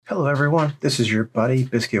Hello, everyone. This is your buddy,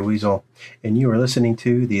 Biscuit Weasel, and you are listening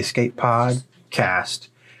to the Escape Podcast.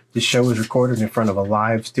 This show is recorded in front of a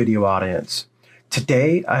live studio audience.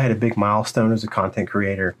 Today, I had a big milestone as a content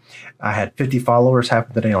creator. I had 50 followers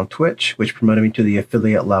happen today on Twitch, which promoted me to the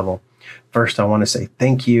affiliate level. First, I want to say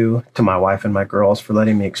thank you to my wife and my girls for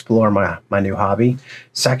letting me explore my new hobby.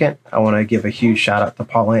 Second, I want to give a huge shout out to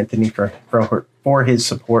Paul Anthony for his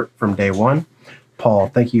support from day one. Paul,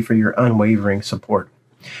 thank you for your unwavering support.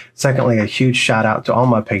 Secondly, a huge shout out to all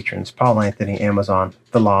my patrons, Paul Anthony, Amazon,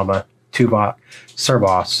 The Llama, Tubok, Sir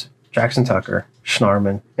Boss, Jackson Tucker,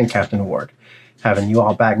 Schnarman, and Captain Ward. Having you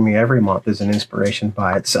all back me every month is an inspiration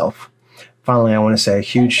by itself. Finally, I want to say a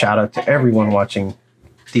huge shout out to everyone watching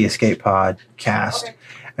the Escape Podcast,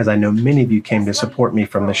 as I know many of you came to support me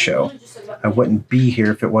from the show. I wouldn't be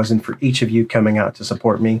here if it wasn't for each of you coming out to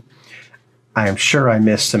support me. I am sure I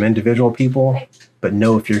missed some individual people, but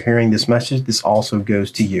know if you're hearing this message, this also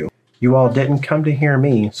goes to you. You all didn't come to hear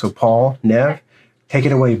me, so Paul, Nev, take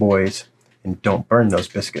it away, boys, and don't burn those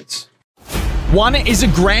biscuits. One is a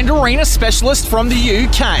Grand Arena specialist from the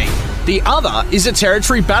UK. The other is a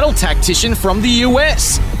territory battle tactician from the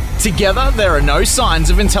US. Together, there are no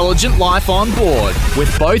signs of intelligent life on board.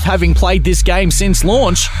 With both having played this game since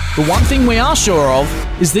launch, the one thing we are sure of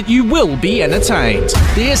is that you will be entertained.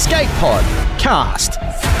 The Escape Pod Cast,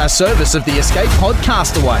 a service of the Escape Pod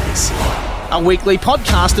Castaways. A weekly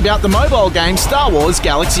podcast about the mobile game Star Wars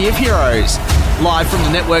Galaxy of Heroes. Live from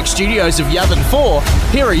the network studios of Yavin 4,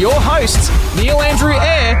 here are your hosts, Neil Andrew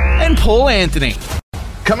Eyre and Paul Anthony.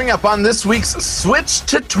 Coming up on this week's Switch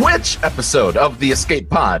to Twitch episode of the Escape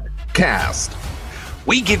Podcast,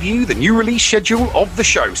 we give you the new release schedule of the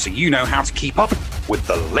show so you know how to keep up with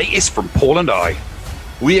the latest from Paul and I.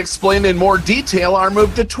 We explain in more detail our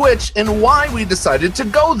move to Twitch and why we decided to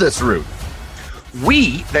go this route.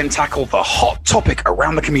 We then tackle the hot topic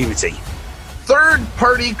around the community.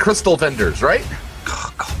 Third-party crystal vendors, right?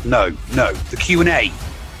 Oh, God, no, the Q&A.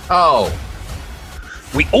 Oh.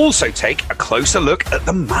 We also take a closer look at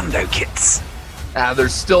the Mando kits.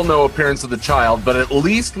 There's still no appearance of the child, but at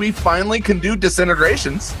least we finally can do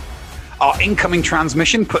disintegrations. Our incoming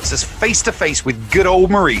transmission puts us face to face with good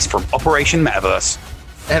old Maurice from Operation Metaverse.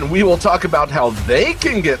 And we will talk about how they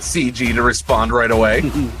can get CG to respond right away.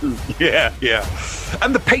 Yeah.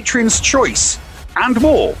 And the Patreon's choice, and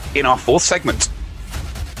more in our fourth segment.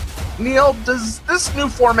 Neil, does this new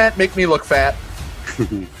format make me look fat?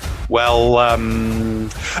 Well,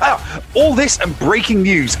 all this and breaking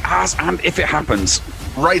news as and if it happens.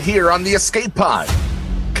 Right here on the Escape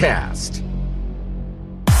Podcast.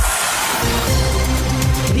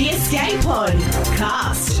 The Escape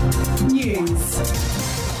Podcast News.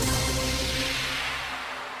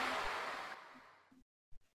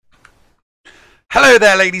 Hello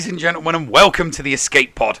there, ladies and gentlemen, and welcome to the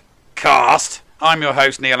Escape Podcast. I'm your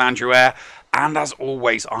host, Neil Andrew Eyre, and as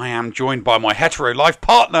always, I am joined by my hetero life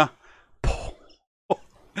partner, Paul.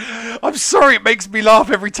 I'm sorry, it makes me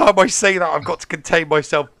laugh every time I say that. I've got to contain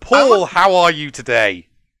myself. Paul, how are you today?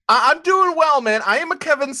 I'm doing well, man. I am a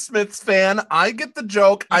Kevin Smith's fan. I get the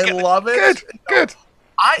joke. I love it. Good.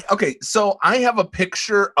 So I have a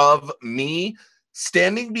picture of me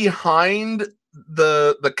standing behind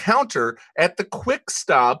the counter at the Quick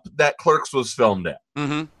Stop that Clerks was filmed at.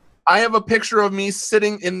 Mm-hmm. I have a picture of me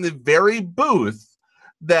sitting in the very booth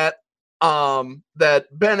that Ben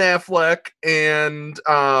Affleck and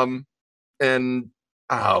Alyssa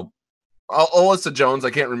Jones,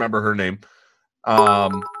 I can't remember her name.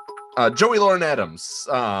 Joey Lauren Adams.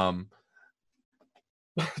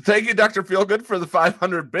 Thank you, Dr. Feelgood, for the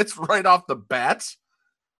 500 bits right off the bat.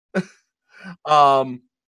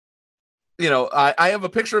 I have a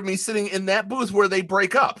picture of me sitting in that booth where they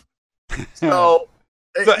break up. So,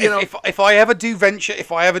 but if I ever do venture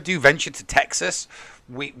to Texas,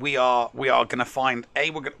 we are going to find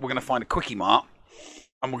we're going to find a Quickie Mart,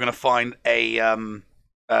 and we're going to find a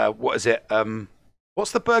what's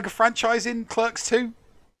the burger franchise in Clerks 2?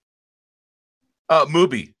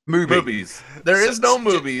 Movies. There is no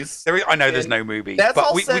movies. I know there's no movies. That's but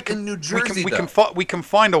all set in New Jersey. We can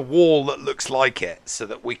find a wall that looks like it, so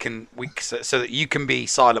that so that you can be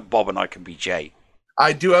Silent Bob and I can be Jay.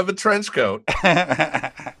 I do have a trench coat.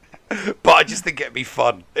 But I just think it'd be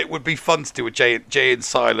fun. It would be fun to do a Jay and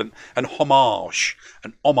Silent an homage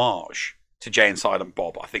to Jay and Silent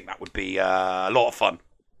Bob. I think that would be a lot of fun.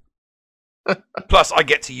 Plus, I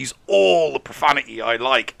get to use all the profanity I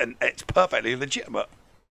like, and it's perfectly legitimate.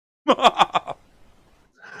 Okay,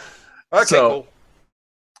 cool.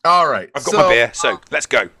 All right. I've got my beer, so let's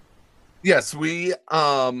go. Yes, we've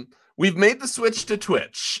made the switch to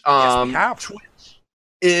Twitch. Yes, we have. Twitch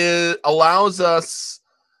allows us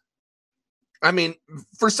I mean,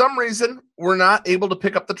 for some reason, we're not able to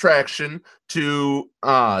pick up the traction to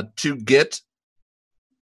get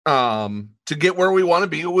where we want to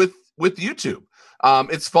be with YouTube.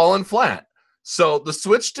 It's fallen flat. So the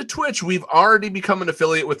switch to Twitch, we've already become an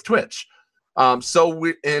affiliate with Twitch.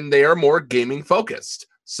 And they are more gaming focused.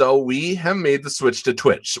 So we have made the switch to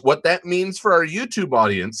Twitch. What that means for our YouTube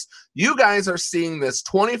audience, you guys are seeing this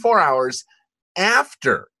 24 hours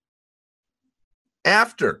after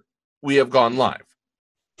we have gone live.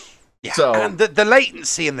 Yeah, so, and the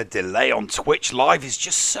latency and the delay on Twitch Live is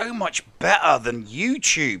just so much better than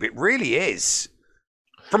YouTube. It really is.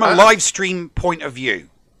 From a live stream point of view.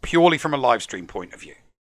 Purely from a live stream point of view.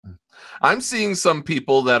 I'm seeing some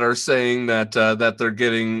people that are saying that they're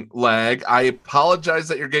getting lag. I apologize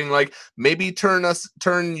that you're getting lag. Maybe turn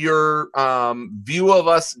your view of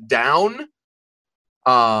us down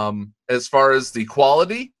as far as the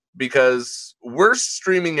quality, because we're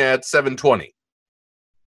streaming at 720.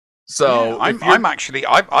 So yeah, I'm actually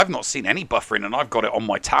I've not seen any buffering, and I've got it on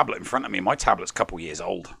my tablet in front of me. My tablet's a couple years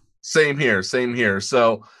old. Same here.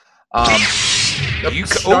 So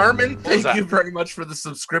Charmin, thank you very much for the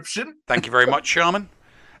subscription. Thank you very much, Charmin.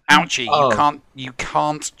 Ouchie, you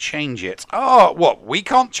can't change it. Oh, what? We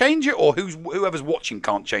can't change it, or whoever's watching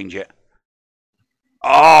can't change it?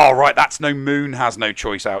 Oh, right. That's no moon has no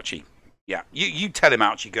choice, Ouchie. Yeah, you tell him,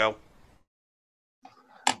 Ouchie girl.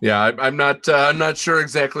 Yeah, I'm not sure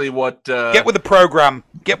exactly what. Get with the program.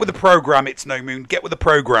 Get with the program. It's no moon. Get with the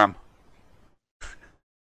program.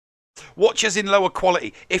 Watch us in lower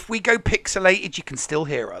quality. If we go pixelated, you can still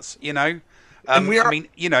hear us. You know. I mean,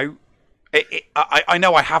 you know. I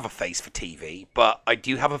know I have a face for TV, but I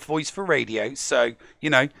do have a voice for radio. So you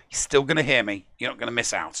know, you're still going to hear me. You're not going to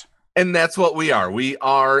miss out. And that's what we are. We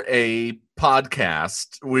are a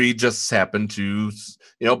podcast. We just happen to,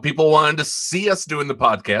 people wanted to see us doing the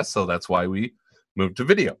podcast, so that's why we moved to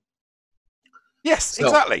video. Yes,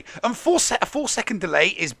 exactly. And a 4-second delay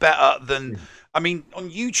is better than. I mean, on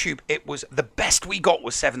YouTube, it was the best we got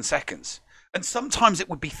was 7 seconds, and sometimes it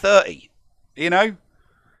would be 30. You know,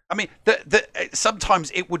 I mean, sometimes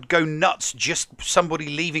it would go nuts just somebody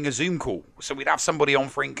leaving a Zoom call. So we'd have somebody on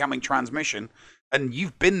for incoming transmission. And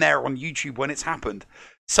you've been there on YouTube when it's happened.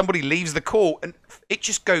 Somebody leaves the call and it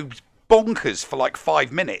just goes bonkers for like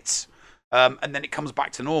 5 minutes. And then it comes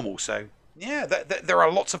back to normal. So, yeah, there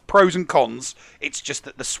are lots of pros and cons. It's just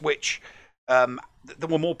that the Switch, there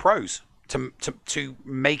were more pros to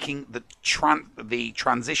making the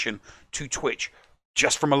transition to Twitch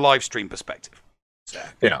just from a live stream perspective. So.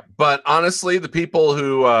 Yeah, but honestly, the people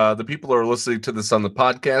who are listening to this on the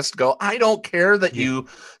podcast go, I don't care that you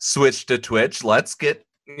switched to Twitch. Let's get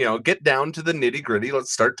down to the nitty gritty.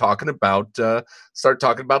 Let's start talking about the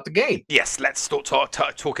game. Yes, let's start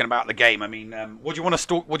talking about the game. I mean, what do you want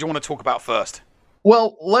to talk about first?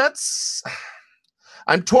 Well,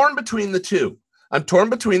 I'm torn between the two. I'm torn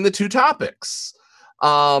between the two topics.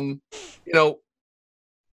 We'll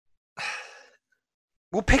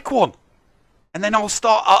pick one. And then I'll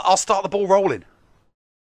start the ball rolling.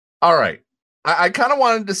 All right. I kind of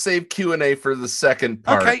wanted to save Q&A for the second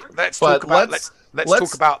part. Okay, let's talk about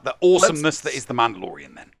the awesomeness that is the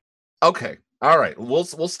Mandalorian then. Okay. All right. We'll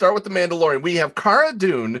start with the Mandalorian. We have Cara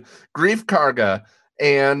Dune, Grief Karga,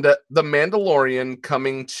 and the Mandalorian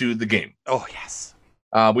coming to the game. Oh, yes.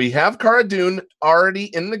 We have Cara Dune already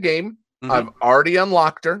in the game. Mm-hmm. I've already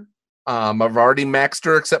unlocked her. I've already maxed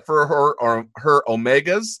her except for her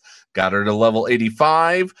Omegas. Got her to level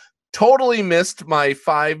 85. Totally missed my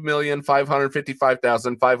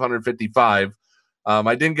 5,555,555.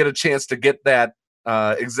 I didn't get a chance to get that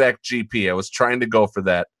exact GP. I was trying to go for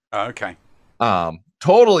that. Okay.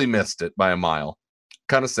 Totally missed it by a mile.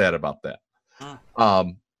 Kind of sad about that.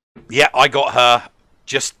 Yeah, I got her.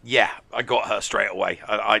 I got her straight away.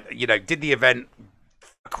 I did the event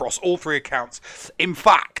across all 3 accounts. In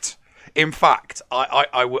fact, I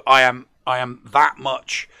am that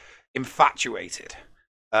much infatuated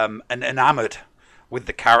and enamored with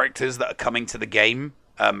the characters that are coming to the game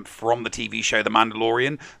from the TV show The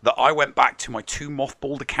Mandalorian that I went back to my 2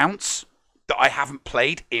 mothballed accounts that I haven't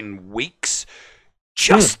played in weeks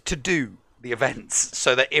just to do the events,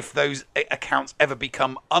 so that if those accounts ever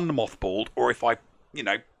become unmothballed, or if I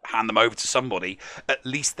hand them over to somebody, at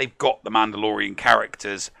least they've got the Mandalorian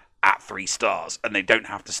characters at 3 stars and they don't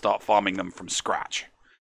have to start farming them from scratch.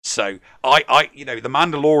 So the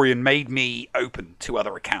Mandalorian made me open to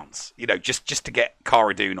other accounts, just to get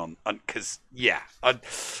Cara Dune on, because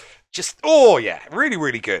really,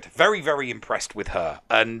 really good. Very, very impressed with her.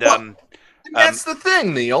 And that's the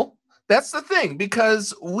thing, Neil. That's the thing,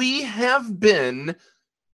 because we have been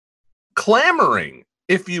clamoring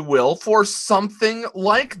if you will, for something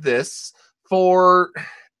like this. For,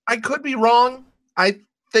 I could be wrong. I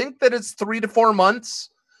think that it's 3 to 4 months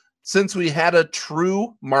since we had a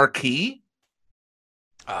true marquee.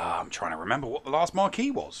 I'm trying to remember what the last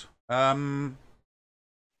marquee was. Last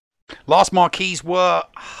marquees were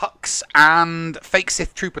Hux and Fake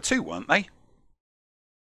Sith Trooper 2, weren't they?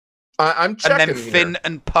 I'm checking. And then Finn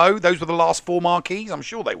and Poe, those were the last 4 marquees. I'm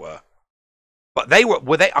sure they were. But they were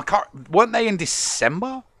they? Weren't they in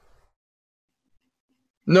December?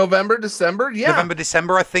 November, December, yeah. November,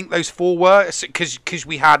 December. I think those 4 were because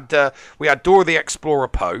we had Dora the Explorer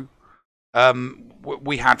Poe,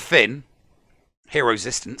 we had Finn, Hero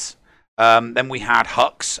Resistance, then we had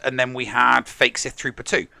Hux, and then we had Fake Sith Trooper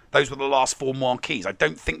 2. Those were the last 4 marquees. I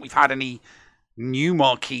don't think we've had any new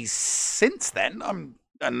marquees since then.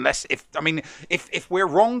 Unless if we're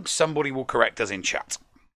wrong, somebody will correct us in chat.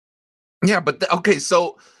 Yeah, but okay,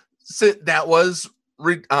 so that was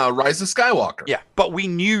Rise of Skywalker. Yeah, but we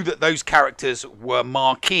knew that those characters were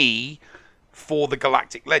marquee for the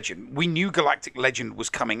Galactic Legend. We knew Galactic Legend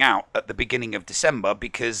was coming out at the beginning of December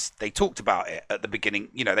because they talked about it at the beginning.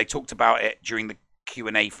 You know, they talked about it during the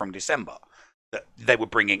Q&A from December that they were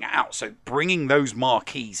bringing it out. So bringing those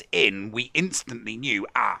marquees in, we instantly knew,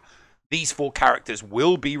 these 4 characters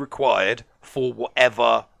will be required for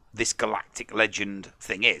whatever this Galactic Legend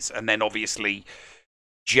thing is. And then obviously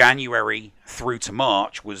January through to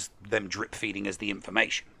March was them drip feeding us the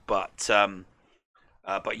information. But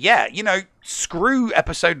yeah, you know, screw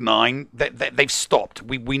episode 9. They've stopped.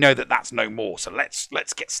 We know that that's no more. So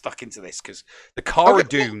let's get stuck into this because the Cara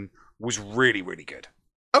Dune was really, really good.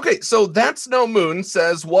 Okay, so That's No Moon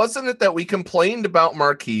says, wasn't it that we complained about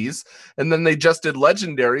marquees and then they just did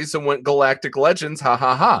legendaries and went Galactic Legends? Ha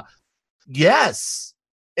ha ha. Yes.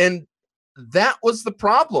 And that was the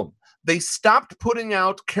problem. They stopped putting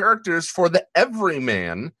out characters for the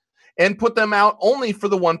everyman and put them out only for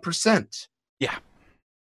the 1%. Yeah.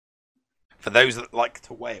 For those that like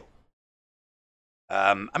to wail.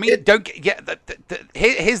 Here's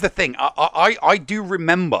the thing. I do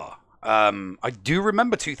remember. I do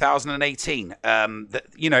remember 2018. That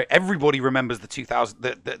everybody remembers the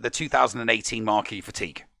 2018 marquee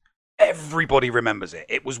fatigue. Everybody remembers it.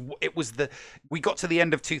 We got to the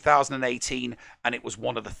end of 2018 and it was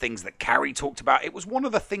one of the things that Carrie talked about. It was one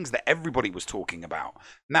of the things that everybody was talking about.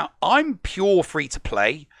 Now, I'm pure free to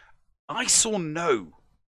play. I saw no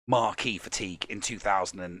marquee fatigue in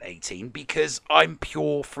 2018 because I'm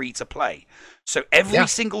pure free to play. So every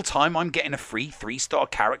single time I'm getting a free 3-star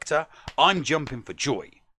character, I'm jumping for joy.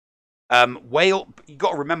 Whale, you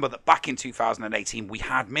got to remember that back in 2018, we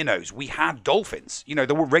had minnows, we had dolphins. You know,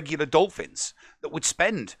 there were regular dolphins that would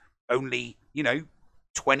spend only, $20,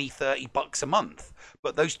 $30 a month.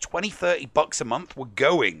 But those $20, $30 a month were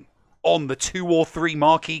going on the 2 or 3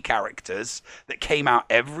 marquee characters that came out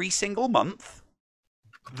every single month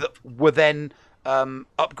that were then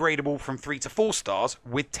upgradable from 3 to 4 stars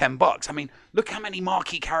with $10. I mean, look how many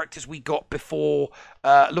marquee characters we got before.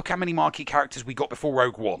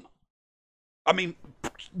 Rogue One. I mean,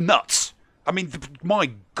 nuts. I mean,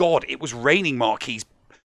 my God, it was raining marquees.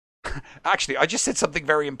 Actually, I just said something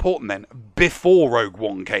very important then. Before Rogue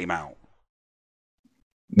One came out.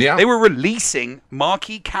 Yeah. They were releasing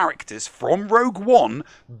marquee characters from Rogue One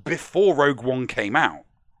before Rogue One came out.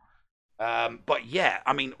 But yeah,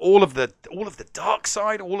 I mean, all of the dark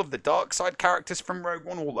side characters from Rogue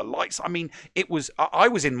One, all the lights. I mean, I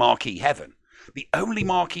was in marquee heaven. The only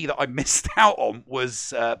marquee that I missed out on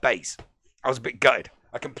was Base. I was a bit gutted.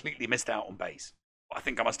 I completely missed out on Base. I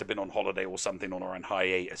think I must have been on holiday or something on our own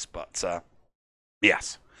hiatus. But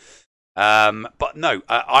yes. But no,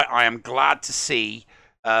 I am glad to see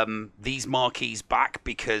these marquees back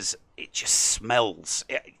because it just smells.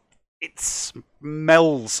 It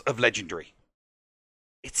smells of legendary.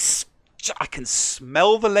 I can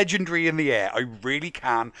smell the legendary in the air. I really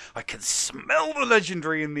can. I can smell the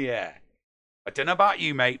legendary in the air. I don't know about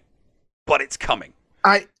you, mate, but it's coming.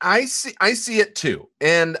 I see it too,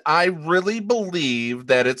 and I really believe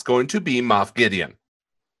that it's going to be Moff Gideon.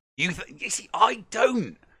 You see, I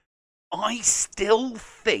don't. I still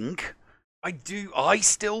think. I do. I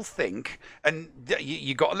still think, and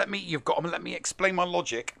you've got to let me explain my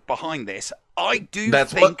logic behind this. I do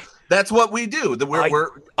think that's what we do.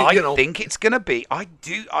 I think it's gonna be. I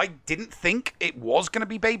didn't think it was gonna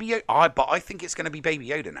be Baby Yoda, but I think it's gonna be Baby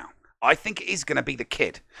Yoda now. I think it is gonna be the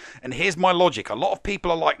kid. And here's my logic. A lot of people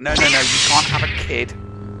are like, no, you can't have a kid.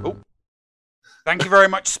 Oh, thank you very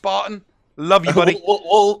much, Spartan. Love you, buddy.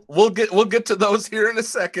 We'll get to those here in a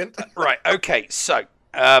second. Right. Okay. So.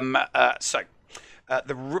 My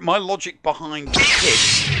logic behind the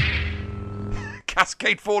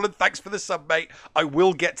Cascade Fallen, thanks for the sub, mate. I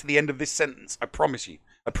will get to the end of this sentence. I promise you.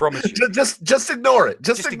 I promise you. Just ignore it.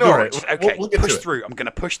 Just ignore it. Okay, We'll get push to it. through. I'm going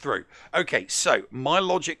to push through. Okay, so my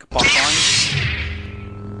logic behind...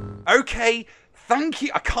 Okay, thank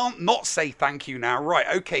you. I can't not say thank you now. Right,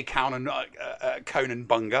 okay, Conan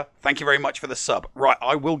Bunga. Thank you very much for the sub. Right,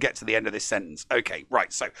 I will get to the end of this sentence. Okay,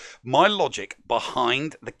 right, so my logic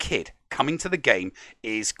behind the kid coming to the game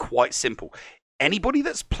is quite simple. Anybody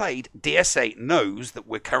that's played DSA knows that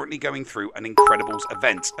we're currently going through an Incredibles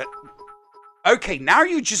event. Okay, now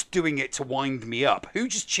you're just doing it to wind me up. Who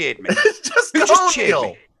just cheered me? Who just cheered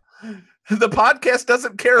me? The podcast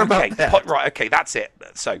doesn't care about that. Right, okay, that's it.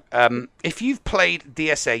 So, if you've played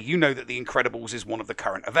DSA, you know that The Incredibles is one of the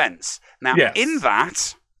current events. Now, in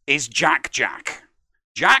that is Jack Jack.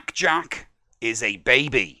 Jack Jack is a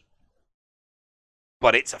baby.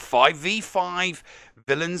 But it's a 5v5,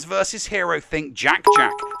 villains versus hero, think Jack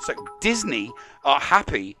Jack. So, Disney are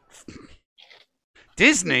happy...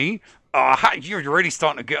 you're really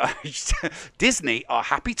starting to get... Disney are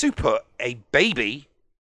happy to put a baby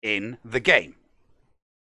in the game.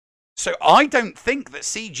 So I don't think that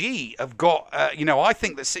CG have got, I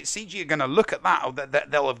think that CG are going to look at that, or that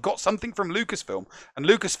they'll have got something from Lucasfilm, and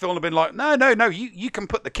Lucasfilm have been like, no, you can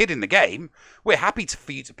put the kid in the game. We're happy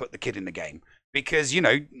for you to put the kid in the game. Because,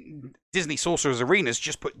 Disney Sorcerer's Arenas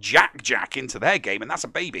just put Jack Jack into their game, and that's a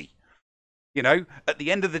baby. At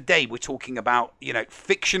the end of the day, we're talking about,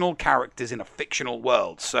 fictional characters in a fictional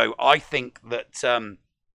world. So I think that...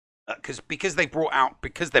 because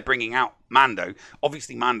they're bringing out Mando.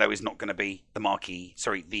 Obviously, Mando is not going to be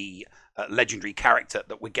the legendary character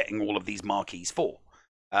that we're getting all of these marquees for.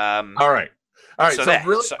 All right. So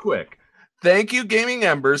quick, thank you, Gaming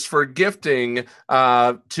Embers, for gifting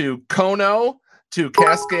to Kono, to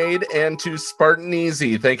Cascade, and to Spartan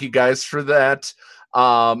Easy. Thank you guys for that.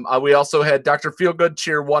 We also had Dr. Feelgood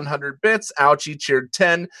cheer 100 bits, Ouchie cheered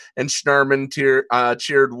 10, and Schnarman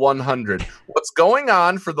cheered 100. What's going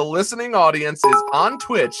on for the listening audience is on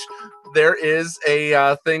Twitch, there is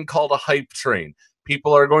a thing called a hype train.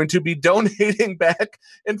 People are going to be donating back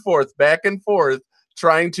and forth,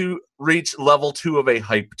 trying to reach level 2 of a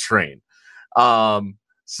hype train.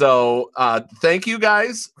 So thank you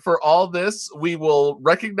guys for all this. We will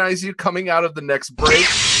recognize you coming out of the next break.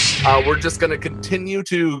 We're just going to continue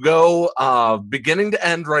to go beginning to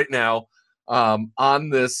end right now on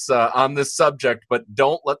this subject, but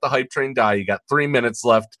don't let the hype train die. You got 3 minutes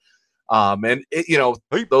left, and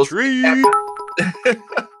hype those train.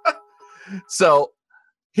 So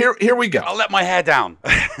here we go. I'll let my hair down.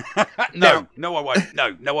 No, I won't.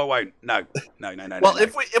 No, I won't. No. Well,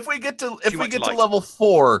 if we get to level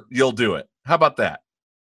 4, you'll do it. How about that?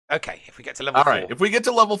 Okay, if we get to level 4. All right, if we get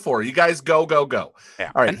to level 4, you guys go.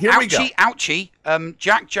 Yeah. All right, and here we go. Ouchie,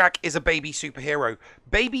 Jack Jack is a baby superhero.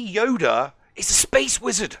 Baby Yoda is a space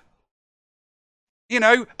wizard.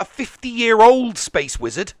 A 50-year-old space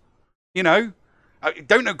wizard. I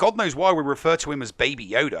don't know, God knows why we refer to him as Baby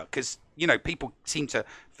Yoda, because, people seem to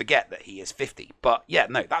forget that he is 50. But, yeah,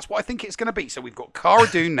 no, that's what I think it's going to be. So we've got Cara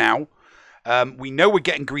Dune now. We know we're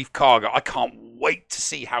getting Grief Karga. I can't wait to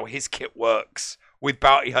see how his kit works with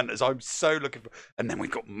bounty hunters. I'm so looking for... And then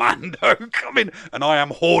we've got Mando coming, and I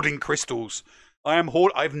am hoarding crystals.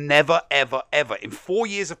 I've never, ever, ever, in 4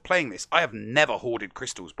 years of playing this, I have never hoarded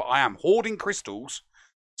crystals, but I am hoarding crystals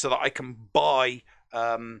so that I can buy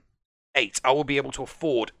 8. I will be able to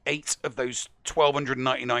afford 8 of those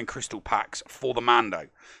 1,299 crystal packs for the Mando.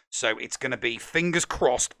 So it's going to be fingers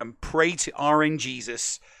crossed and pray to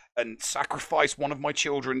RNGesus and sacrifice one of my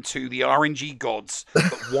children to the RNG gods.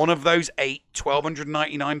 But one of those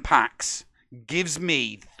 1,299 packs gives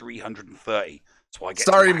me 330. So I get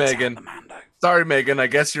Sorry, to max Megan. out the Mando. Sorry, Megan. I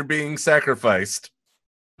guess you're being sacrificed.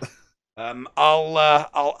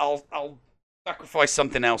 I'll sacrifice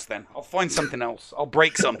something else then. I'll find something else. I'll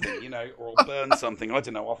break something, or I'll burn something. I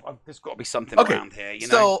don't know. There's got to be something around here,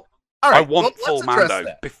 So, all right, I want full Mando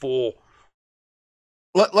that. before.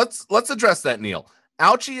 Let's address that, Neil.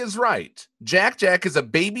 Ouchie is right. Jack Jack is a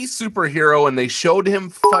baby superhero, and they showed him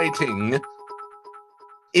fighting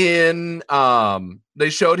in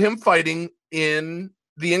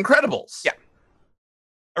The Incredibles. Yeah.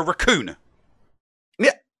 A raccoon.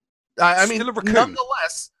 Yeah. I mean, Still a raccoon.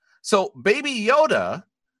 Nonetheless, so Baby Yoda,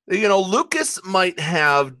 Lucas might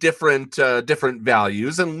have different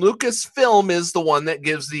values, and Lucasfilm is the one that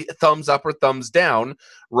gives the thumbs up or thumbs down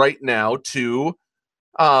right now to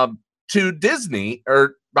Disney,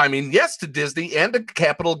 to Disney and to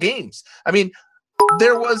Capital Games. I mean,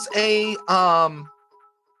 there was a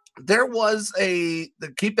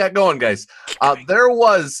keep that going, guys. There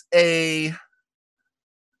was a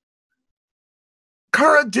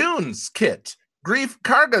Cara Dune's kit, Grief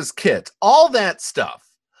Karga's kit, all that stuff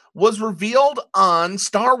was revealed on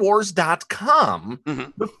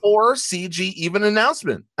StarWars.com before CG even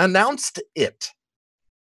announced it.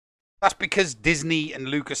 That's because Disney and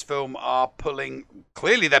Lucasfilm are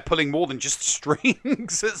clearly they're pulling more than just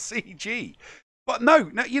strings at CG. But no,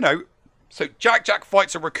 you know, so Jack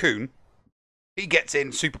fights a raccoon. He gets in,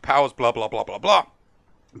 superpowers, blah, blah, blah, blah, blah.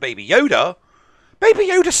 Baby Yoda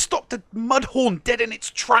stopped a Mudhorn dead in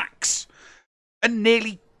its tracks and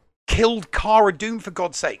nearly killed Cara Dune, for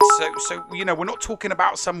God's sake. So you know, we're not talking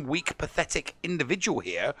about some weak, pathetic individual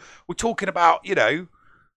here. We're talking about, you know,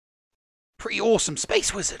 pretty awesome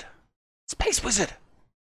space wizard. Space wizard.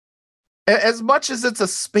 As much as it's a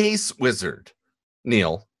space wizard,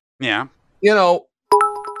 Neil. Yeah. You know,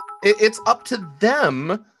 it's up to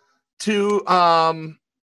them to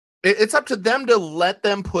it's up to them to let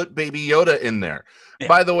them put Baby Yoda in there. Yeah.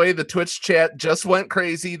 By the way, the Twitch chat just went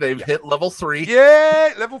crazy. They've hit level 3.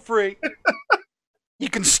 Yeah, level 3. You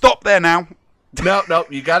can stop there now. No,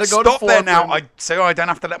 you got to go stop to there now. I don't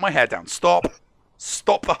have to let my hair down. Stop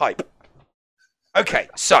the hype. Okay,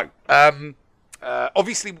 so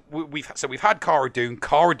obviously we've had Cara Dune.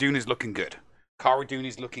 Cara Dune is looking good. Cara Dune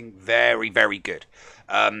is looking very, very good.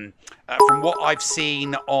 From what I've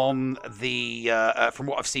seen on the from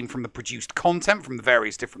the produced content from the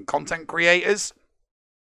various different content creators,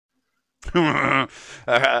 Cara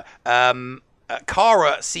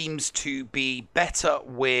seems to be better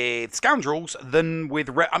with Scoundrels than with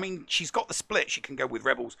I mean, she's got the split. She can go with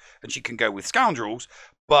Rebels and she can go with Scoundrels,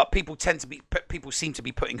 but people seem to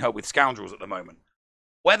be putting her with Scoundrels at the moment.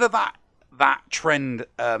 Whether that trend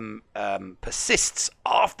persists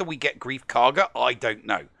after we get Grief Karga, I don't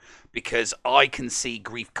know, because I can see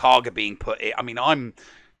Grief Karga being put in. I mean, I'm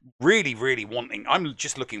really, really I'm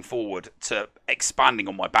just looking forward to expanding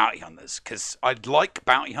on my bounty hunters, because I like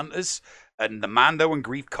bounty hunters, and the Mando and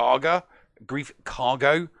Grief Karga with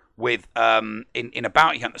in a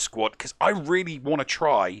bounty hunter squad, because I really want to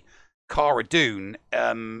try Cara Dune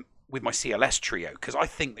with my CLS trio, because I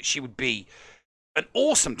think that she would be an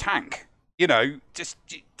awesome tank. You know, just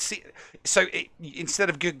see. So instead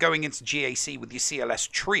of going into GAC with your CLS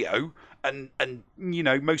trio, and you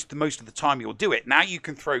know, most of the time you'll do it. Now you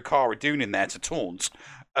can throw Cara Dune in there to taunt,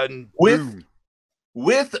 and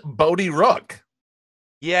with Bodhi Rook.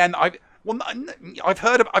 Yeah, and I've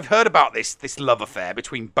heard about this love affair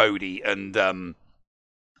between Bodhi and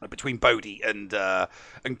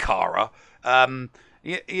Cara.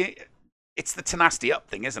 It's the tenacity up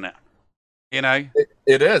thing, isn't it? You know,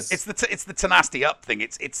 it is. It's the tenacity up thing.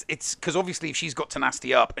 It's because obviously if she's got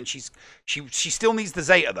tenacity up, and she still needs the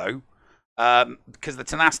Zeta though, because the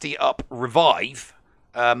tenacity up revive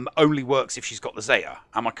only works if she's got the Zeta.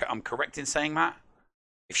 I'm correct in saying that?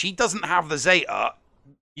 If she doesn't have the Zeta,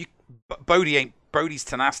 Bodhi's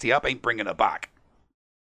tenacity up ain't bringing her back.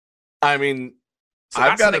 I mean, so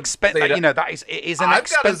I've got an expensive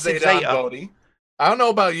Zeta. On Bodhi. I don't know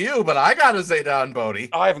about you, but I got a Zeta on Bodhi.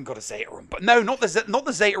 I haven't got a Zeta on, but no, not the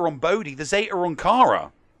Zeta on Bodhi. The Zeta on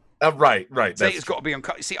Cara. Right. Zeta's got to be on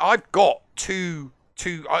Cara. See, I've got two.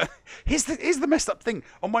 Here's the messed up thing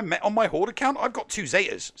on my Horde account. I've got 2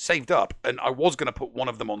 Zetas saved up, and I was going to put one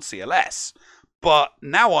of them on CLS, but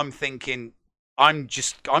now I'm thinking I'm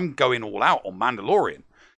going all out on Mandalorian.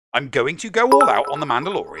 I'm going to go all out on the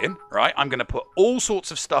Mandalorian, right? I'm going to put all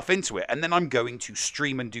sorts of stuff into it, and then I'm going to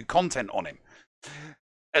stream and do content on him.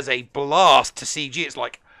 As a blast to CG, it's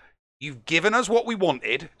like, you've given us what we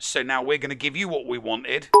wanted, so now we're going to give you what we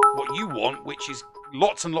wanted, what you want, which is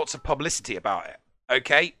lots and lots of publicity about it.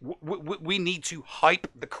 Okay? We need to hype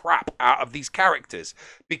the crap out of these characters,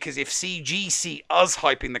 because if CG see us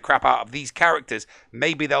hyping the crap out of these characters,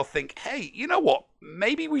 maybe they'll think, hey, you know what?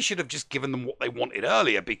 Maybe we should have just given them what they wanted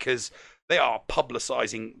earlier, because they are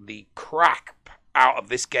publicizing the crap out of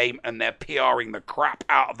this game, and they're PRing the crap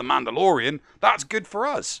out of the Mandalorian. That's good for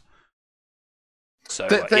us. So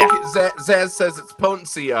thank you. Zaz says it's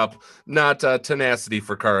potency up, not tenacity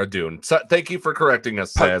for Cara Dune. So thank you for correcting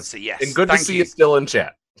us, potency, Zaz. yes. And good to see you still in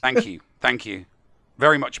chat. Thank you.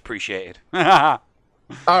 Very much appreciated. All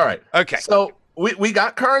right. Okay. So we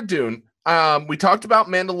got Cara Dune. We talked about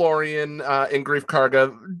Mandalorian in Grief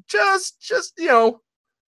Karga. Just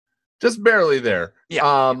barely there.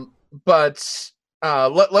 Yeah. But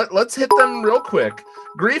let's hit them real quick.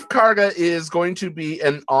 Grief Karga is going to be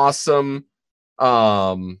an awesome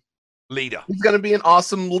leader. He's going to be an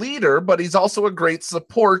awesome leader, but he's also a great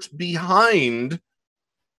support behind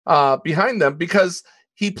them, because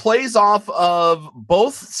he plays off of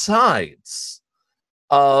both sides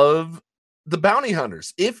of the bounty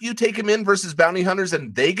hunters. If you take him in versus bounty hunters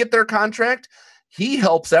and they get their contract, he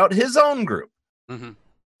helps out his own group. Mm-hmm.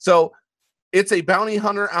 So it's a bounty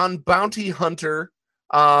hunter on bounty hunter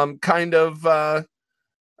kind of Action.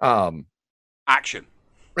 Action.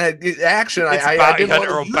 It's I bounty didn't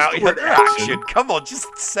hunter want on to use bounty the word hunter action. Come on,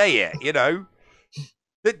 just say it. You know.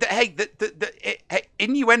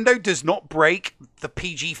 Innuendo does not break the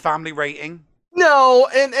PG family rating. No,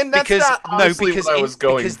 and that's not honestly because what I was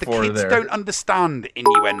going because the for kids there. don't understand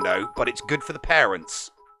innuendo, but it's good for the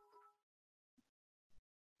parents.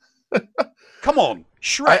 Come on,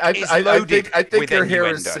 Shrek is loaded I think with your hair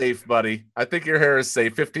innuendo. is safe, buddy. I think your hair is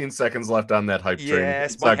safe. 15 seconds left on that hype train.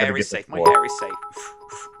 Yes, It's my not gonna hair get is the safe. My floor. hair is safe.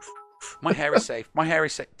 My hair is safe. My hair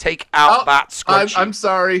is safe. Take out that scrunchie. I'm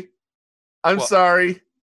sorry. I'm What? sorry.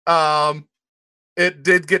 It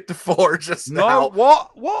did get to 4 just No, now.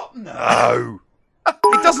 what? No.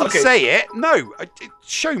 It doesn't Okay. say it. No.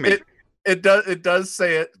 Show me. It does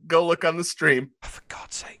say it. Go look on the stream. Oh, for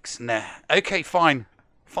God's sakes. Nah. Okay, fine.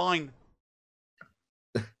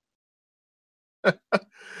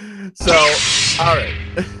 So, all right.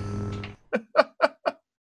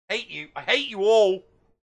 I hate you all.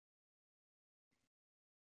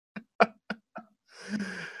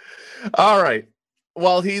 All right.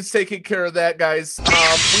 While he's taking care of that, guys,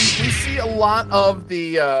 we see a lot of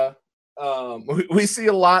the we see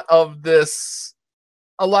a lot of this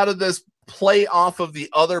play off of the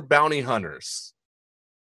other bounty hunters,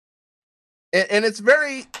 and it's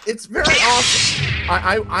very awesome.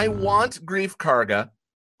 I want Grief Karga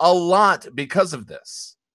a lot because of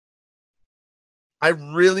this. I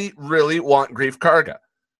really want Grief Karga,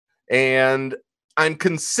 and I'm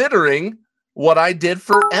considering what I did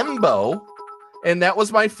for Embo. And that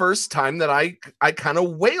was my first time that I kind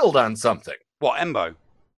of wailed on something. What, Embo?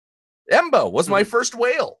 Embo was my first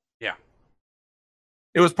wail. Yeah.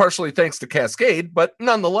 It was partially thanks to Cascade, but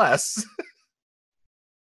nonetheless.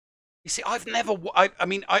 You see, I've never.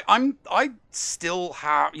 I still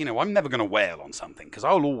have. You know, I'm never going to wail on something because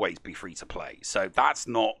I'll always be free to play. So that's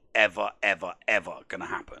not ever going to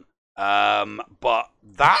happen. But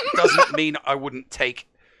that doesn't mean I wouldn't take.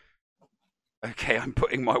 Okay, I'm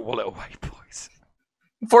putting my wallet away, boys.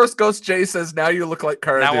 Force Ghost J says, "Now you look like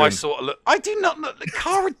Cara Dune." Now I sort of look. I do not look.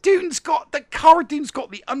 Cara Dune's got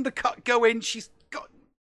the undercut going. She's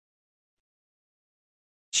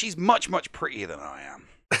much prettier than I am.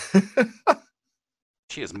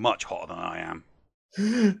 She is much hotter than I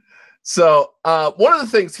am. So one of the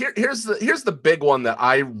things here's the big one that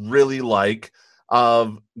I really like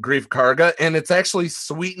of Grief Karga, and it's actually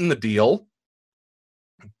sweetened the deal.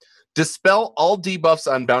 Dispel all debuffs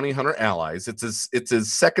on bounty hunter allies. It's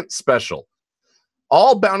his second special.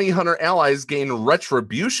 All bounty hunter allies gain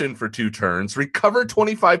retribution for 2 turns, recover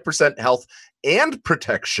 25% health and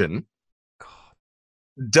protection.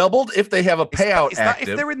 Doubled if they have a payout is that active.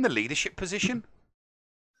 If they're in the leadership position?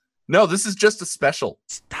 No, this is just a special.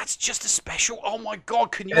 That's just a special. Oh my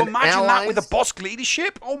God! Can you And imagine that with a allies- boss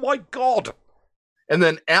leadership? Oh my God! And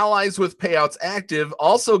then allies with payouts active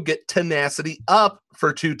also get tenacity up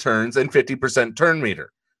for 2 turns and 50% turn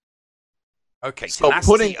meter. Okay, So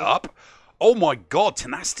tenacity putting- up. Oh my God,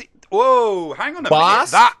 tenacity. Whoa, hang on a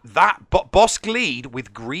Boss? minute. That boss lead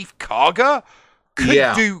with Grief Karga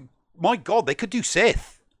could do. My God, they could do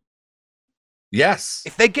Sith. Yes.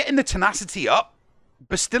 If they're getting the tenacity up,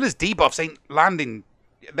 Bastilla's debuffs ain't landing.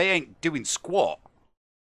 They ain't doing squat.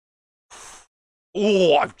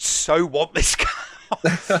 Oh, I so want this guy.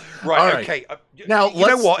 Right, All right. okay. Now, you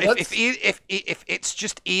know what? If it's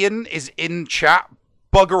just Ian is in chat,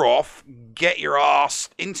 bugger off, get your ass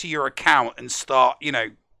into your account and start,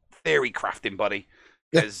 theory crafting, buddy.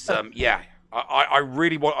 Because I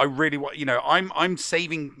really want. I'm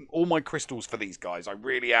saving all my crystals for these guys. I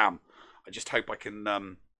really am. I just hope I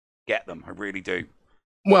can get them. I really do.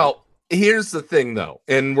 Well, here's the thing, though,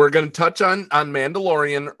 and we're going to touch on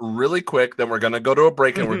Mandalorian really quick. Then we're going to go to a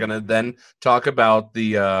break, and we're going to then talk about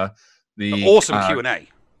the awesome Q&A.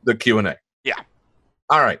 The Q&A. Yeah.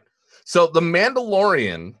 All right. So the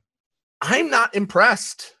Mandalorian, I'm not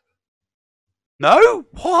impressed. No?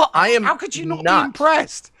 What? I am. How could you not be not.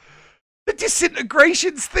 impressed? The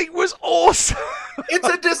disintegrations thing was awesome. It's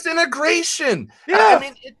a disintegration. Yeah. I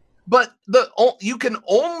mean, but you can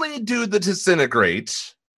only do the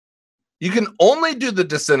disintegrate. You can only do the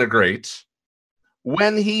disintegrate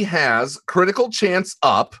when he has critical chance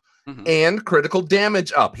up and critical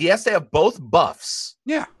damage up. He has to have both buffs.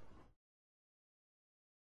 Yeah.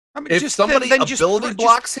 I mean, If somebody ability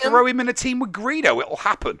blocks him, throw him in a team with Greedo, it'll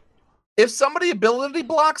happen. If somebody ability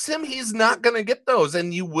blocks him, he's not going to get those,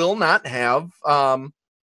 and you will not have. Well,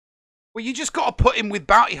 you just got to put him with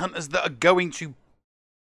bounty hunters that are going to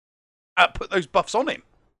put those buffs on him.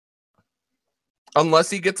 Unless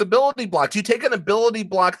he gets ability blocked. You take an ability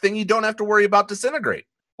block thing, you don't have to worry about disintegrate.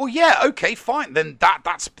 Well, yeah, okay, fine. Then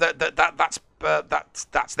that's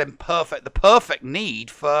then perfect. The perfect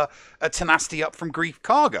need for a tenacity up from Grief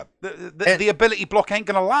Karga. The ability block ain't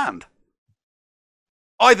gonna land.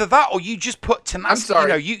 Either that, or you just put tenacity. I'm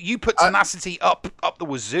sorry. You put tenacity up the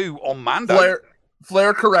wazoo on Mando.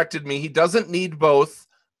 Flair corrected me. He doesn't need both.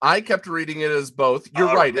 I kept reading it as both.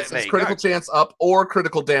 You're right. It's critical chance up or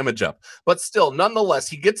critical damage up. But still, nonetheless,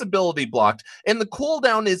 he gets ability blocked, and the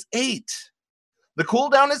cooldown is 8. The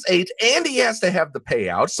cooldown is 8, and he has to have the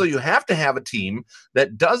payout, so you have to have a team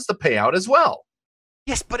that does the payout as well.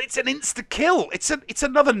 Yes, but it's an insta-kill. It's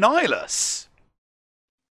another Nihilus.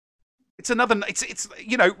 It's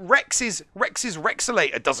Rex's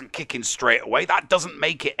Rexalator doesn't kick in straight away. That doesn't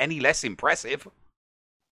make it any less impressive.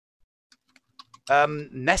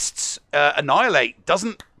 Nest's Annihilate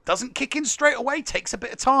doesn't kick in straight away. Takes a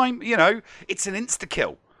bit of time. It's an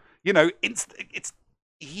insta-kill.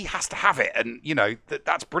 He has to have it, and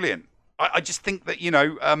that's brilliant. I just think that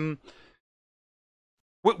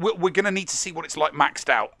we're going to need to see what it's like maxed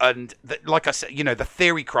out, and like I said, the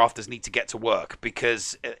theory crafters need to get to work,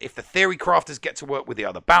 because if the theory crafters get to work with the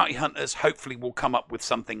other bounty hunters, hopefully we'll come up with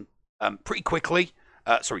something pretty quickly.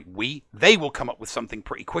 They will come up with something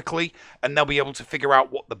pretty quickly, and they'll be able to figure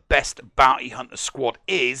out what the best bounty hunter squad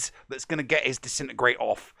is that's going to get his disintegrate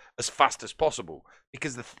off as fast as possible,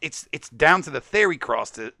 because it's down to the theory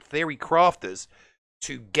crafters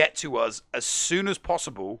to get to us as soon as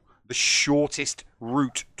possible the shortest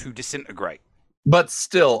route to disintegrate. But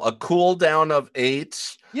still, a cooldown of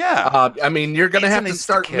 8. Yeah. You're going to have to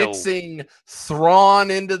start mixing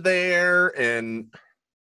Thrawn into there, and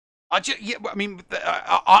I'm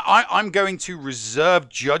going to reserve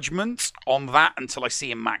judgment on that until I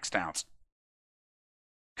see him maxed out.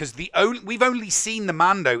 Because we've only seen the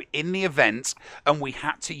Mando in the event, and we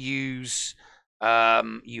had to use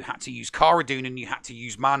you had to use Cara Dune and you had to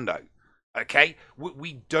use Mando. Okay,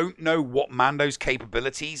 we don't know what Mando's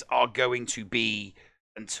capabilities are going to be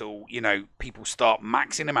until people start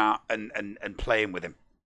maxing him out and playing with him.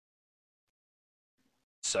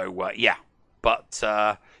 So yeah, but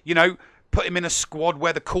put him in a squad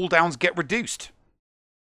where the cooldowns get reduced.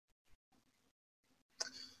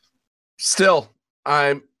 Still,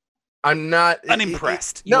 I'm not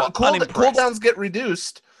unimpressed. Cooldowns get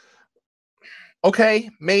reduced. Okay,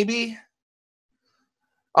 maybe.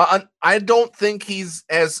 I don't think he's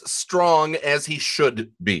as strong as he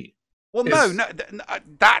should be. Well, no, that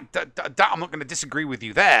I'm not going to disagree with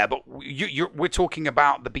you there, but we're talking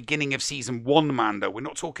about the beginning of season 1 Mando. We're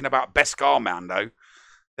not talking about Beskar Mando.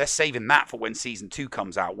 They're saving that for when season 2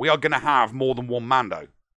 comes out. We are going to have more than one Mando.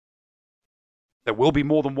 There will be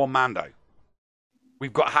more than one Mando.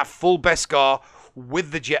 We've got to have full Beskar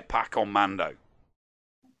with the jetpack on Mando.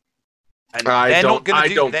 And I don't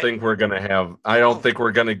think we're going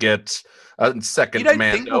to get a second Mando. You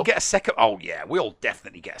don't think we'll get a second? Oh, yeah, we'll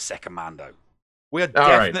definitely get a second Mando. We'll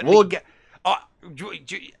definitely get...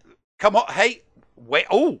 come on, hey, wait,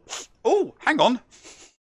 oh, hang on.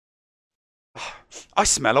 I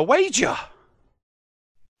smell a wager.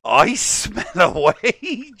 All right,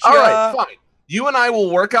 fine. You and I will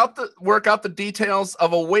work out the details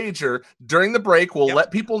of a wager during the break. We'll let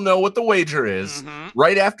people know what the wager is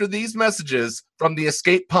right after these messages from the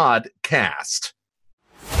Escape Pod cast.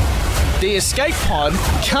 The Escape Pod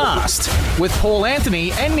cast with Paul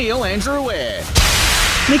Anthony and Neil Andrew Ware.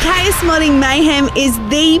 Macias Modding Mayhem is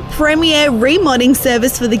the premier remodding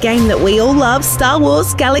service for the game that we all love, Star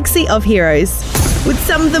Wars Galaxy of Heroes. With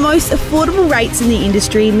some of the most affordable rates in the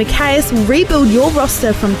industry, Macias will rebuild your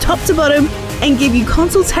roster from top to bottom and give you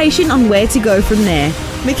consultation on where to go from there.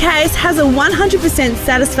 Macias has a 100%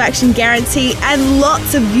 satisfaction guarantee and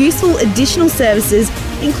lots of useful additional services,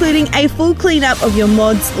 including a full cleanup of your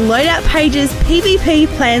mods, loadout pages, PvP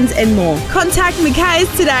plans and more. Contact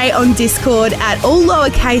Macias today on Discord at all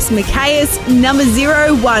lowercase Macias number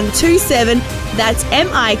 0127. That's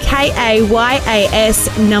MIKAYAS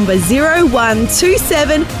number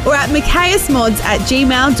 0127, or at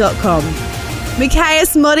maciasmods@gmail.com.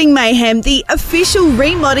 Macias Modding Mayhem, the official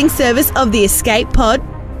remodding service of the Escape Pod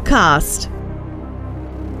cast.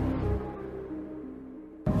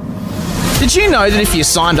 Did you know that if you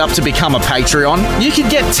signed up to become a Patreon, you could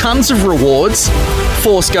get tons of rewards?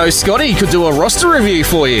 Force Ghost Scotty could do a roster review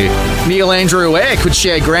for you. Neil Andrew Air could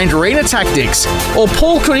share Grand Arena tactics. Or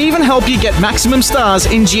Paul could even help you get maximum stars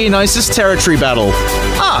in Geonosis Territory Battle.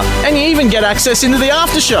 And you even get access into the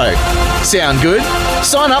after show. Sound good?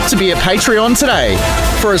 Sign up to be a Patreon today.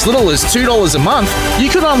 For as little as $2 a month, you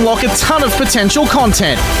could unlock a ton of potential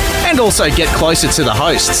content and also get closer to the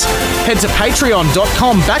hosts. Head to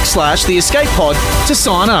patreon.com/The Escape Pod to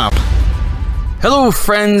sign up. Hello,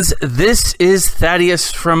 friends. This is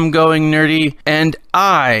Thaddeus from Going Nerdy, and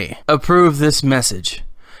I approve this message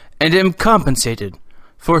and am compensated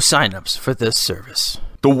for signups for this service.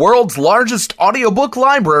 The world's largest audiobook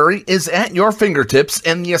library is at your fingertips,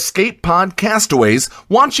 and the Escape Pod Castaways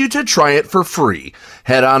want you to try it for free.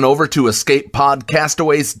 Head on over to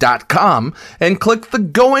escapepodcastaways.com and click the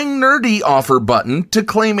Going Nerdy offer button to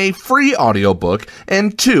claim a free audiobook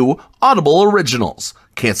and 2 Audible originals.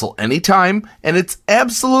 Cancel anytime, and it's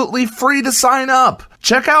absolutely free to sign up.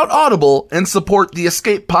 Check out Audible and support the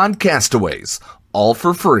Escape Pod Castaways. All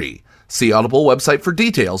for free. See Audible website for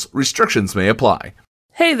details. Restrictions may apply.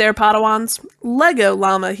 Hey there, Padawans. Lego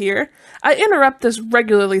Llama here. I interrupt this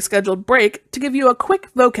regularly scheduled break to give you a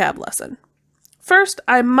quick vocab lesson. First,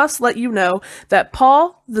 I must let you know that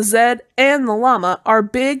Paul, the Zed, and the Llama are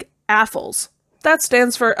big AFFLs. That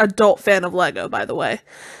stands for Adult Fan of Lego, by the way.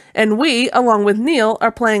 And we, along with Neil,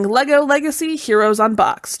 are playing Lego Legacy Heroes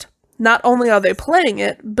Unboxed. Not only are they playing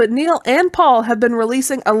it, but Neil and Paul have been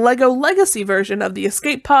releasing a Lego Legacy version of the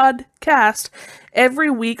Escape Pod cast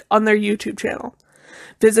every week on their YouTube channel.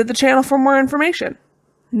 Visit the channel for more information.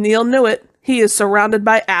 Neil knew it. He is surrounded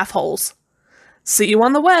by AFFLs. See you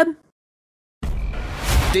on the web.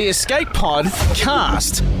 The Escape Pod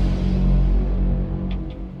cast.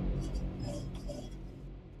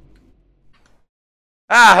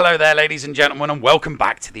 Hello there, ladies and gentlemen, and welcome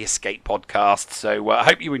back to the Escape Podcast. So I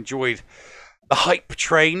hope you enjoyed the hype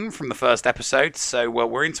train from the first episode. So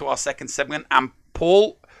we're into our second segment, and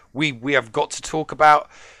Paul, we have got to talk about...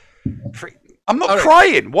 I'm not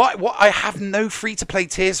crying. What? I have no free-to-play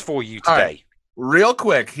tiers for you today. Right. Real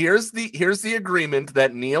quick, here's the agreement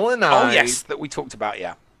that Neil and I... Oh, yes, that we talked about,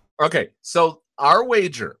 yeah. Okay, so our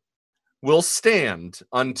wager will stand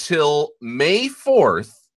until May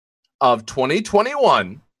 4th of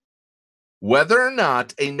 2021, whether or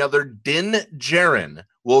not another Din Djarin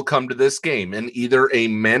will come to this game, and either a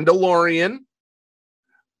Mandalorian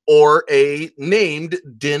or a named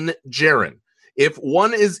Din Djarin. If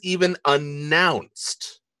one is even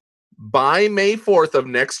announced by May 4th of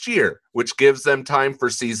next year, which gives them time for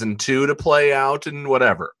season 2 to play out and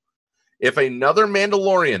whatever. If another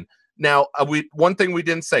Mandalorian, now one thing we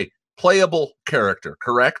didn't say, playable character,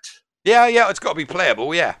 correct? Yeah, it's got to be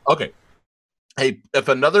playable, yeah. Okay. Hey, if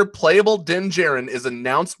another playable Din Djarin is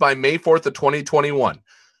announced by May 4th of 2021,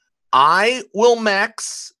 I will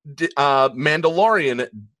max Mandalorian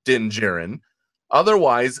Din Djarin.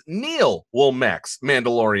 Otherwise, Neil will max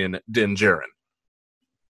Mandalorian Din Djarin.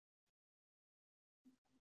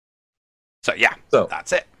 So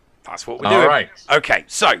that's it. That's what we're All doing. right. Okay,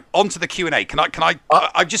 so on to the Q&A. Can I?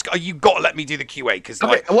 You got to let me do the QA because.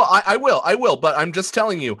 Okay, well, I will, but I'm just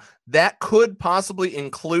telling you that could possibly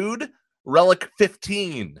include Relic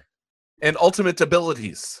 15 and ultimate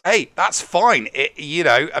abilities. Hey, that's fine.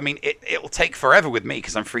 It'll take forever with me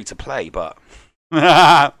because I'm free to play, but.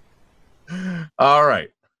 All right.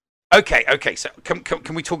 Okay. So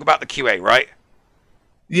can we talk about the QA, right?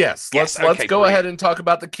 Yes. Let's go ahead and talk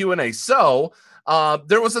about the Q&A. So,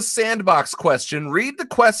 there was a sandbox question. Read the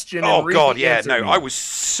question. Oh God, yeah. No, the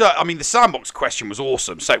sandbox question was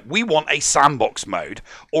awesome. So we want a sandbox mode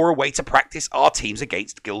or a way to practice our teams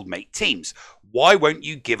against guildmate teams. Why won't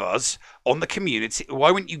you give us on the community?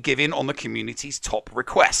 Why won't you give in on the community's top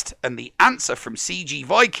request? And the answer from CG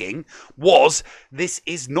Viking was, this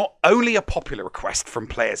is not only a popular request from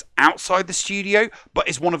players outside the studio, but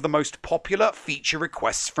is one of the most popular feature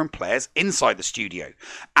requests from players inside the studio.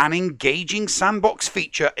 An engaging sandbox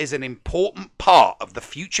feature is an important part of the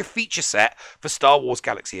future feature set for Star Wars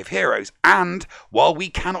Galaxy of Heroes. And while we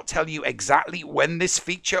cannot tell you exactly when this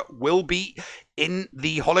feature will be in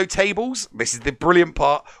the holo tables, this is the brilliant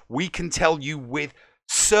part, we can tell you with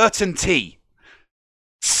certainty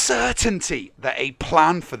that a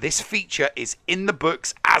plan for this feature is in the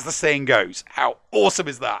books, as the saying goes. How awesome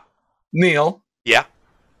is that? Neil? Yeah?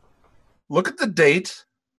 Look at the date.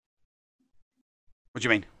 What do you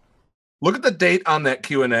mean? Look at the date on that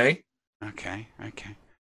Q&A. Okay.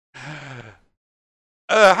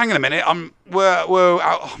 Hang on a minute.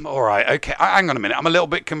 All right. Okay. Hang on a minute. I'm a little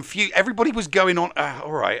bit confused. Everybody was going on.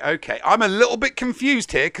 All right. Okay. I'm a little bit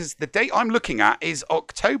confused here because the date I'm looking at is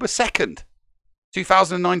October 2nd,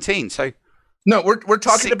 2019. So no, we're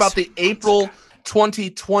talking about the April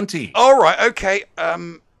 2020. All right. Okay.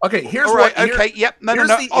 Okay. Here's all right. what. Okay. Yep. No. Here's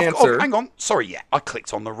the answer. Hang on. Sorry. Yeah. I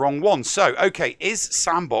clicked on the wrong one. So okay. Is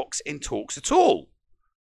Sandbox in talks at all?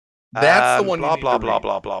 That's the one. Blah blah blah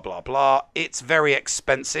blah blah blah blah. It's very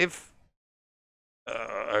expensive.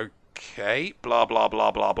 Okay. Blah blah blah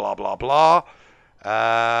blah blah blah blah.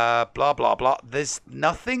 Blah blah blah. There's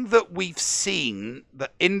nothing that we've seen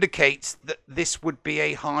that indicates that this would be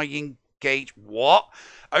a high engage. What?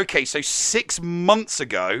 Okay. So 6 months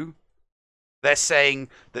ago, they're saying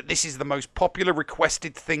that this is the most popular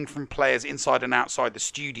requested thing from players inside and outside the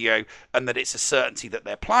studio, and that it's a certainty that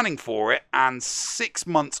they're planning for it. And 6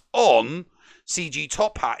 months on, CG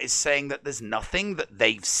Top Hat is saying that there's nothing that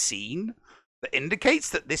they've seen that indicates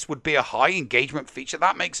that this would be a high engagement feature.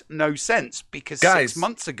 That makes no sense because 6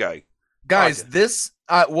 months ago, guys, this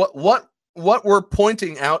what we're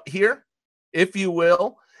pointing out here, if you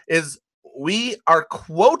will, is we are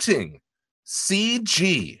quoting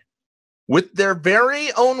CG with their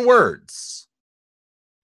very own words.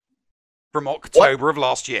 From October of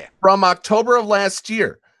last year. From October of last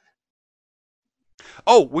year.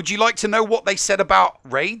 Oh, would you like to know what they said about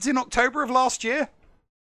raids in October of last year?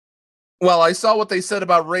 Well, I saw what they said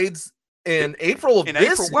about raids in April of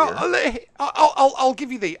this year. Well, I'll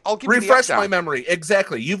give you the... Refresh my memory.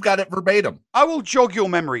 Exactly. You've got it verbatim. I will jog your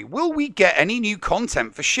memory. Will we get any new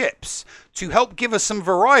content for ships to help give us some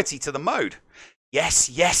variety to the mode? Yes,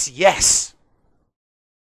 yes, yes.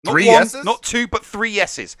 Not 3 one, yeses? not 2, but 3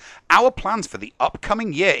 yeses. Our plans for the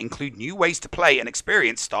upcoming year include new ways to play and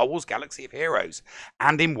experience Star Wars Galaxy of Heroes,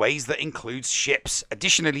 and in ways that includes ships.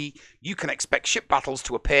 Additionally, you can expect ship battles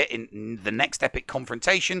to appear in the next epic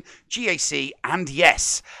confrontation, GAC, and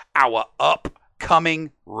yes, our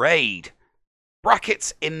upcoming raid.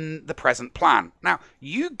 Brackets in the present plan. Now,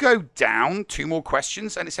 you go down 2 more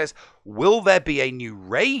questions and it says, will there be a new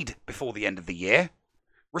raid before the end of the year?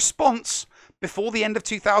 Response, before the end of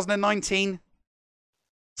 2019?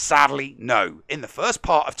 Sadly, no. In the first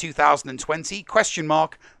part of 2020, question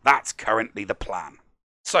mark, that's currently the plan.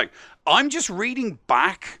 So, I'm just reading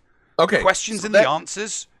back questions and the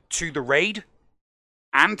answers to the raid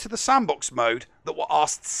and to the sandbox mode that were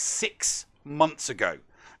asked 6 months ago.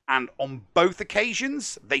 And on both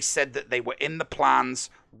occasions, they said that they were in the plans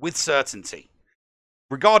with certainty.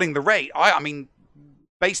 Regarding the raid, I mean,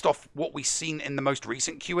 based off what we've seen in the most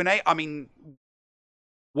recent Q&A, I mean,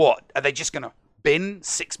 what? Are they just going to bin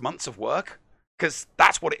 6 months of work? Because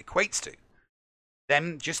that's what it equates to.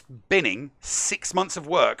 Them just binning 6 months of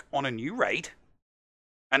work on a new raid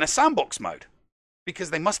and a sandbox mode. Because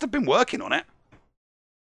they must have been working on it.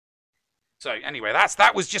 So anyway,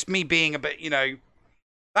 that was just me being a bit,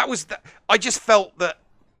 I just felt that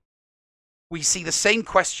we see the same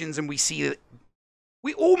questions and we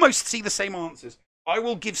almost see the same answers. I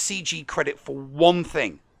will give CG credit for one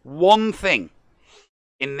thing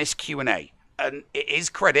in this Q&A, and it is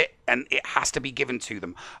credit and it has to be given to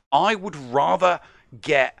them. I would rather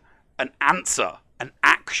get an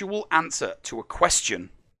actual answer to a question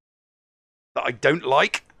that I don't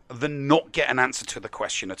like than not get an answer to the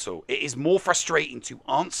question at all. It is more frustrating to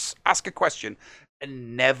ask a question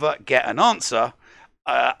and never get an answer.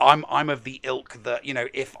 I'm of the ilk that,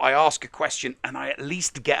 if I ask a question and I at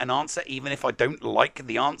least get an answer, even if I don't like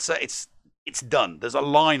the answer, it's done. There's a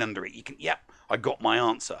line under it. I got my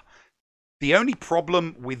answer. The only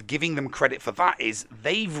problem with giving them credit for that is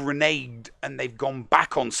they've reneged and they've gone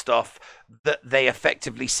back on stuff that they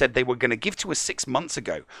effectively said they were going to give to us 6 months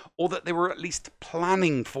ago, or that they were at least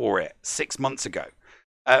planning for it 6 months ago.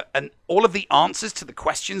 And all of the answers to the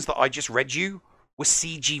questions that I just read you was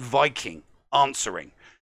CG Viking answering.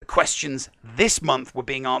 The questions this month were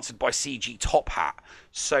being answered by CG Top Hat.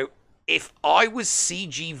 So if I was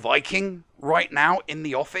CG Viking right now in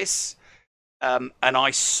the office, and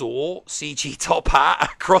I saw CG Top Hat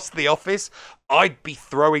across the office, I'd be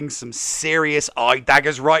throwing some serious eye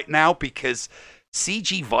daggers right now, because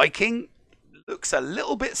CG Viking looks a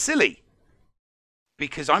little bit silly,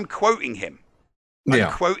 because I'm quoting him.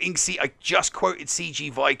 I just quoted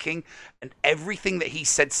CG Viking, and everything that he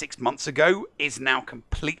said 6 months ago is now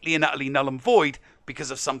completely and utterly null and void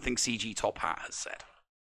because of something CG Top Hat has said.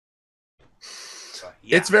 So,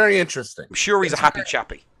 It's very interesting. I'm sure he's a happy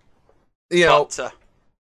chappy.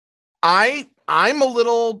 I'm a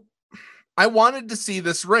little... I wanted to see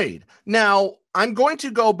this raid. Now, I'm going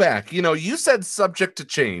to go back. You said subject to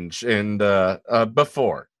change and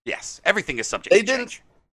before. Yes, everything is subject to change.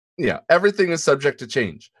 Yeah, everything is subject to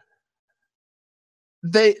change.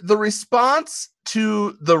 The response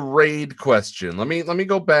to the raid question. Let me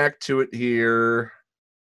go back to it here.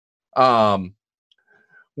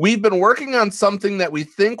 We've been working on something that we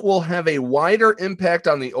think will have a wider impact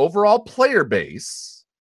on the overall player base,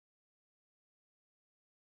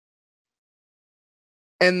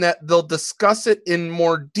 and that they'll discuss it in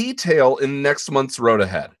more detail in next month's Road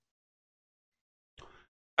Ahead.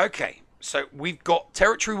 Okay, so we've got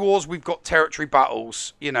territory wars, we've got territory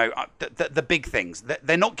battles, the big things.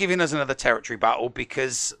 They're not giving us another territory battle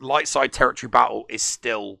because Lightside territory battle is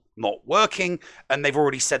still not working, and they've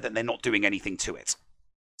already said that they're not doing anything to it.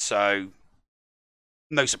 So,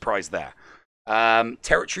 no surprise there.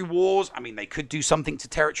 Territory wars, I mean, they could do something to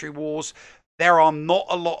territory wars. There are not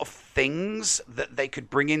a lot of things that they could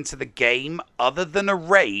bring into the game other than a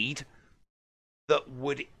raid that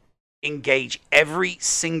would engage every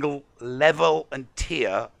single level and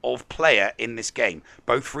tier of player in this game,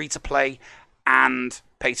 both free to play and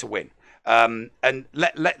pay to win. And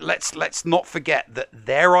let's not forget that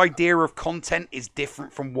their idea of content is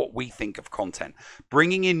different from what we think of content.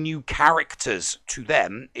 Bringing in new characters to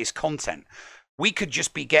them is content. We could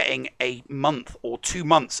just be getting a month or 2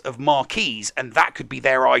 months of marquees, and that could be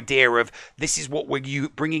their idea of this is what we're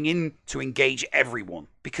bringing in to engage everyone.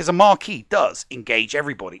 Because a marquee does engage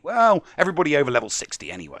everybody. Well, everybody over level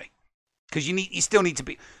 60 anyway. Because you still need to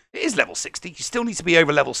be... It is level 60. You still need to be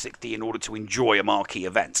over level 60 in order to enjoy a marquee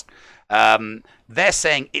event. They're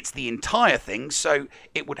saying it's the entire thing, so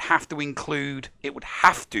it would have to include... It would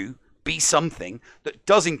have to be something that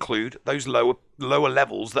does include those lower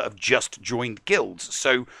levels that have just joined guilds.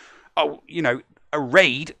 So, a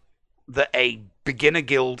raid that a beginner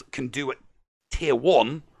guild can do at tier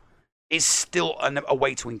 1 is still a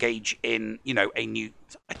way to engage in, a new...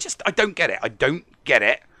 I don't get it. I don't get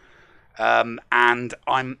it. And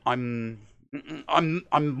I'm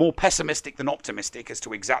more pessimistic than optimistic as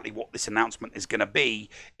to exactly what this announcement is going to be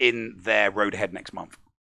in their Road Ahead next month.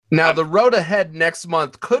 Now, the Road Ahead next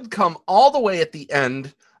month could come all the way at the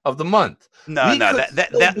end of the month. No,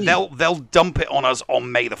 they'll dump it on us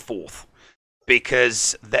on May the 4th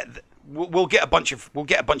because we'll get a bunch of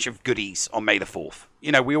goodies on May the 4th.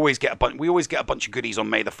 We always get a bunch of goodies on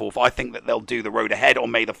May the 4th. I think that they'll do the Road Ahead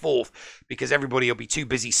on May the 4th because everybody will be too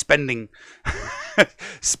busy spending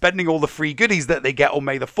all the free goodies that they get on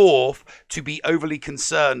May the 4th to be overly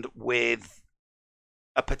concerned with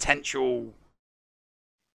a potential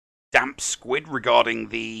damp squid regarding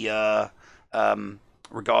the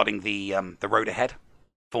Road Ahead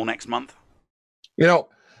for next month.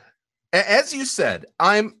 As you said,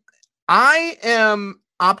 I am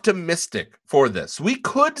optimistic for this. We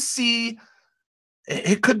could see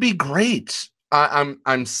it could be great.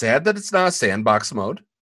 I'm sad that it's not a sandbox mode.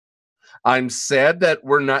 I'm sad that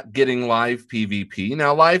we're not getting live PvP.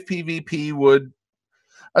 Now, live PvP would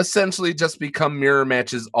essentially just become mirror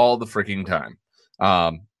matches all the freaking time.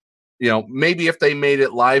 Maybe if they made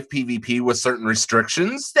it live PvP with certain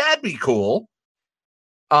restrictions, that'd be cool.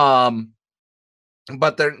 But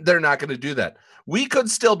they're not going to do that. We could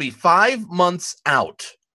still be 5 months out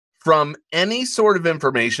from any sort of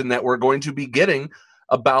information that we're going to be getting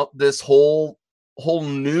about this whole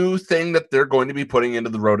new thing that they're going to be putting into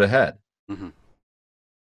the Road Ahead. Mm-hmm.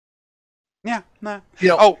 Yeah, no.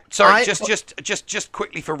 Sorry. Just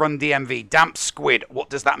quickly for Run DMV. Damp squid. What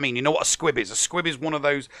does that mean? You know what a squib is? A squib is one of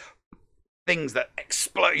those things that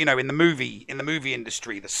explode. In the movie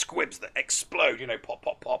industry, the squibs that explode. Pop,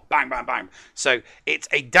 pop, pop, bang, bang, bang. So it's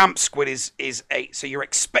a damp squid so you're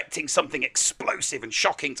expecting something explosive and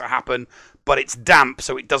shocking to happen, but it's damp,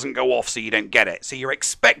 so it doesn't go off, so you don't get it. So you're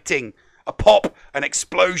expecting a pop, an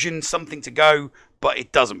explosion, something to go, but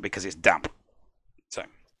it doesn't because it's damp. So.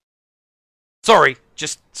 Sorry,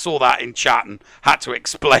 just saw that in chat and had to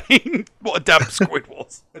explain what a damp squid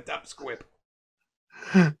was. A damp squib.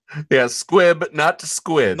 Yeah, squib, not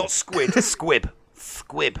squid. Not squid, squib.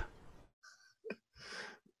 Squib.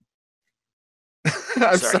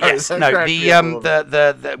 I'm sorry. Yes, no,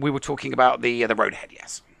 the we were talking about the Road Ahead,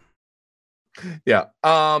 yes. Yeah.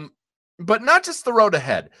 But not just the Road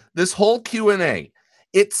Ahead. This whole Q&A,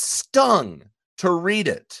 it stung to read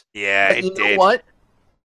it. Yeah, but it you did. Know what?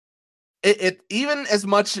 It even as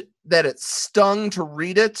much that it stung to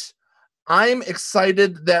read it, I'm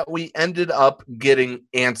excited that we ended up getting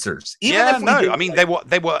answers. They weren't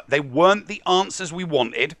the answers we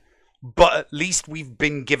wanted, but at least we've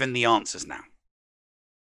been given the answers now.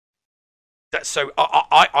 So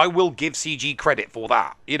I will give CG credit for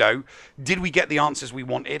that. Did we get the answers we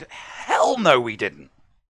wanted? Hell no, we didn't.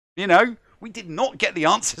 We did not get the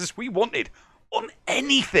answers we wanted. on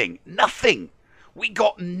anything. Nothing. We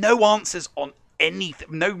got no answers on anything.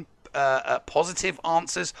 No positive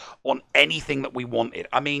answers on anything that we wanted.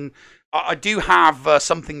 I mean, I do have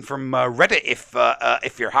something from Reddit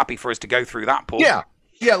if you're happy for us to go through that, Paul. Yeah.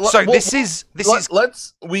 So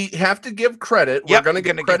we have to give credit. Yep, We're going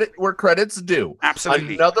to give credit where credit's due.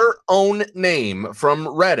 Absolutely. Another own name from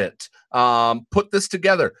Reddit put this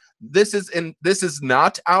together. This is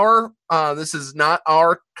not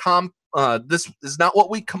what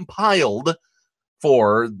we compiled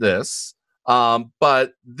for this.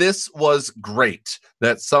 But this was great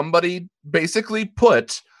that somebody basically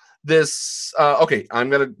put this. Okay,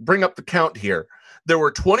 I'm going to bring up the count here. There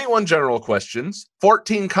were 21 general questions,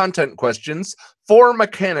 14 content questions, 4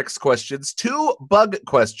 mechanics questions, 2 bug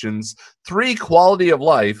questions, 3 quality of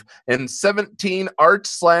life, and 17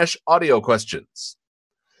 art/audio questions.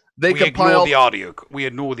 We ignore the audio. We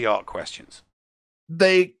ignore the art questions.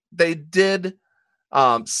 They did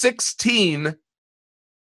 16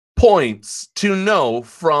 points to know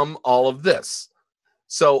from all of this.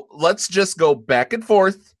 So let's just go back and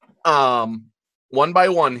forth. One by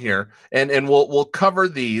one here, and we'll cover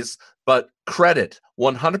these, but credit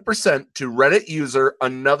 100% to Reddit user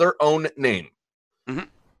another own name. Mm-hmm.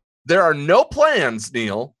 There are no plans,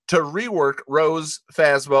 Neil, to rework Rose,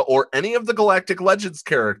 Phasma, or any of the Galactic Legends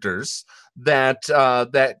characters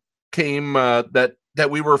that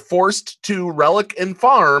we were forced to relic and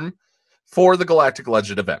farm for the Galactic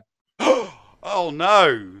Legend event. Oh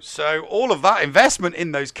no! So all of that investment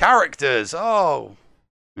in those characters. Oh.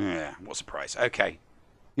 Yeah, what a surprise. Okay.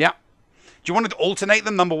 Yeah. Do you want to alternate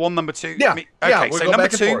them? Number 1, number 2? Yeah. Okay, We'll so go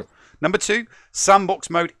back and forth. Number 2, sandbox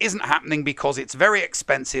mode isn't happening because it's very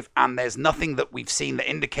expensive and there's nothing that we've seen that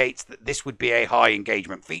indicates that this would be a high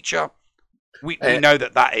engagement feature. We know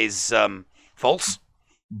that is false.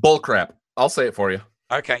 Bullcrap. I'll say it for you.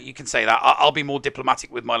 Okay, you can say that. I'll be more diplomatic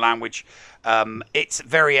with my language. It's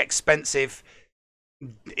very expensive.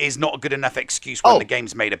 Is not a good enough excuse when the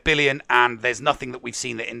game's made $1 billion, and there's nothing that we've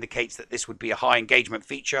seen that indicates that this would be a high engagement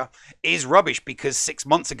feature. Is rubbish because 6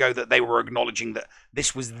 months ago that they were acknowledging that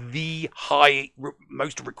this was the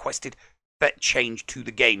most requested bet change to the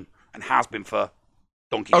game and has been for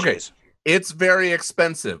donkey's years. It's very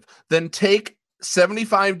expensive. Then take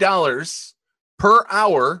 $75 per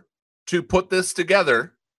hour to put this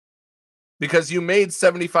together, because you made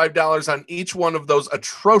 $75 on each one of those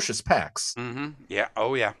atrocious packs. Mm-hmm. Yeah.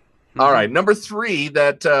 Oh, yeah. Mm-hmm. All right. Number 3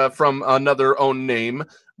 that from another own name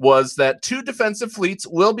was that 2 defensive fleets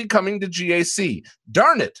will be coming to GAC.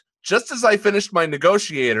 Darn it. Just as I finished my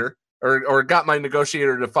negotiator or got my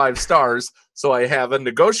negotiator to 5 stars, so I have a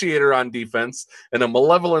negotiator on defense and a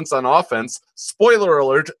malevolence on offense. Spoiler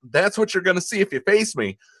alert. That's what you're going to see if you face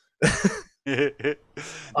me. Number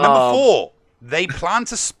 4. They plan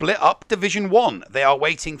to split up Division 1. They are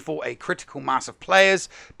waiting for a critical mass of players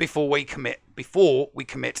before we commit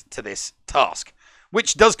to this task,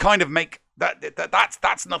 which does kind of make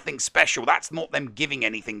that's nothing special. That's not them giving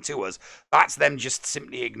anything to us. That's them just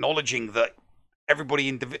simply acknowledging that everybody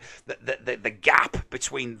in the gap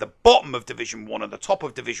between the bottom of Division 1 and the top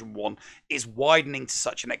of Division 1 is widening to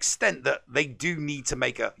such an extent that they do need to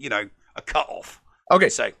make a cutoff. Okay,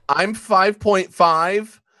 so I'm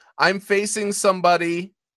 5.5. I'm facing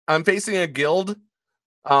a guild.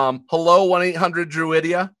 Hello,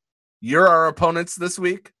 1-800-Druidia. You're our opponents this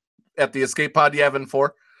week at the Escape Pod Yavin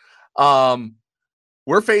 4.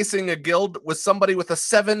 We're facing a guild with somebody with a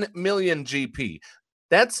 7 million GP.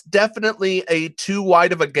 That's definitely a too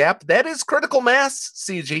wide of a gap. That is critical mass,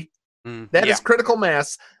 CG. That is critical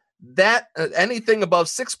mass. That anything above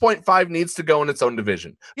 6.5 needs to go in its own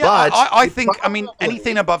division. Yeah, but I think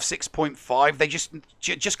anything above 6.5, they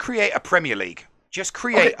just create a Premier League. Just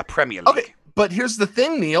create a Premier League. Okay, but here's the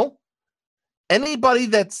thing, Neil. Anybody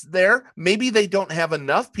that's there, maybe they don't have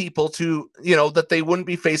enough people to, that they wouldn't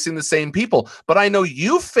be facing the same people. But I know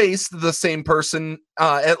you faced the same person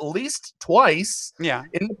at least twice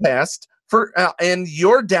in the past. And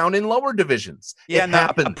you're down in lower divisions. Yeah, in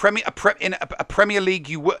a Premier League,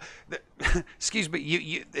 excuse me,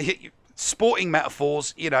 you sporting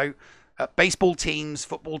metaphors, baseball teams,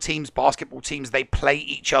 football teams, basketball teams, they play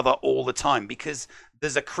each other all the time because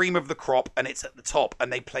there's a cream of the crop and it's at the top and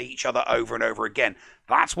they play each other over and over again.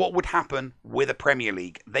 That's what would happen with a Premier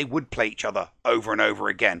League. They would play each other over and over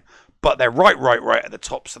again, but they're right at the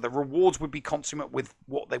top. So the rewards would be consummate with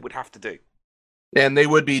what they would have to do. And they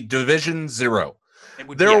would be Division 0.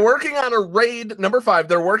 They're working on a raid, number 5.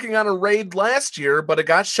 They're working on a raid last year, but it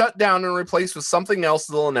got shut down and replaced with something else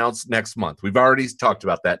they'll announce next month. We've already talked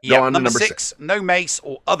about that. Go on to number 6. No Mace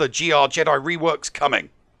or other GR Jedi reworks coming.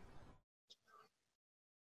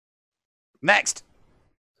 Next.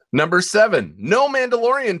 Number 7, no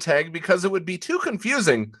Mandalorian tag because it would be too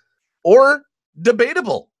confusing or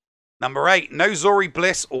debatable. Number 8, no Zori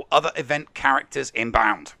Bliss or other event characters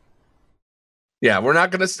inbound. Yeah, we're not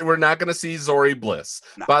gonna see Zori Bliss.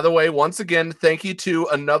 No. By the way, once again, thank you to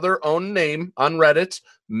another own name on Reddit.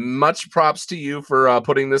 Much props to you for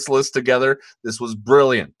putting this list together. This was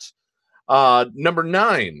brilliant. Number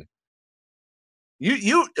 9,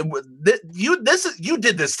 you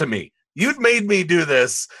did this to me. You made me do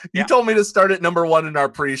this. You told me to start at number 1 in our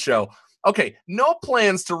pre-show. Okay, no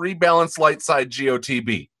plans to rebalance light side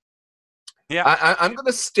GOTB. Yeah, I'm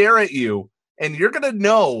gonna stare at you, and you're gonna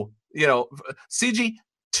know. CG,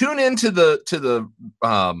 tune into the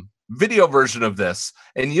video version of this,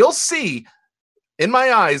 and you'll see in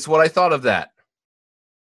my eyes what I thought of that.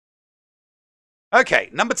 Okay,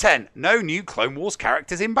 number 10, no new Clone Wars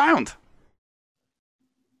characters inbound.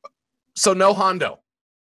 So no Hondo.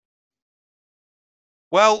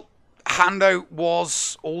 Well, Hondo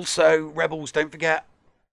was also Rebels, don't forget.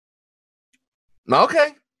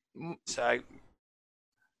 Okay. So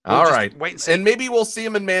all right. Wait and see. And maybe we'll see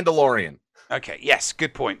him in Mandalorian. Okay, yes,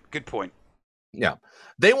 good point. Yeah.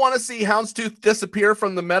 They want to see Houndstooth disappear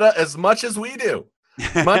from the meta as much as we do.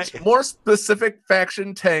 Much more specific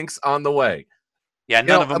faction tanks on the way. Yeah,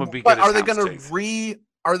 none of them would be good. But are they going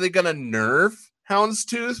to nerf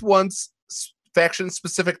Houndstooth once faction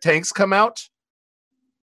specific tanks come out?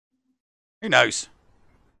 Who knows?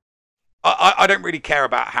 I don't really care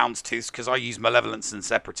about Houndstooth because I use Malevolence and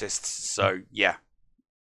Separatists, so yeah.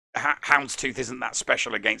 Houndstooth isn't that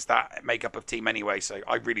special against that makeup of team anyway, so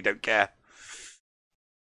I really don't care.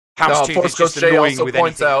 Houndstooth is just annoying with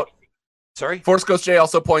anything. Sorry? Force Ghost J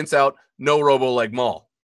also points out no Robo-Leg Maul.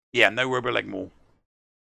 Yeah, no Robo-Leg Maul.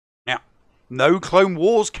 Yeah. No Clone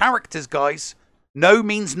Wars characters, guys. No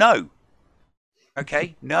means no.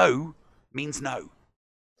 Okay? No means no.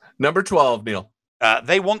 Number 12, Neil.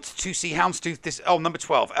 They want to see Houndstooth number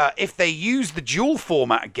 12. If they use the dual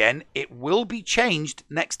format again, it will be changed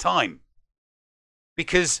next time.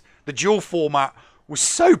 Because the dual format was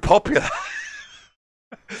so popular.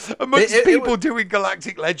 Amongst people doing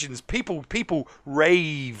Galactic Legends, people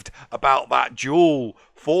raved about that dual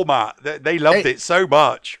format. They loved it so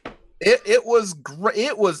much. It was great.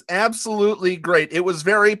 It was absolutely great. It was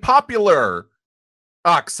very popular.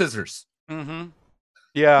 Scissors. Mm-hmm.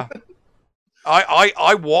 Yeah.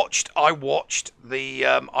 I watched the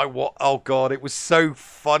oh god, it was so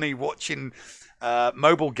funny watching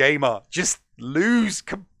Mobile Gamer just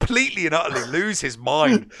completely and utterly lose his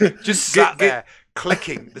mind. Just sat there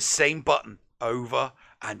clicking the same button over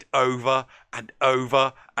and over and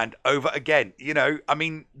over and over again. I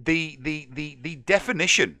mean, the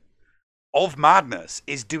definition of madness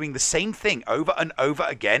is doing the same thing over and over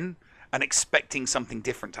again and expecting something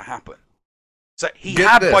different to happen. So he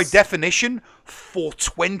had, by definition, for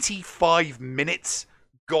 25 minutes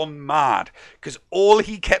gone mad because all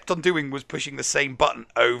he kept on doing was pushing the same button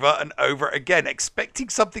over and over again, expecting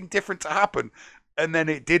something different to happen, and then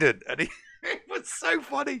it didn't. And it was so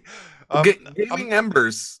funny. Gaming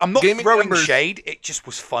Embers. I'm not throwing shade. It just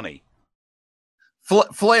was funny.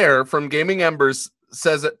 Flair from Gaming Embers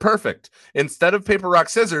says it perfect. Instead of paper, rock,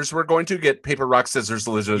 scissors, we're going to get paper, rock, scissors,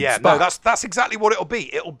 lizard. Yeah, Spock. No, that's exactly what it'll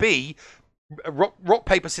be. It'll be rock,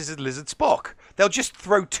 paper, scissors, lizard, Spock. They'll just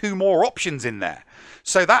throw 2 more options in there.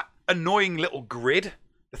 So that annoying little grid,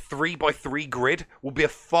 the 3x3 grid, will be a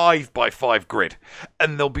 5x5 grid.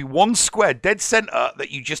 And there'll be one square dead center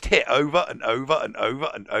that you just hit over and over and over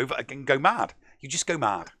and over again. Go mad. You just go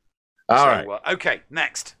mad. All right. Okay,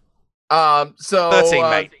 next. So 13,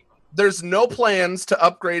 mate. There's no plans to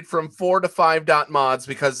upgrade from 4 to 5 dot mods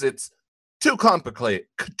because it's too complicated.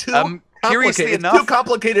 Curiously enough, it's too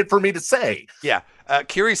complicated for me to say. Yeah.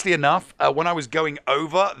 Curiously enough, when I was going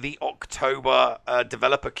over the October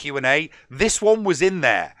developer Q&A, this one was in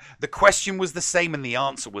there. The question was the same and the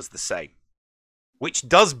answer was the same. Which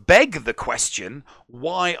does beg the question,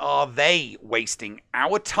 why are they wasting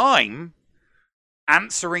our time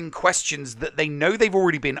answering questions that they know they've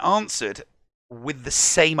already been answered with the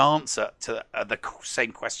same answer to the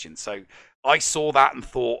same question? So I saw that and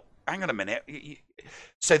thought, hang on a minute.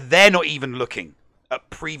 So they're not even looking at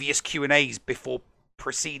previous Q&As before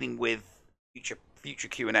proceeding with future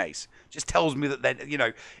Q&As. Just tells me that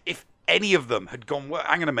they're, if any of them had gone, well,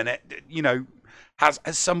 hang on a minute, has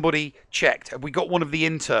somebody checked? Have we got one of the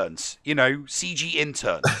interns? CG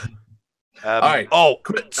intern. All right.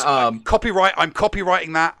 Copyright. I'm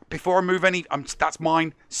copywriting that before I move any. That's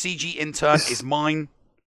mine. CG intern is mine.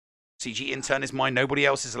 CG intern is mine. Nobody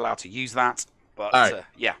else is allowed to use that. But all right.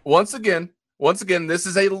 yeah. Once again, Once again, this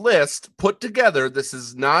is a list put together. This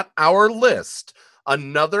is not our list.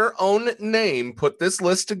 Another own name put this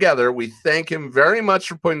list together. We thank him very much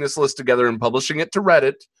for putting this list together and publishing it to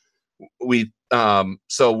Reddit.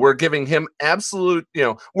 So we're giving him absolute,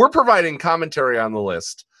 we're providing commentary on the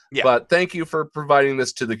list, but thank you for providing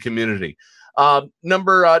this to the community.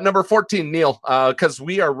 Number 14, Neil, because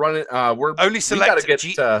we are running, only select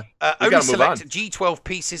G12 G12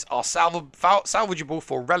 pieces are salvageable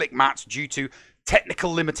for relic mats due to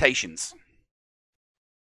technical limitations.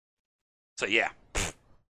 So yeah.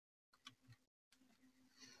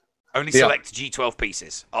 Only select G12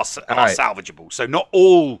 pieces are salvageable. So not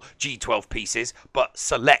all G12 pieces, but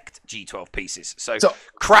select G12 pieces. So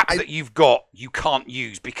crap that you've got, you can't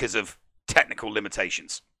use because of technical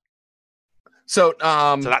limitations. So,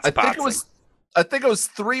 that's a bad thing. I think it was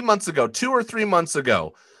 3 months ago, 2 or 3 months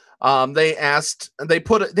ago. They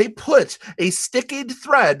put a stickied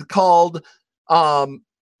thread called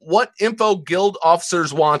 "What Info Guild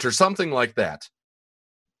Officers Want" or something like that.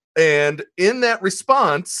 And in the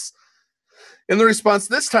response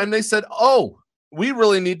this time, they said, "Oh, we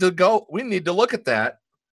really need to go. We need to look at that.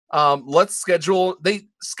 They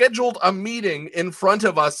scheduled a meeting in front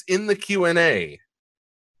of us in the Q&A."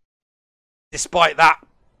 Despite that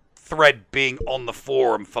thread being on the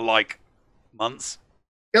forum for like months.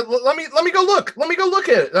 Yeah, let me go look. Let me go look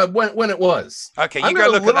at it, when it was. Okay, you go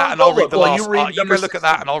look at that and I'll read the last. You go look at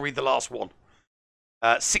that and I'll read the last one.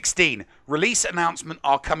 16. Release announcement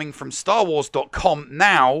are coming from StarWars.com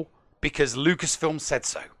now because Lucasfilm said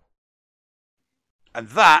so. And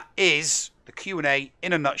that is the Q&A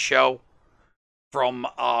in a nutshell from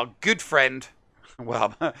our good friend.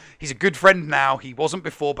 Well, he's a good friend now. He wasn't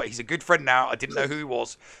before, but he's a good friend now. I didn't know who he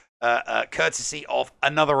was. Courtesy of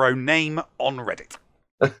another own name on Reddit.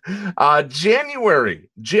 January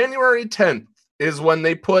 10th is when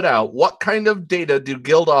they put out what kind of data do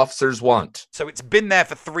guild officers want. So it's been there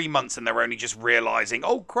for 3 months and they're only just realizing,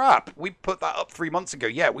 oh crap, we put that up 3 months ago.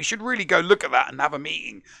 Yeah, we should really go look at that and have a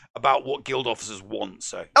meeting about what guild officers want.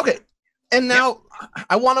 So okay, and now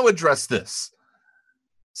I want to address this.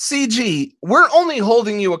 CG, we're only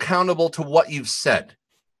holding you accountable to what you've said.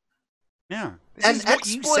 Yeah. An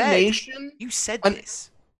explanation. You said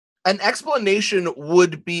this. An explanation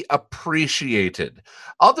would be appreciated.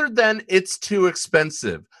 Other than it's too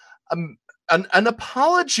expensive. An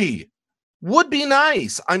apology would be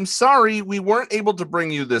nice. I'm sorry we weren't able to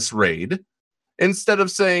bring you this raid. Instead of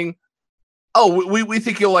saying, oh, we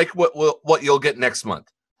think you'll like what you'll get next month.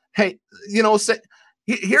 Hey,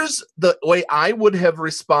 here's the way I would have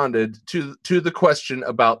responded to the question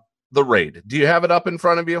about the raid. Do you have it up in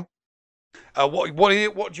front of you? What do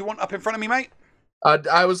you want up in front of me, mate?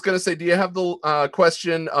 I was going to say, do you have the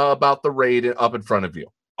question about the raid up in front of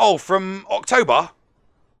you? Oh, from October?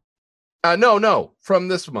 No, from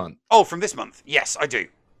this month. Oh, from this month. Yes, I do.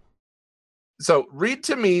 So read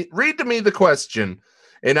to me the question,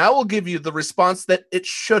 and I will give you the response that it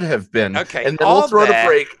should have been. Okay. And then we'll throw it a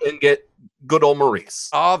break and get good old Maurice.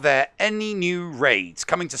 Are there any new raids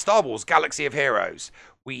coming to Star Wars Galaxy of Heroes?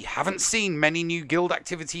 We haven't seen many new guild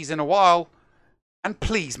activities in a while, and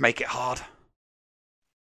please make it hard.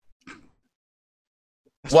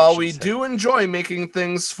 While we do enjoy making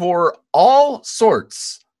things for all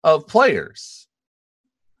sorts of players,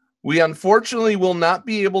 we unfortunately will not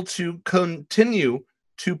be able to continue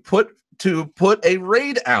to put a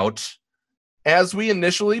raid out as we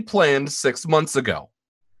initially planned 6 months ago.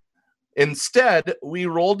 Instead, we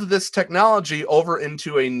rolled this technology over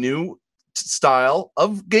into a new style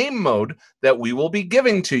of game mode that we will be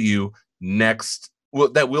giving to you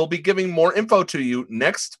that we'll be giving more info to you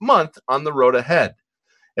next month on the road ahead.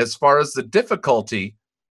 As far as the difficulty,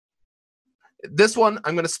 this one,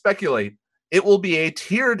 I'm going to speculate, it will be a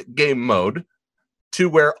tiered game mode to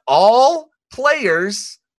where all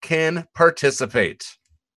players can participate.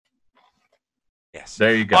 Yes.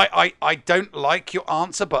 There you go. I don't like your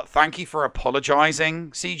answer, but thank you for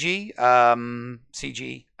apologizing, CG.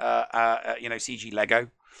 CG, CG Lego.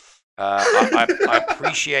 I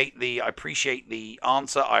appreciate the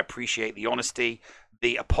answer. I appreciate the honesty.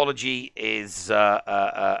 The apology is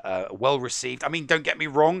well received. I mean, don't get me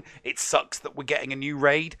wrong. It sucks that we're getting a new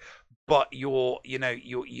raid, but you're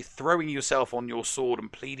throwing yourself on your sword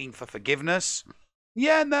and pleading for forgiveness.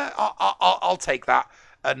 Yeah, no, I'll take that.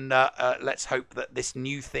 And let's hope that this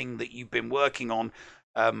new thing that you've been working on,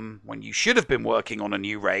 when you should have been working on a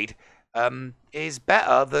new raid, is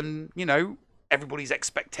better than everybody's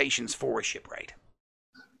expectations for a ship raid.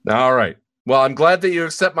 All right. Well, I'm glad that you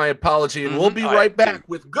accept my apology, and we'll be right back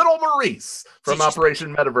with good old Maurice from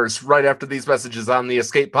Operation Metaverse right after these messages on the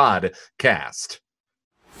Escape Pod cast.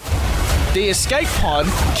 the Escape Pod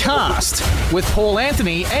Cast with Paul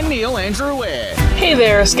Anthony and Neil Andrew Ware. Hey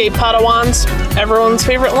there, Escape Padawans. Everyone's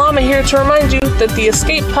favorite llama here to remind you that the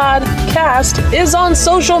Escape Pod Cast is on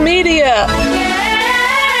social media.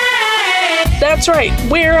 That's right,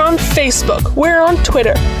 we're on Facebook, we're on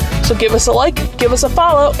Twitter. So give us a like, give us a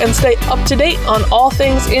follow, and stay up to date on all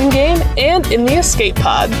things in-game and in the Escape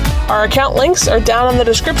Pod. Our account links are down in the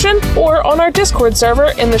description or on our Discord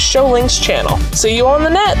server in the Show Links channel. See you on the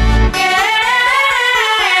net!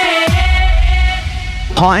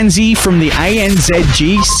 Heinzie from the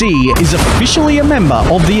ANZGC is officially a member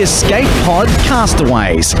of the Escape Pod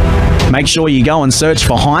Castaways. Make sure you go and search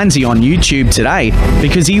for Heinzie on YouTube today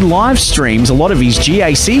because he live streams a lot of his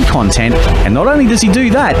GAC content, and not only does he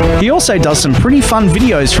do that, he also does some pretty fun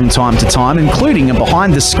videos from time to time, including a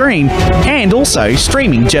behind the screen and also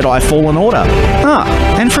streaming Jedi Fallen Order.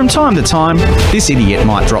 And from time to time, this idiot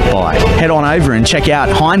might drop by. Head on over and check out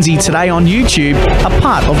Heinzie today on YouTube, a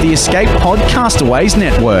part of the Escape Pod Castaways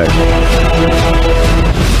network.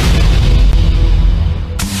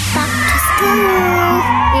 Back to school.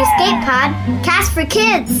 The Escape Pod Cast for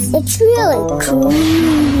Kids. It's really cool.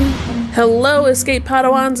 Hello, Escape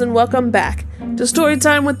Padawans, and welcome back to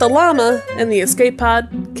Storytime with the Llama and the Escape Pod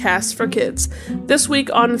Cast for Kids. This week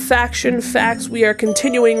on Faction Facts, we are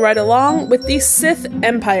continuing right along with the Sith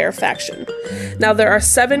Empire faction. Now, there are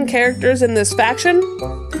 7 characters in this faction.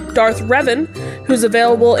 Darth Revan, who's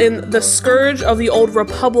available in the Scourge of the Old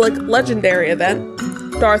Republic Legendary event.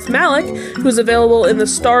 Darth Malak, who's available in the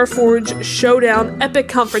Starforge Showdown Epic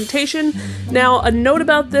Confrontation. Now, a note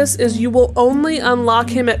about this is you will only unlock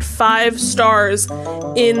him at 5 stars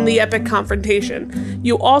in the Epic Confrontation.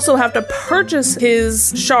 You also have to purchase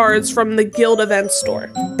his shards from the Guild event store.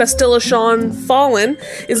 Bastillachon Fallen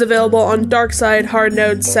is available on Darkside Hard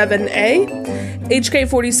Node 7A.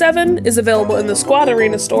 HK-47 is available in the Squad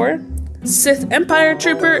Arena store. Sith Empire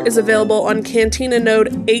Trooper is available on Cantina Node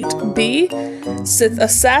 8B. Sith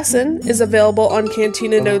Assassin is available on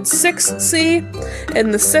Cantina Node 6C.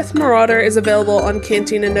 And the Sith Marauder is available on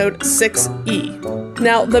Cantina Node 6E.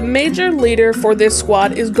 Now, the major leader for this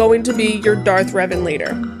squad is going to be your Darth Revan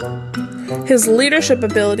leader. His leadership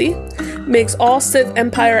ability makes all Sith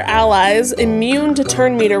Empire allies immune to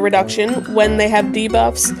turn meter reduction when they have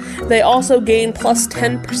debuffs. They also gain plus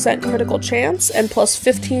 10% critical chance and plus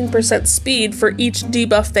 15% speed for each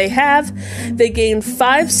debuff they have. They gain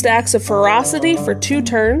 5 stacks of ferocity for 2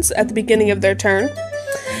 turns at the beginning of their turn.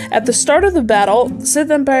 At the start of the battle,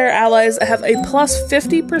 Sith Empire allies have a plus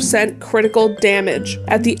 50% critical damage.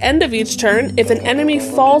 At the end of each turn, if an enemy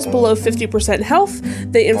falls below 50% health,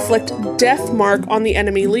 they inflict Death Mark on the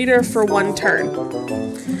enemy leader for 1 turn.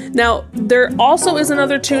 Now, there also is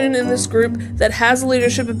another toon in this group that has a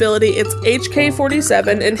leadership ability. It's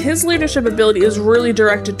HK-47, and his leadership ability is really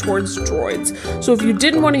directed towards droids. So if you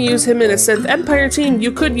didn't want to use him in a Sith Empire team,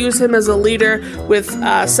 you could use him as a leader with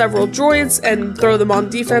several droids and throw them on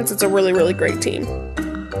defense. It's a really, really great team.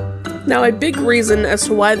 Now, a big reason as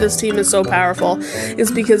to why this team is so powerful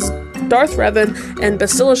is because Darth Revan and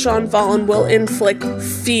Bastillachon Fallen will inflict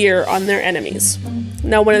fear on their enemies.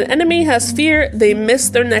 Now, when an enemy has fear, they miss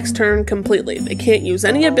their next turn completely. They can't use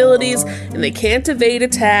any abilities, and they can't evade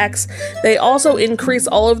attacks. They also increase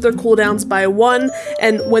all of their cooldowns by 1,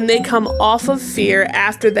 and when they come off of fear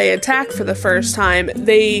after they attack for the first time,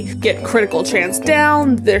 they get critical chance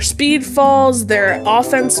down, their speed falls, their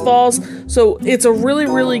offense falls. So it's a really,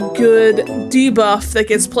 really good debuff that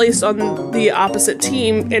gets placed on the opposite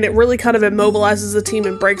team, and it really kind of immobilizes the team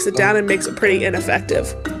and breaks it down and makes it pretty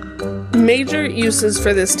ineffective. Major uses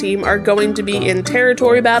for this team are going to be in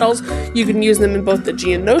territory battles. You can use them in both the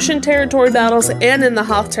Geonosian territory battles and in the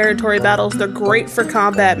Hoth territory battles. They're great for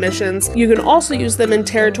combat missions. You can also use them in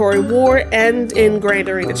territory war and in Grand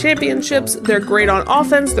Arena Championships. They're great on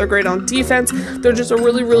offense, they're great on defense. They're just a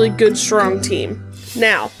really, really good, strong team.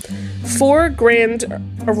 Now, for Grand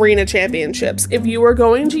Arena Championships, if you are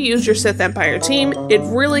going to use your Sith Empire team, it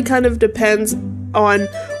really kind of depends on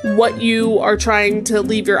what you are trying to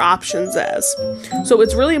leave your options as. So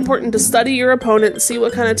it's really important to study your opponent, see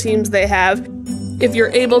what kind of teams they have. If you're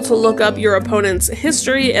able to look up your opponent's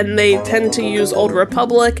history, and they tend to use Old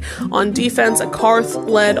Republic on defense, a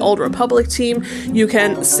Karth-led Old Republic team, you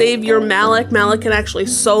can save your Malak. Malak can actually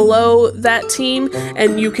solo that team,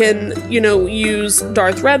 and you can, use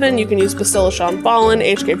Darth Revan, you can use Bastillachon Fallen,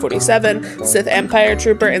 HK-47, Sith Empire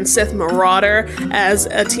Trooper, and Sith Marauder as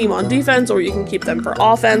a team on defense, or you can keep them for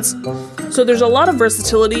offense. So there's a lot of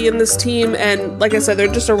versatility in this team, and like I said, they're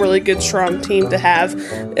just a really good, strong team to have,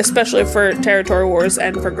 especially for territory Wars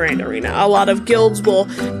and for Grand Arena. A lot of guilds will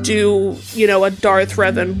do, a Darth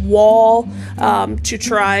Revan wall to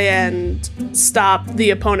try and stop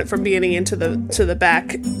the opponent from getting into the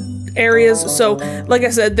back areas. So, like I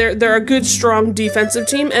said, they're a good, strong defensive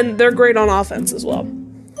team, and they're great on offense as well.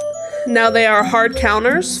 Now, they are hard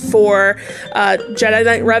counters for Jedi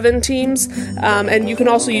Knight Revan teams, and you can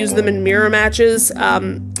also use them in mirror matches.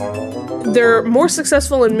 They're more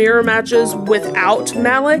successful in mirror matches without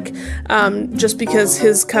Malik, just because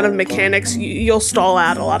his kind of mechanics, you'll stall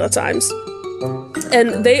out a lot of times.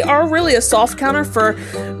 And they are really a soft counter for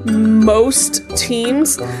most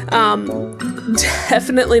teams.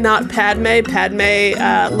 Definitely not Padme.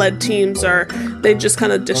 Padme-led teams they just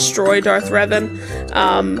kind of destroy Darth Revan.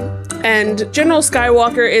 And General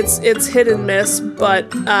Skywalker, it's hit and miss, but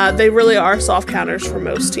they really are soft counters for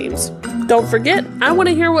most teams. Don't forget, I want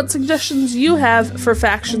to hear what suggestions you have for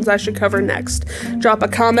factions I should cover next. Drop a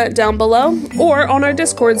comment down below, or on our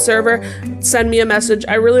Discord server, send me a message.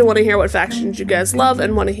 I really want to hear what factions you guys love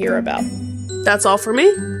and want to hear about. That's all for me.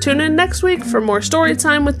 Tune in next week for more story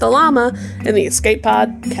time with the llama and the Escape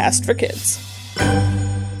Pod Cast for Kids.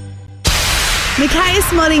 Macias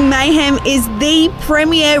Modding Mayhem is the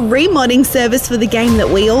premier remodding service for the game that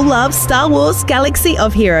we all love, Star Wars Galaxy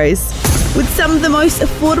of Heroes. With some of the most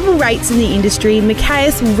affordable rates in the industry,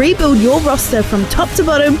 Macias will rebuild your roster from top to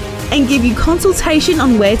bottom and give you consultation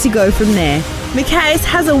on where to go from there. Macias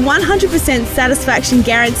has a 100% satisfaction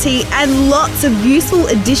guarantee and lots of useful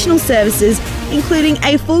additional services, including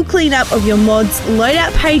a full cleanup of your mods,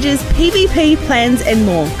 loadout pages, PvP plans, and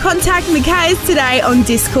more. Contact Macias today on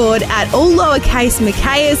Discord at all lowercase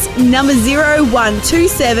Macias number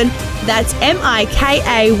 0127. That's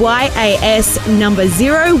MIKAYAS number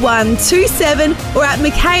 0127, or at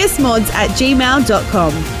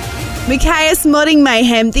maciasmods@gmail.com. Macias Modding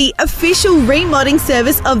Mayhem, the official remodding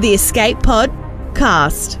service of the Escape Pod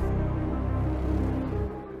Cast.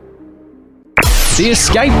 The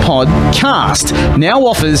Escape Pod Cast now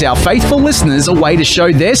offers our faithful listeners a way to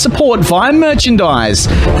show their support via merchandise.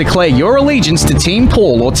 Declare your allegiance to Team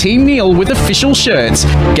Paul or Team Neil with official shirts.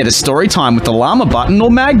 Get a story time with the llama button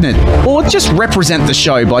or magnet. Or just represent the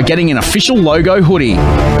show by getting an official logo hoodie.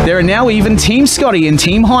 There are now even Team Scotty and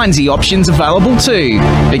Team Heinzie options available too.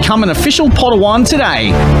 Become an official Padawan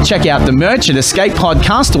today. Check out the merch at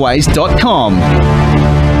escapepodcastaways.com.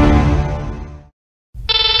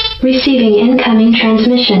 Receiving incoming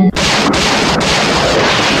transmission.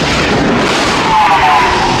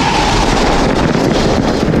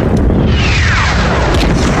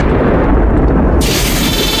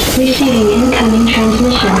 Receiving incoming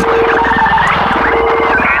transmission.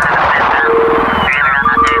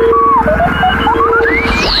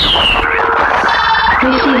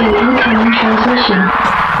 Receiving incoming transmission.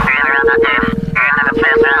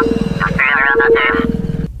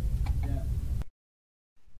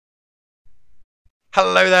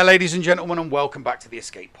 Hello there, ladies and gentlemen, and welcome back to the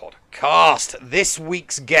Escape Podcast. This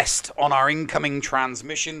week's guest on our incoming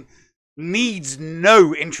transmission needs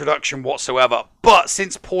no introduction whatsoever, but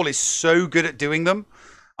since Paul is so good at doing them,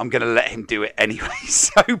 I'm going to let him do it anyway.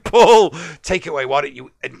 So, Paul, take it away. Why don't you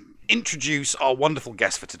introduce our wonderful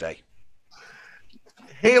guest for today?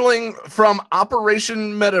 Hailing from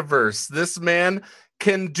Operation Metaverse, this man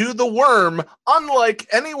can do the worm unlike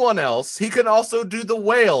anyone else. He can also do the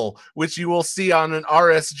whale, which you will see on an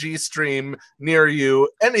RSG stream near you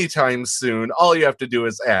anytime soon. All you have to do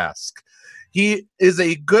is ask. He is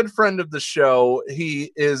a good friend of the show.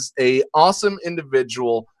 He is an awesome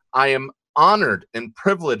individual. I am honored and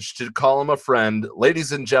privileged to call him a friend.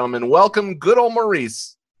 Ladies and gentlemen, welcome good old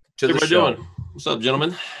Maurice to the show. Doing? What's up,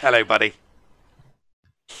 gentlemen? Hello, buddy.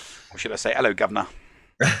 Or should I say hello, governor?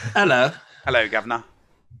 Hello. Hello, governor.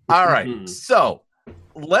 All right, so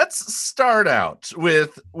let's start out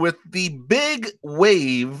with the big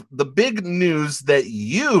wave, the big news that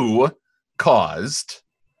you caused,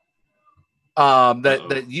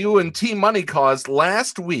 that you and Team Money caused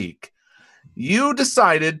last week. You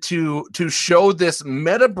decided to show this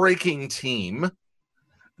meta-breaking team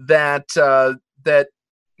that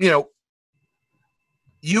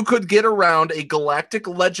you could get around a galactic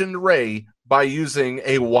legend ray by using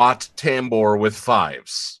a Watt Tambor with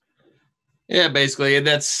fives. Yeah, basically, and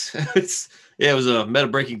it was a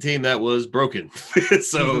meta-breaking team that was broken.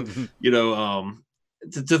 So,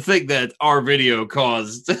 to think that our video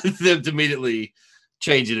caused them to immediately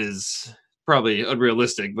change it is probably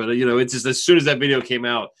unrealistic. But, it's just as soon as that video came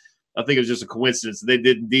out, I think it was just a coincidence. They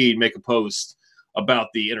did indeed make a post about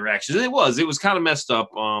the interactions. It was kind of messed up.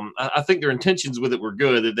 I think their intentions with it were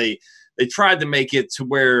good. That they tried to make it to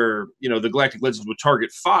where, you know, the Galactic Legends would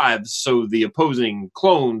target 5s, so the opposing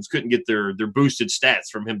clones couldn't get their boosted stats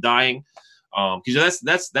from him dying. Because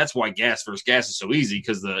that's why gas versus gas is so easy,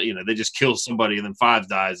 because they just kill somebody and then 5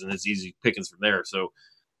 dies and it's easy pickings from there. So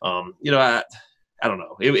I don't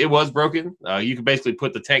know. It was broken. You can basically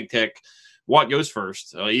put the tank tech. Watt goes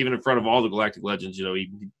first, even in front of all the Galactic Legends. You know,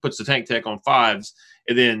 he puts the tank tech on 5s,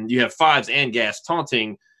 and then you have 5s and gas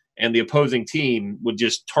taunting, and the opposing team would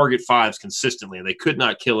just target 5s consistently, and they could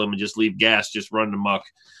not kill him and just leave gas just running amok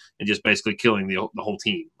and just basically killing the whole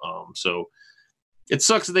team. So it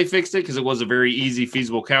sucks that they fixed it, because it was a very easy,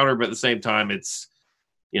 feasible counter, but at the same time, it's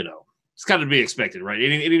kind of to be expected, right?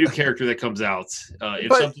 Any new character that comes out,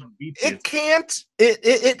 if something beats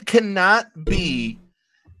it cannot be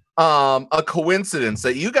a coincidence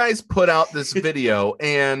that you guys put out this video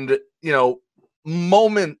and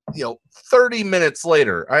 30 minutes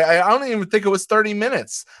later, I don't even think it was 30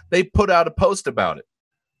 minutes, they put out a post about it.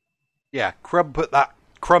 Yeah,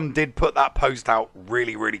 Crumb did put that post out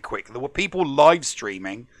really, really quick. There were people live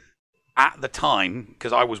streaming at the time,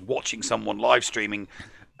 because I was watching someone live streaming,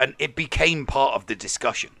 and it became part of the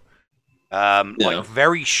discussion. Like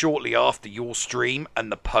very shortly after your stream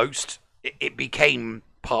and the post, it became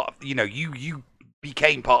part of, you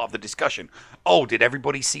became part of the discussion. Oh, did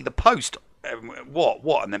everybody see the post?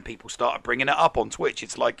 What? And then people started bringing it up on Twitch.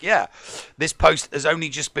 It's like, yeah, this post has only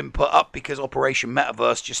just been put up because Operation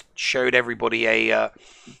Metaverse just showed everybody a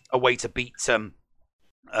way to beat a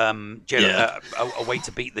way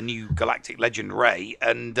to beat the new Galactic Legend Ray,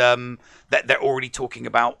 and that they're already talking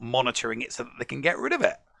about monitoring it so that they can get rid of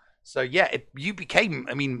it. So yeah, you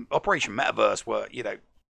became, Operation Metaverse were,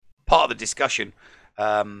 part of the discussion.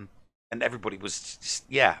 And everybody was just,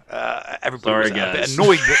 everybody was a bit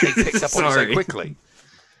annoyed that they picked up on it so quickly.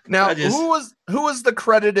 Now, who was the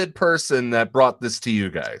credited person that brought this to you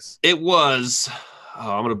guys? It was,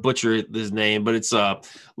 I'm going to butcher his name, but it's Labak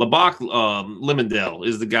Limondale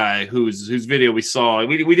is the guy whose video we saw.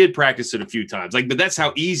 We did practice it a few times, but that's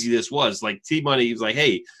how easy this was. Like, T-Money was like,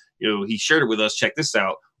 hey, he shared it with us. Check this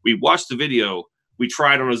out. We watched the video. We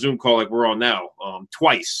tried on a Zoom call like we're on now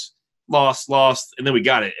twice. Lost, and then we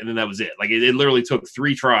got it, and then that was it. Like, it literally took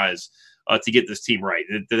 3 tries to get this team right.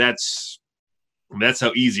 That's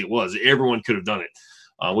how easy it was. Everyone could have done it,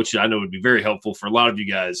 which I know would be very helpful for a lot of you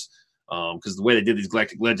guys, because the way they did these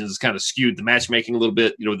Galactic Legends is kind of skewed the matchmaking a little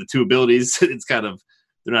bit. With the 2 abilities, it's kind of,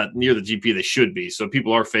 they're not near the GP they should be. So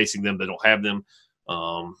people are facing them that don't have them.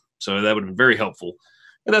 So that would have been very helpful,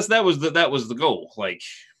 and that was the goal. Like,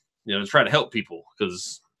 to try to help people,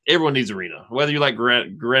 because everyone needs arena, whether you like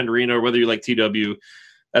Grand Arena or whether you like TW,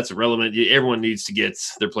 that's irrelevant. Everyone needs to get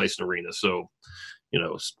their place in arena. So,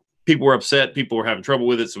 people were upset, people were having trouble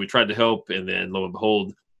with it, so we tried to help, and then lo and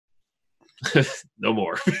behold, no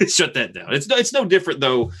more. Shut that down. It's no different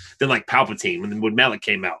though than like Palpatine when Malik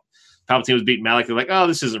came out. Palpatine was beating Malik. They're like, oh,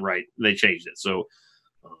 this isn't right. And they changed it. So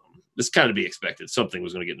this kind of be expected. Something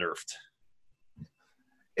was going to get nerfed.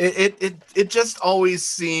 It just always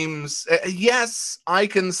seems, yes, I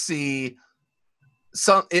can see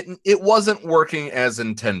some, it wasn't working as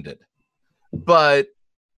intended, but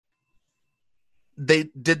did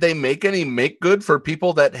they make any make good for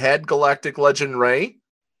people that had Galactic Legend Ray?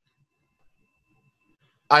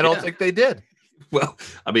 I don't think they did. Well,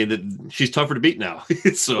 she's tougher to beat now.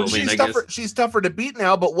 So she's tougher to beat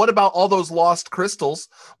now. But what about all those lost crystals?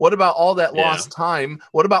 What about all that lost time?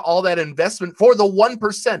 What about all that investment for the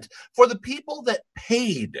 1%, for the people that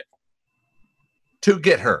paid to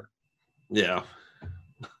get her? Yeah.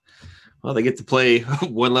 Well, they get to play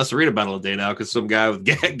one less arena battle a day now because some guy with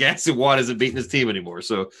gas and watt isn't beating his team anymore.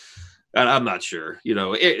 So I'm not sure.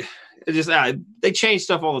 It just they change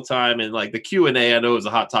stuff all the time, and like the Q&A, I know is a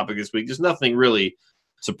hot topic this week. Just nothing really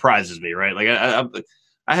surprises me, right? Like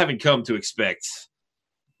I haven't come to expect.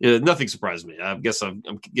 Nothing surprises me. I guess I'm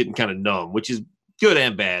getting kind of numb, which is good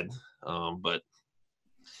and bad. But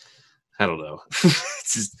I don't know.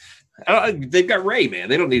 It's just, they've got Ray, man.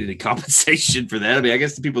 They don't need any compensation for that. I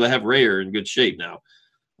guess the people that have Ray are in good shape now.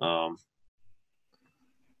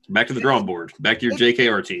 Back to the drawing board. Back to your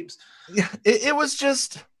JKR teams. Yeah, it was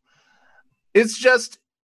just. It's just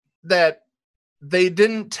that they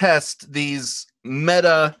didn't test these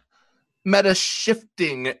meta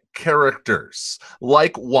shifting characters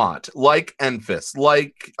like Watt, like Enfys,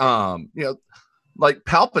 like like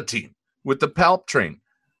Palpatine with the Palp train.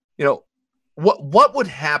 What would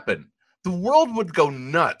happen? The world would go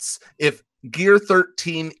nuts if Gear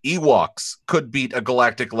 13 Ewoks could beat a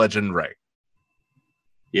Galactic Legend Ray.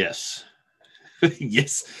 Yes.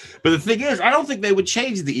 Yes, but the thing is, I don't think they would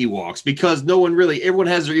change the Ewoks because everyone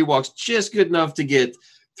has their Ewoks just good enough to get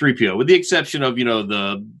 3PO, with the exception of the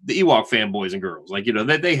Ewok fanboys and girls. Like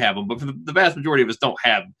they have them, but for the vast majority of us don't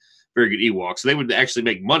have very good Ewoks. So they would actually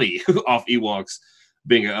make money off Ewoks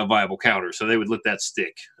being a viable counter. So they would let that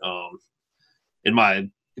stick. If I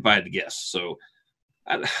had to guess, so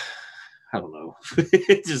I don't know.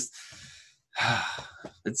 It just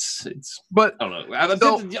but I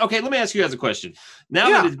don't know. Okay, let me ask you guys a question. Now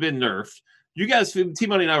that it's been nerfed, you guys,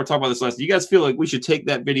 T-Money and I were talking about this last. Do you guys feel like we should take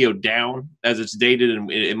that video down as it's dated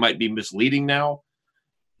and it might be misleading now?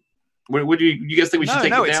 What do you guys think we should take it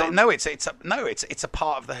down? It's a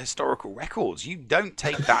part of the historical records. You don't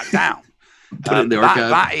take that down. Put it in the archive.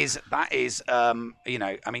 That is. I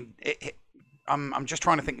mean, I'm just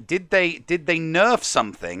trying to think. Did they nerf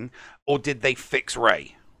something or did they fix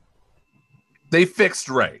Rey? They fixed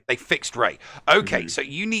Rey. Okay, so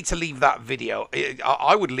you need to leave that video.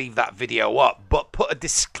 I would leave that video up, but put a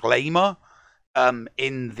disclaimer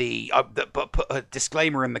in the but put a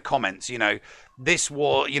disclaimer in the comments. This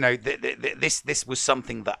was this was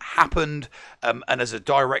something that happened, and as a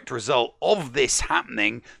direct result of this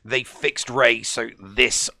happening, they fixed Rey, so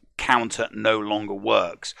this counter no longer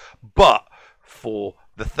works. But for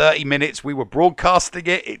the 30 minutes we were broadcasting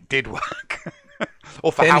it did work.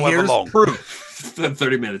 Or for however long. Proof.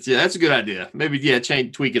 30 minutes. Yeah, that's a good idea. Maybe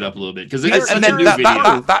tweak it up a little bit because it's such a new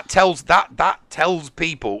video. That tells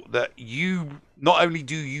people that you not only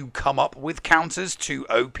do you come up with counters to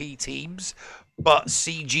OP teams, but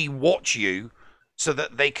CG watch you so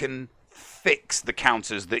that they can fix the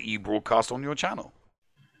counters that you broadcast on your channel.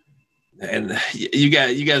 And you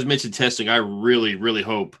guys mentioned testing. I really, really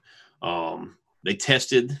hope they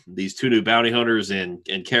tested these 2 new bounty hunters and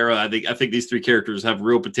Kara. I think these 3 characters have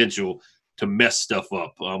real potential to mess stuff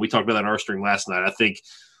up. We talked about that in our stream last night. I think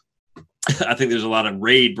there's a lot of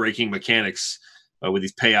raid breaking mechanics with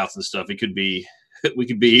these payouts and stuff. We could be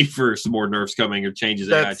for some more nerfs coming or changes,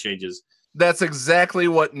 AI changes. That's exactly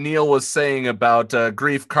what Neil was saying about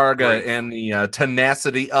Grief Karga and the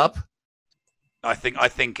tenacity up. I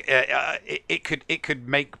think it could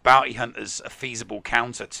make bounty hunters a feasible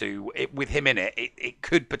counter to it with him in it. It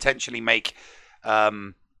could potentially make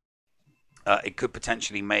bounty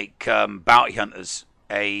hunters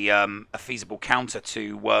a feasible counter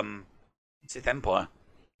to Sith Empire,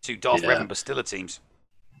 to Darth Revan Bastilla teams.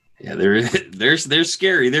 Yeah, they're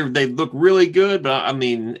scary. They look really good, but I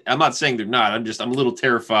mean, I'm not saying they're not. I'm a little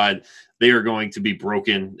terrified they are going to be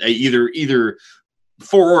broken either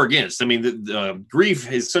for or against. I mean, the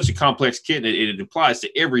Grief is such a complex kit, and it applies to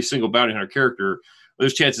every single bounty hunter character.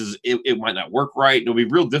 There's chances it might not work right. It'll be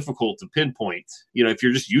real difficult to pinpoint. If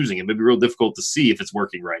you're just using it, it'd be real difficult to see if it's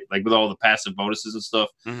working right, like with all the passive bonuses and stuff.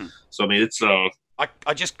 Mm-hmm. So I mean, it's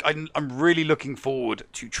I'm really looking forward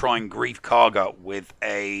to trying Grief Karga with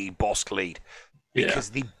a boss lead, because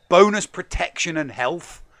the bonus protection and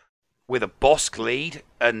health with a boss lead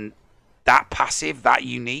and that passive, that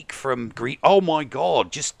unique from Grief. Oh my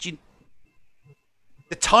god! The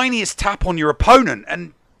tiniest tap on your opponent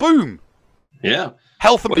and boom. Yeah.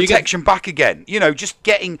 Health and protection back again.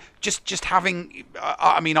 Just having.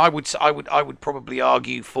 I mean, I would probably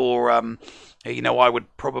argue for. I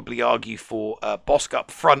would probably argue for Bosk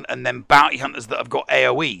up front and then bounty hunters that have got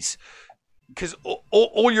AOEs, because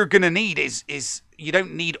all you're gonna need is you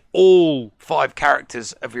don't need all 5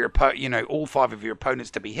 characters of your all 5 of your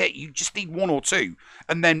opponents to be hit. You just need 1 or 2,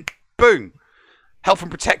 and then boom, health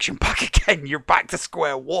and protection back again. You're back to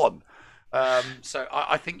square one. So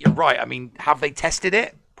I think you're right. I mean, have they tested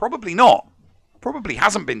it? Probably not. Probably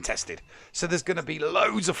hasn't been tested. So there's going to be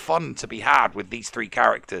loads of fun to be had with these 3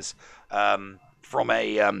 characters from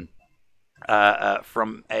a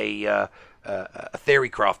theory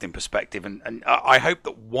crafting perspective, and I hope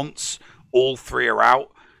that once all 3 are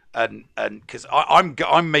out, and because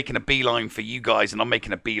I'm making a beeline for you guys, and I'm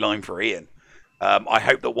making a beeline for Ian. I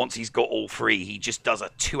hope that once he's got all 3, he just does a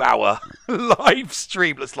 2-hour live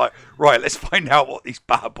stream. It's like, right, let's find out what these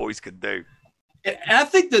bad boys can do. And I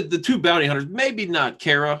think that the 2 bounty hunters, maybe not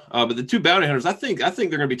Kara, but the 2 bounty hunters, I think they're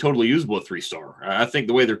going to be totally usable at 3-star. I think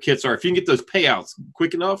the way their kits are, if you can get those payouts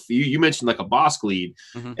quick enough, you mentioned like a boss lead,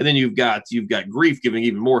 and then you've got Grief giving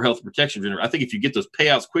even more health and protection. I think if you get those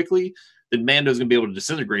payouts quickly, then Mando's going to be able to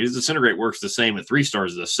disintegrate. His disintegrate works the same at 3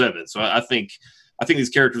 stars as a 7. So I think these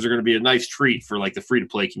characters are going to be a nice treat for like the free to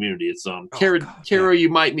play community. It's Kara, you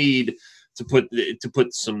might need to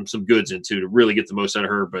put some goods into to really get the most out of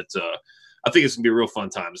her, but I think it's gonna be a real fun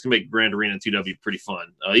time. It's gonna make Grand Arena and 2W pretty fun,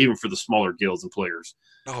 even for the smaller guilds and players.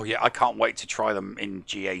 Oh yeah, I can't wait to try them in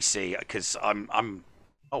GAC, because I'm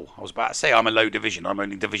Oh, I was about to say I'm a low division. I'm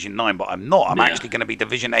only Division 9, but I'm not. I'm actually going to be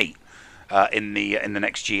Division 8 in the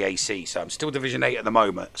next GAC. So I'm still Division 8 at the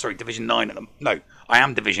moment. Sorry, Division 9 at the no. I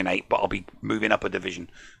am Division 8, but I'll be moving up a division.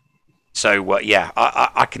 So yeah,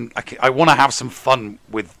 I want to have some fun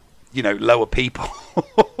with lower people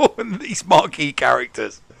and these marquee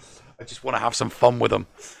characters. I just want to have some fun with them,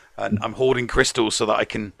 and I'm hoarding crystals so that I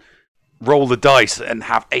can roll the dice and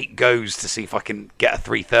have 8 goes to see if I can get a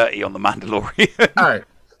 330 on the Mandalorian. All right.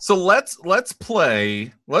 So let's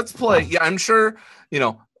play. Yeah, I'm sure,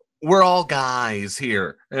 we're all guys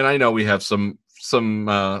here. And I know we have some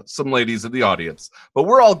ladies in the audience, but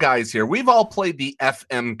we're all guys here. We've all played the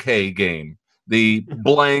FMK game, the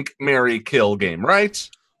blank marry kill game, right?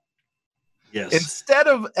 Yes. Instead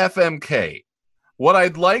of FMK, what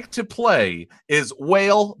I'd like to play is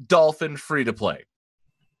whale, dolphin, free to play.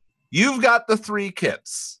 You've got the 3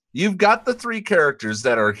 kits. You've got the 3 characters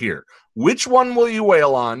that are here. Which one will you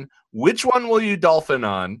whale on? Which one will you dolphin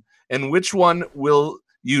on? And which one will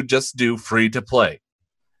you just do free to play?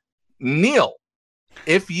 Neil,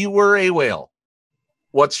 if you were a whale,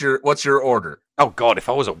 what's your order? Oh God, if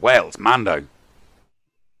I was a whale, it's Mando.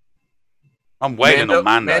 I'm whaling on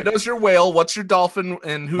Mando. Mando's your whale. What's your dolphin?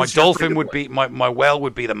 And who's my dolphin would be my whale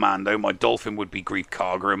would be the Mando. My dolphin would be Grief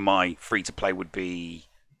Karga, and my free to play would be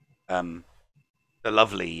the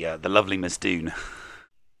lovely Miss Dune.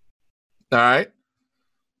 All right,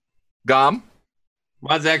 Gom.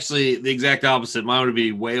 Mine's actually the exact opposite. Mine would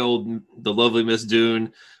be whale, the lovely Miss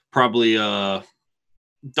Dune, probably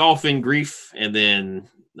dolphin, Grief, and then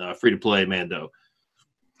free to play Mando.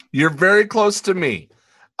 You're very close to me.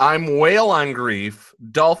 I'm whale on Grief,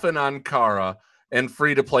 dolphin on Kara, and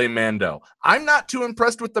free to play Mando. I'm not too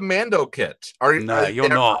impressed with the Mando kit. You're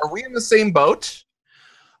not. Are we in the same boat?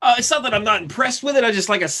 It's not that I'm not impressed with it. I just,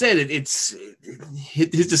 like I said, it's his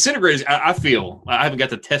disintegrators. I feel I haven't got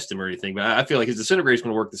to test him or anything, but I feel like his disintegrator is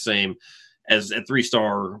going to work the same as at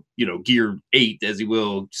 3-star, gear 8 as he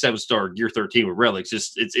will 7-star gear 13 with relics.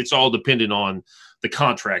 It's all dependent on the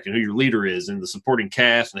contract and who your leader is and the supporting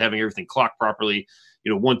cast and having everything clocked properly.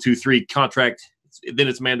 1, 2, 3 contract. Then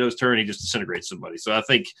it's Mando's turn. He just disintegrates somebody. So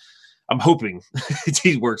I'm hoping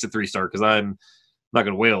he works at 3-star because I'm not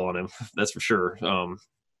going to wail on him. That's for sure.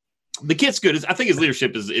 The kit's good. I think his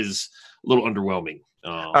leadership is a little underwhelming.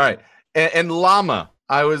 All right, and Llama.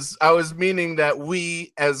 I was meaning that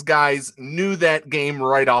we as guys knew that game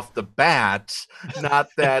right off the bat, not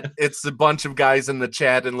that it's a bunch of guys in the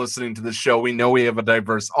chat and listening to the show. We know we have a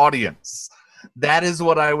diverse audience. That is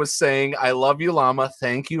what I was saying. I love you, Llama.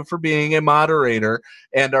 Thank you for being a moderator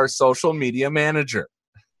and our social media manager.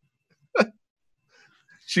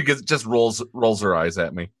 She just rolls her eyes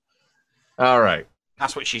at me. All right.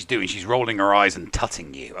 That's what she's doing. She's rolling her eyes and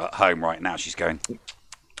tutting you at home right now. She's going.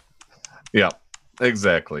 Yeah,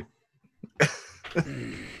 exactly.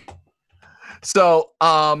 So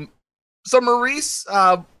Maurice,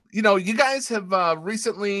 you guys have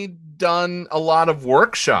recently done a lot of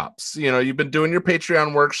workshops. You've been doing your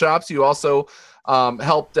Patreon workshops. You also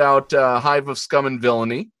helped out Hive of Scum and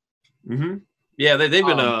Villainy. Mm-hmm. Yeah, they've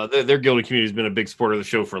been their gilded community has been a big supporter of the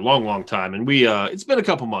show for a long, long time, and we it's been a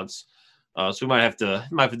couple months. So we might have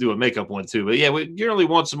to do a makeup one too. But yeah, we generally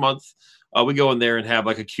once a month we go in there and have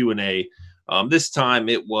like a Q&A. This time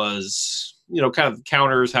it was kind of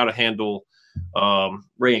counters, how to handle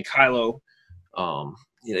Rey and Kylo.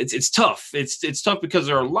 It's tough. It's tough because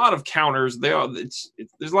there are a lot of counters. There's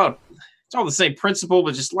a lot of it's all the same principle,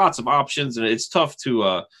 but just lots of options, and it's tough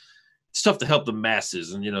to help the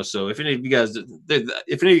masses. And so if any of you guys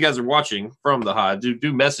are watching from the Hive,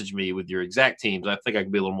 do message me with your exact teams. I think I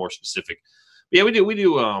can be a little more specific. But yeah, we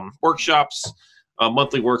do workshops,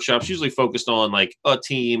 monthly workshops, usually focused on like a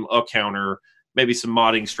team, a counter, maybe some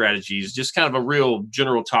modding strategies, just kind of a real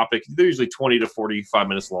general topic. They're usually 20 to 45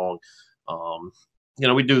 minutes long.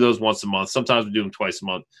 We do those once a month. Sometimes we do them twice a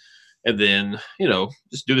month, and then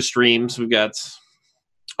just do the streams. We've got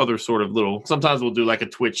other sort of sometimes we'll do like a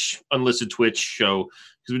unlisted Twitch show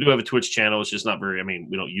because we do have a Twitch channel. It's just not very,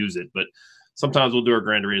 we don't use it, but sometimes we'll do our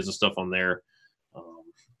grand arenas and stuff on there.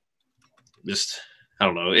 I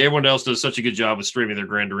don't know. Everyone else does such a good job with streaming their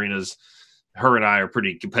grand arenas. Her and I are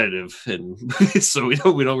pretty competitive, and so we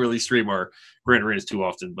don't really stream our grand arenas too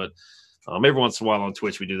often, but every once in a while on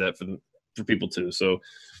Twitch, we do that for people too. So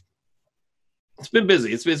it's been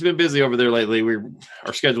busy. It's been busy over there lately.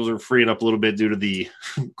 Our schedules are freeing up a little bit due to the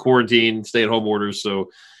quarantine, stay-at-home orders. So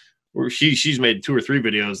she's made 2 or 3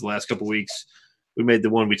 videos the last couple of weeks. We made the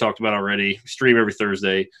one we talked about already. We stream every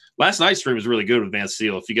Thursday. Last night's stream was really good with Vance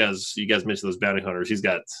Seal. If you guys mentioned those bounty hunters, he's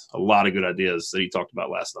got a lot of good ideas that he talked about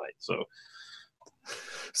last night.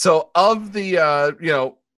 So of the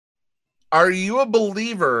Are you a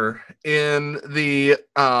believer in the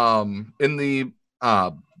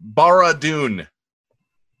Barra-Dune,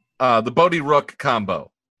 the Bodhi Rook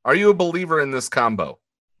combo? Are you a believer in this combo?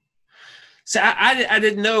 So I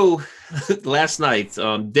didn't know last night.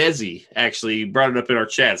 Desi actually brought it up in our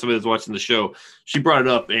chat. Somebody was watching the show. She brought it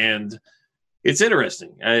up, and it's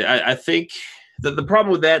interesting. I think that the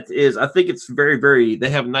problem with that is I think it's very, very. They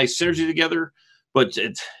have nice synergy together, but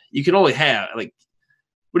you can only have like.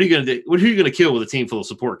 What are you going to do? What are you going to kill with a team full of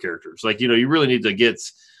support characters? Like, you really need to get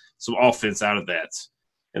some offense out of that.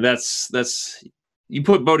 And that's you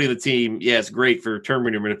put Bodhi in the team. Yeah, it's great for turn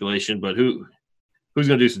meter manipulation, but who's going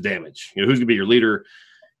to do some damage? Who's going to be your leader?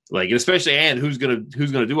 Like, and especially, and who's going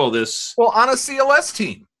to do all this? Well, on a CLS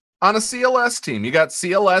team, you got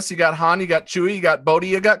CLS, you got Han, you got Chewie, you got Bodhi,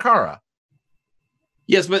 you got Kara.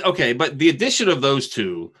 Yes, but okay, but the addition of those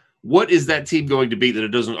two, what is that team going to beat that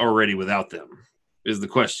it doesn't already without them? Is the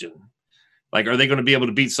question. Like, are they going to be able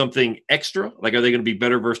to beat something extra? Like, are they going to be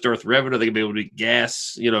better versus Darth Revan? Are they going to be able to beat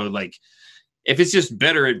gas? Like, if it's just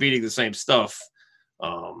better at beating the same stuff,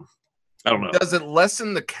 I don't know. Does it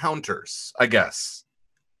lessen the counters, I guess?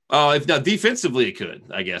 If not defensively, it could,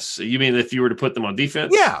 I guess. You mean if you were to put them on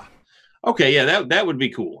defense? Yeah. Okay, yeah, that would be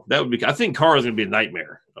cool. That would be. I think Kara's going to be a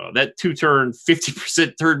nightmare. That 2-turn,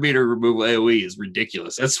 50% turn meter removal AOE is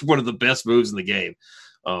ridiculous. That's one of the best moves in the game.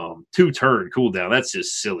 2-turn cooldown. That's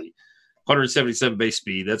just silly. 177 base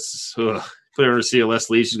speed. That's put her under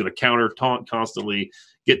CLS lead. She's going to counter taunt constantly,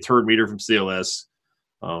 get turn meter from CLS.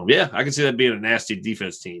 Yeah, I can see that being a nasty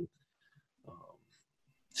defense team.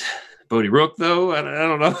 Bodhi Rook, though, I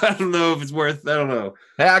don't know. I don't know if it's worth. I don't know.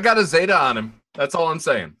 Hey, I got a Zeta on him. That's all I'm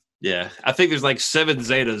saying. Yeah, I think there's like 7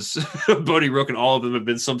 Zetas, Bodhi Rook, and all of them have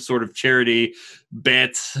been some sort of charity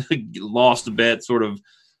bet, lost a bet, sort of.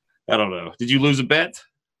 I don't know. Did you lose a bet?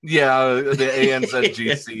 Yeah, the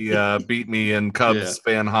ANZGC beat me in Cubs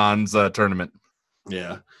fan Han's tournament.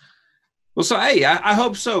 Yeah. Well, so hey, I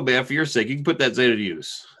hope so, man. For your sake, you can put that Zeta to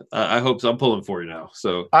use. I hope so. I'm pulling for you now.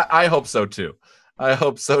 So I hope so too. I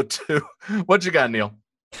hope so too. What you got, Neil?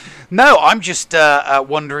 No, I'm just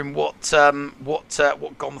wondering what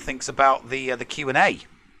Gom thinks about the Q&A.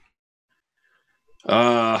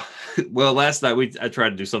 Well, last night I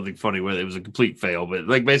tried to do something funny with it. It was a complete fail, but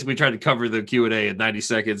like basically tried to cover the Q&A in 90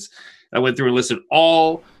 seconds. I went through and listed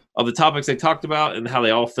all of the topics they talked about and how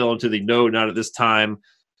they all fell into the no, not at this time,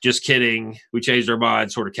 just kidding, we changed our mind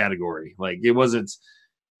sort of category. Like it wasn't,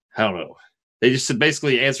 I don't know. They just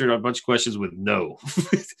basically answered a bunch of questions with no.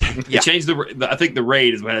 They changed I think the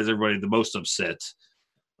raid is what has everybody the most upset.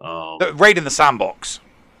 The raid in the sandbox.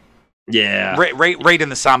 Yeah. Raid in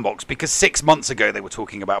the sandbox, because 6 months ago they were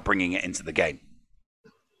talking about bringing it into the game.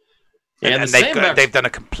 And they've done a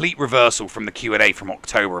complete reversal from the Q&A from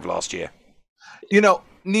October of last year.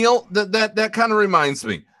 Neil, that kind of reminds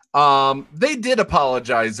me. They did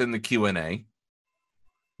apologize in the Q&A.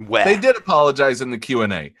 Where? They did apologize in the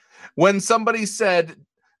Q&A. When somebody said,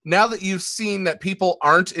 now that you've seen that people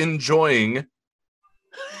aren't enjoying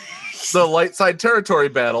the light side territory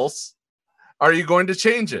battles, are you going to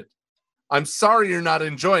change it? I'm sorry you're not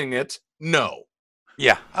enjoying it. No.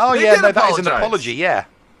 Yeah. Oh, yeah. No, that is an apology. Yeah.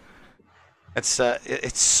 It's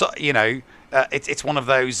one of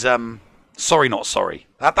those sorry, not sorry.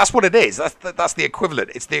 That's what it is. That's the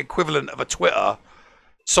equivalent. It's the equivalent of a Twitter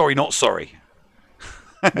sorry, not sorry.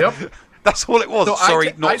 Yep. That's all it was. So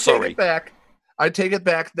sorry, not sorry. I take it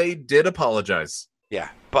back. They did apologize. Yeah,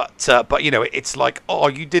 but it's like, oh,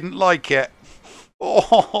 you didn't like it.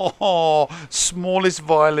 Oh, smallest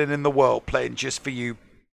violin in the world playing just for you.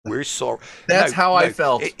 We're sorry. That's how I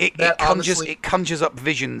felt. It conjures up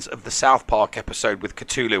visions of the South Park episode with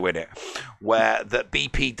Cthulhu in it, where that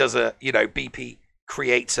BP does BP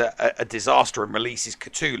creates a disaster and releases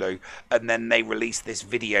Cthulhu, and then they release this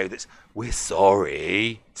video that's, we're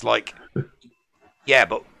sorry. It's like, yeah,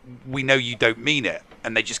 but we know you don't mean it.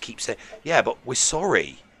 And they just keep saying, yeah, but we're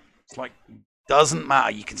sorry. It's like, doesn't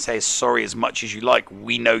matter. You can say sorry as much as you like.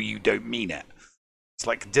 We know you don't mean it. It's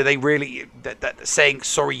like, do they really, that saying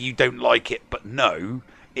sorry you don't like it, but no,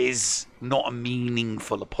 is not a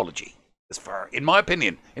meaningful apology. As far, in my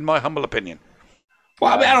opinion, in my humble opinion.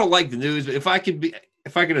 Well, I mean, I don't like the news, but if I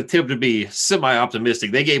could attempt to be semi-optimistic,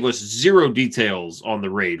 they gave us 0 details on the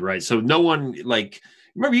raid, right? So no one, like,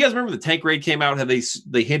 you guys remember the tank raid came out, how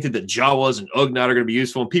they hinted that Jawas and Ugnaught are going to be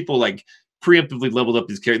useful, and people like preemptively leveled up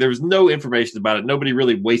these characters. There was no information about it. Nobody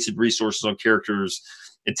really wasted resources on characters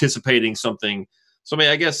anticipating something. So I mean,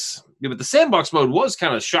 I guess, but the sandbox mode was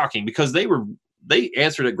kind of shocking because they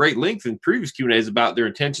answered at great length in previous Q&As about their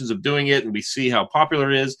intentions of doing it, and we see how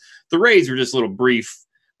popular it is. The raids were just little brief,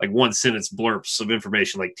 like one sentence blurps of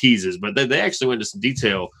information, like teases, but they actually went into some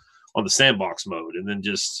detail on the sandbox mode, and then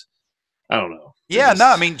just I don't know. Yeah, no,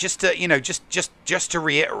 I mean, just to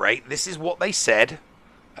reiterate, this is what they said.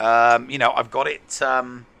 I've got it.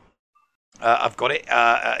 I've got it.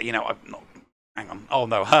 I've not. Hang on. Oh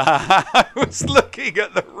no, I was looking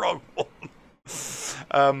at the wrong one.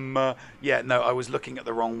 I was looking at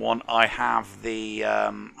the wrong one. I have the.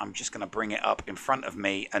 I'm just going to bring it up in front of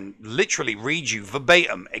me and literally read you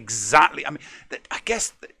verbatim exactly. I mean, I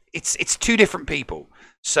guess it's two different people.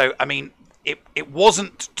 So I mean, it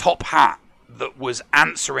wasn't Top Hat that was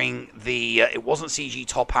answering the. It wasn't CG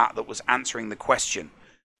Top Hat that was answering the question.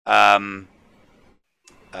 Back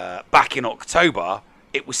in October,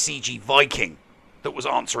 it was CG Viking that was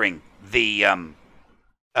answering the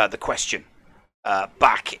question.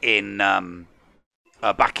 Back in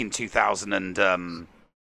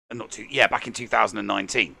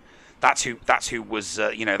 2019. That's who was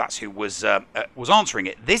answering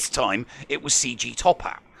it. This time it was CG Top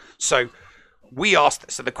Hat. So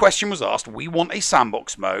the question was asked, we want a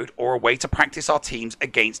sandbox mode or a way to practice our teams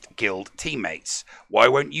against guild teammates. Why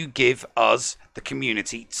won't you give the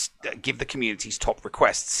community's top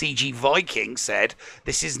requests? CG Viking said,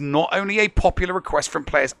 this is not only a popular request from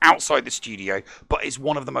players outside the studio, but is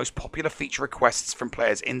one of the most popular feature requests from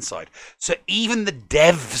players inside. So even the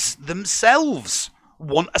devs themselves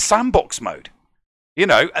want a sandbox mode.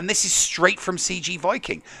 And this is straight from CG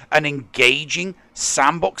Viking. An engaging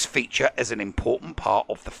sandbox feature is an important part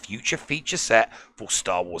of the future feature set for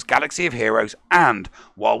Star Wars Galaxy of Heroes, and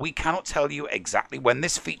while we cannot tell you exactly when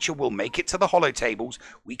this feature will make it to the holotables,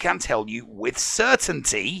 we can tell you with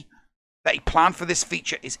certainty that a plan for this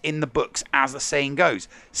feature is in the books, as the saying goes.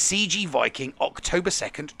 CG Viking, October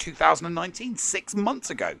 2nd, 2019, 6 months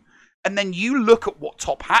ago. And then you look at what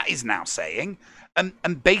Top Hat is now saying,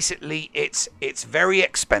 and basically it's very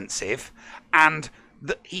expensive, and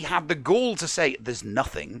he had the gall to say there's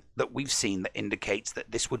nothing that we've seen that indicates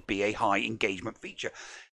that this would be a high engagement feature.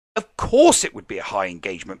 Of course it would be a high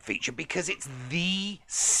engagement feature because it's the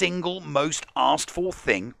single most asked for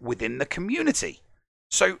thing within the community.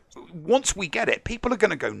 So once we get it, people are going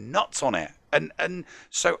to go nuts on it, and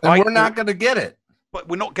we're not going to get it. But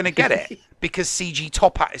we're not going to get it because CG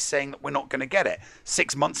Top Hat is saying that we're not going to get it.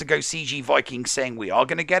 6 months ago, CG Viking saying we are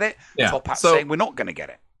going to get it. Yeah. Top Hat saying we're not going to get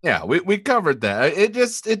it. Yeah, we covered that. It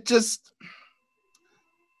just.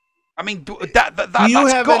 I mean, that's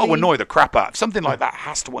got to annoy the crap out. Something like that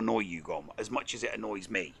has to annoy you, Gom, as much as it annoys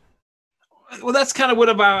me. Well, that's kind of what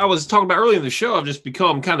I was talking about earlier in the show. I've just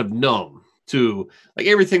become kind of numb to like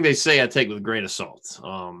everything they say. I take with a grain of salt.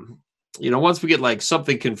 Once we get like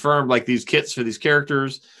something confirmed, like these kits for these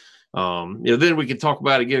characters, then we can talk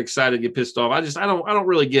about it, get excited, get pissed off. I don't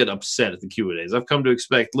really get upset at the Q&As. I've come to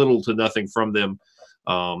expect little to nothing from them.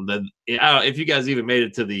 If you guys even made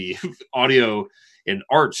it to the audio and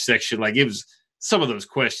art section, like it was some of those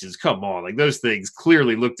questions. Come on, like those things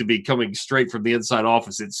clearly look to be coming straight from the inside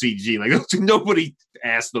office at CG. Like nobody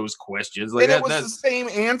asked those questions. Like it was the same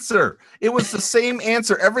answer. It was the same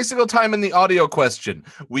answer every single time in the audio question.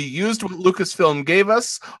 We used what Lucasfilm gave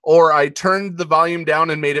us, or I turned the volume down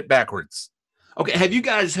and made it backwards. Okay, have you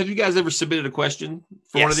guys ever submitted a question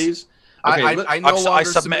for one of these? Okay, I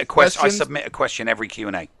submit a question. I submit a question every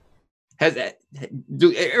Q&A.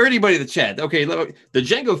 Or anybody in the chat. Okay, the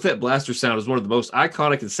Jango Fett blaster sound is one of the most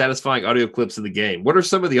iconic and satisfying audio clips in the game. What are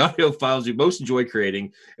some of the audio files you most enjoy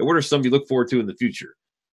creating, and what are some you look forward to in the future?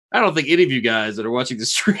 I don't think any of you guys that are watching the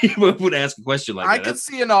stream would ask a question like that. I could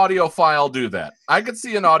see an audio file do that. I could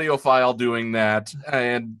see an audio file doing that,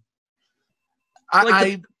 and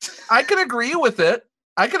I can agree with it.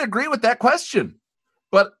 I can agree with that question,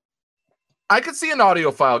 but I could see an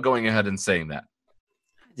audio file going ahead and saying that.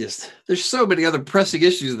 There's so many other pressing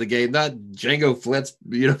issues in the game, not Jango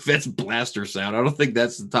Fett's blaster sound. I don't think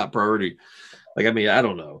that's the top priority. Like, I mean, I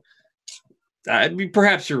don't know. I mean,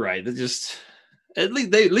 perhaps you're right. At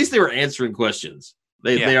least they were answering questions.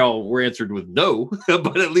 They all were answered with no,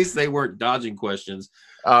 but at least they weren't dodging questions.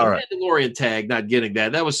 All right. Mandalorian tag, not getting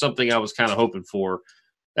that. That was something I was kind of hoping for.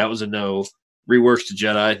 That was a no. Reworks to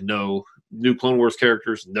Jedi, no. New Clone Wars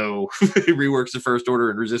characters, no. Reworks to First Order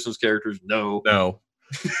and Resistance characters, no.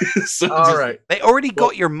 All right. They already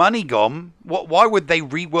got your money, Gom. Why would they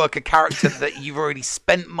rework a character that you've already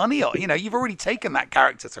spent money on? You've already taken that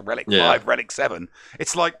character to Relic 5, Relic 7.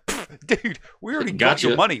 It's like, dude, we already got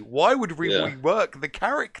your money. Why would we rework the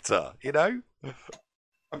character? I'm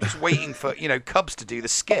just waiting for, Cubs to do the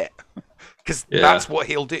skit. Because that's what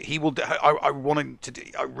he'll do. He will do. I want him to do.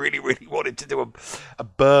 I really, really wanted to do a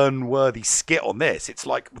burn-worthy skit on this. It's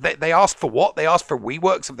like they asked for what? They asked for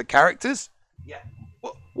reworks of the characters. Yeah.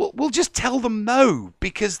 we'll just tell them no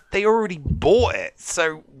because they already bought it.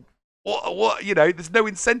 So what there's no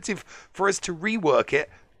incentive for us to rework it.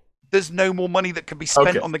 There's no more money that can be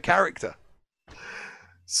spent on the character.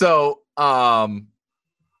 So, all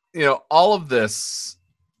of this,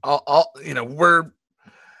 we're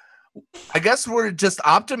just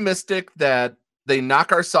optimistic that they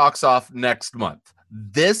knock our socks off next month.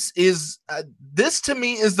 This to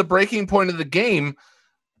me is the breaking point of the game.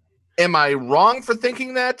 Am I wrong for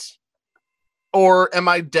thinking that? Or am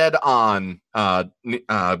I dead on,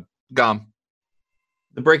 Gum?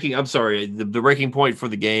 The breaking point for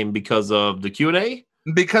the game because of the Q&A?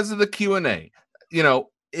 Because of the Q&A.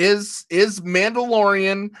 Is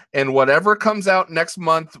Mandalorian and whatever comes out next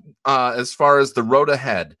month as far as the road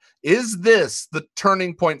ahead, is this the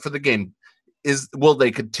turning point for the game? Will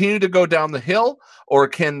they continue to go down the hill, or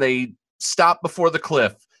can they stop before the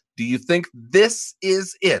cliff? Do you think this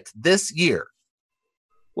is it this year?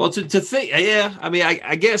 Well, to think, yeah, I mean,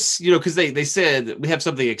 I guess, because they said we have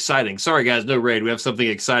something exciting. Sorry, guys, no raid. We have something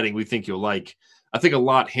exciting we think you'll like. I think a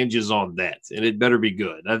lot hinges on that, and it better be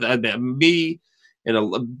good. Me and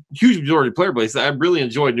a huge majority of player base, I really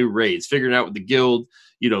enjoy new raids, figuring out with the guild,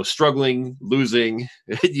 struggling, losing,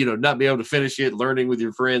 not being able to finish it, learning with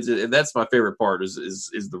your friends. And that's my favorite part is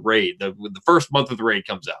the raid. When the first month of the raid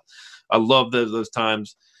comes out, I love those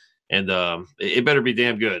times. And it better be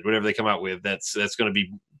damn good. Whatever they come out with, that's going to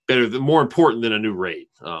be better, more important than a new raid.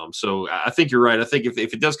 So I think you're right. I think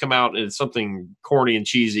if it does come out and it's something corny and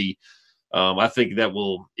cheesy, I think that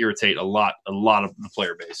will irritate a lot of the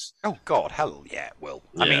player base. Oh God, hell yeah, it will.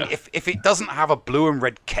 Yeah. I mean, if it doesn't have a blue and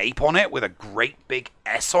red cape on it with a great big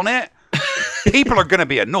S on it, people are going to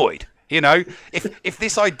be annoyed. If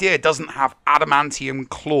this idea doesn't have adamantium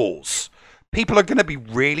claws, people are going to be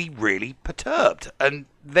really, really perturbed, and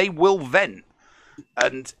they will vent.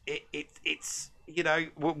 And it's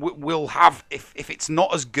we'll have, if it's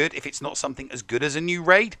not as good, if it's not something as good as a new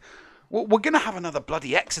raid, we're going to have another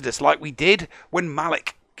bloody Exodus like we did when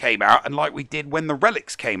Malik came out and like we did when the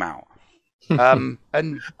Relics came out. We don't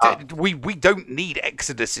need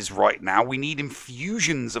Exoduses right now. We need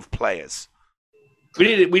infusions of players.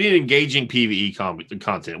 We need engaging PvE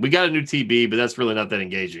content. We got a new TB, but that's really not that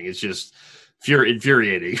engaging. It's just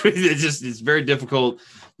infuriating. It's very difficult.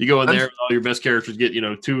 You go in there, all your best characters get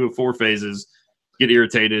 2 of 4 phases, get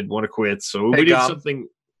irritated, want to quit. So we need something.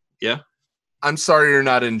 Yeah, I'm sorry you're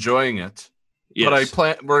not enjoying it, yes.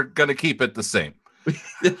 But we're gonna keep it the same.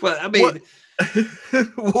 Well, I mean,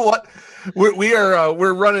 what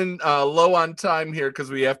we're running low on time here because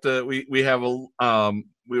we have to. We have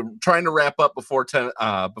we're trying to wrap up before 10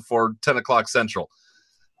 o'clock Central.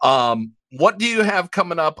 What do you have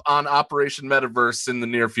coming up on Operation Metaverse in the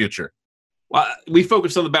near future? Well, we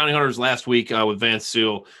focused on the bounty hunters last week with Vance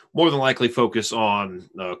Seal. More than likely focus on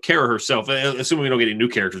Kara herself, assuming we don't get any new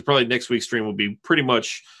characters. Probably next week's stream will be pretty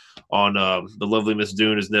much on the lovely Miss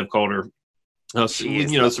Dune, as Nev called her.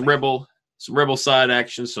 Some rebel side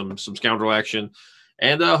action, some scoundrel action,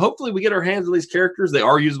 and hopefully we get our hands on these characters. They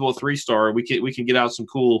are usable at 3-star. We can get out some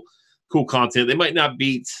cool content. They might not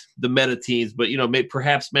beat the meta teams, but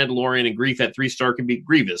perhaps Mandalorian and Grief at 3-star can beat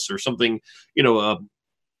Grievous or something.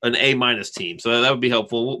 An A- team. So that would be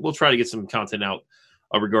helpful. We'll try to get some content out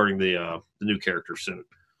regarding the new character soon.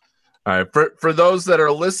 All right. For those that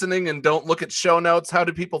are listening and don't look at show notes, how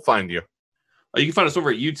do people find you? You can find us over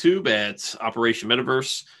at YouTube at Operation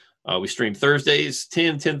Metaverse. We stream Thursdays,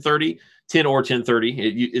 10 or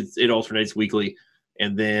 10:30. It alternates weekly.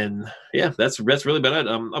 And then, that's really about it.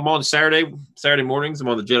 I'm on Saturday mornings. I'm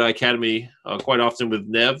on the Jedi Academy quite often with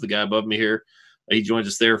Nev, the guy above me here. He joins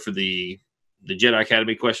us there for the Jedi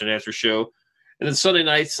Academy question and answer show. And then Sunday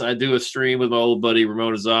nights, I do a stream with my old buddy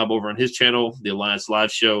Ramon Azab over on his channel, the Alliance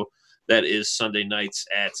Live Show. That is Sunday nights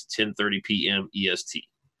at 10:30 p.m. EST.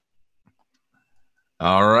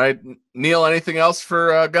 All right. Neil, anything else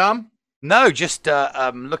for Gom? No, just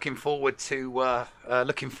looking forward to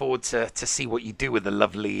see what you do with the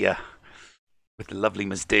lovely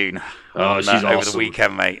Ms. Dune. She's awesome. Over the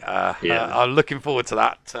weekend, mate. I'm looking forward to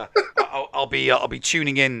that. I'll be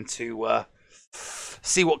tuning in to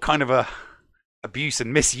see what kind of abuse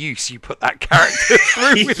and misuse you put that character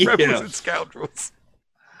through with Rebels and Scoundrels.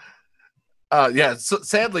 So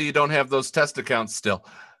sadly, you don't have those test accounts still.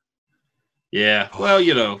 Yeah. Well,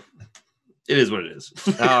 it is what it is.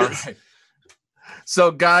 All right.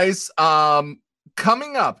 So, guys,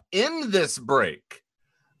 coming up in this break,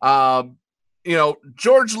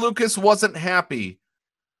 George Lucas wasn't happy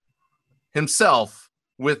himself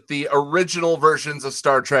with the original versions of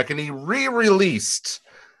Star Trek, and he re-released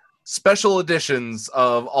special editions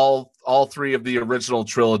of all all three of the original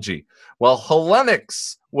trilogy. Well,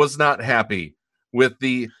 Hellenix was not happy with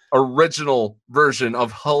the original version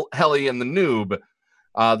of Helly and the Noob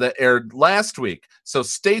that aired last week. So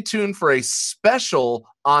stay tuned for a special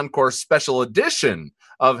encore special edition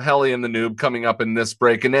of Helly and the Noob coming up in this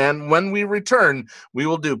break. And then when we return, we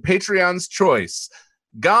will do Patreon's Choice.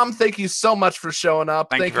 Gom, thank you so much for showing up.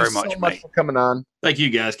 Thank you very much, for coming on. Thank you,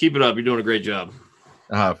 guys. Keep it up. You're doing a great job.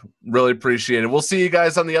 Really appreciate it. We'll see you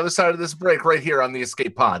guys on the other side of this break right here on the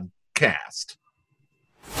Escape Podcast.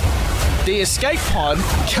 The Escape Pod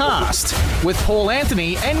Cast with Paul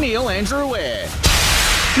Anthony and Neil Andrew Ware.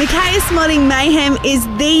 Macias Modding Mayhem is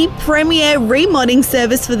the premier remodding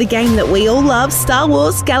service for the game that we all love, Star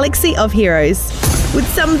Wars Galaxy of Heroes. With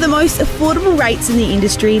some of the most affordable rates in the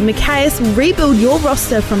industry, Macias will rebuild your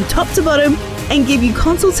roster from top to bottom and give you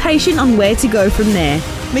consultation on where to go from there.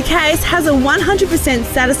 Macias has a 100%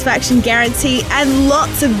 satisfaction guarantee and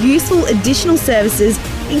lots of useful additional services,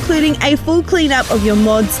 including a full cleanup of your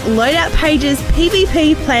mods, loadout pages,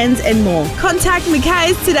 PvP plans and more. Contact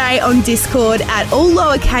Macias today on Discord at all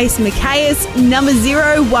lowercase Macias number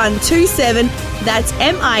 0127. That's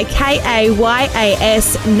MIKAYAS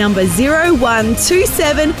number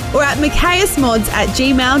 0127 or at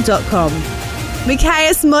maciasmods@gmail.com.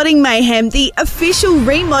 Macias Modding Mayhem, the official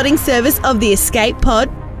remodding service of the Escape Pod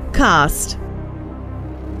Cast.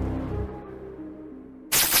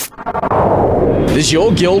 Does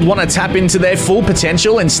your guild want to tap into their full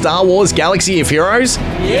potential in Star Wars Galaxy of Heroes?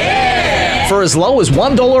 Yeah! For as low as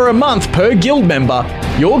 $1 a month per guild member,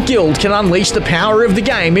 your guild can unleash the power of the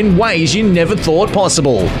game in ways you never thought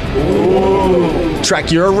possible. Ooh.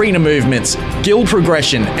 Track your arena movements, guild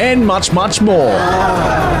progression, and much, much more.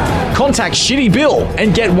 Contact Shitty Bill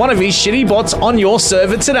and get one of his shitty bots on your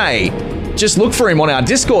server today. Just look for him on our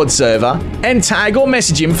Discord server and tag or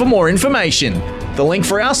message him for more information. The link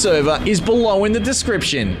for our server is below in the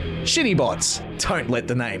description. Shitty bots, don't let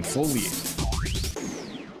the name fool you.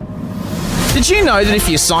 Did you know that if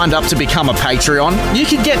you signed up to become a Patreon, you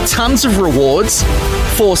could get tons of rewards?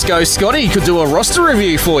 Force Ghost Scotty could do a roster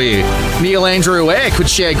review for you. Neil Andrew Ware could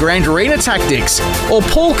share Grand Arena tactics. Or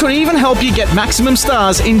Paul could even help you get maximum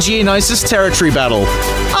stars in Geonosis Territory Battle.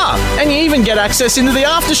 And you even get access into the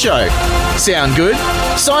after show. Sound good?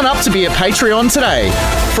 Sign up to be a Patreon today.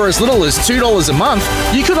 For as little as $2 a month,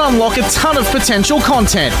 you could unlock a ton of potential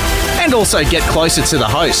content and also get closer to the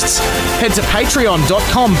hosts. Head to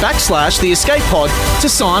patreon.com/theescapepod to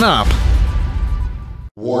sign up.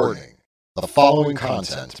 Warning. The following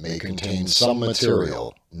content may contain some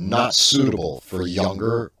material not suitable for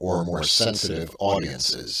younger or more sensitive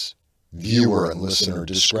audiences. Viewer and listener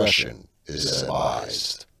discretion is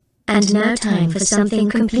advised. And now time for something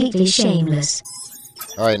completely shameless.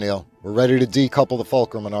 All right, Neil. We're ready to decouple the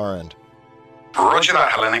fulcrum on our end. Roger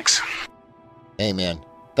that, Hellenix. Hey, man.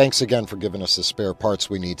 Thanks again for giving us the spare parts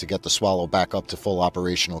we need to get the Swallow back up to full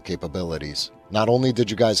operational capabilities. Not only did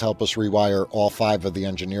you guys help us rewire all 5 of the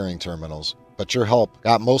engineering terminals, but your help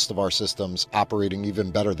got most of our systems operating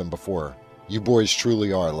even better than before. You boys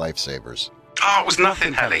truly are lifesavers. Oh, it was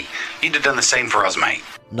nothing, Helly. You'd have done the same for us, mate.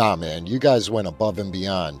 Nah, man, you guys went above and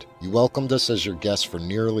beyond. You welcomed us as your guests for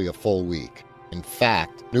nearly a full week. In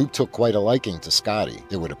fact, Noob took quite a liking to Scotty,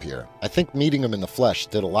 it would appear. I think meeting him in the flesh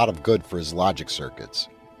did a lot of good for his logic circuits.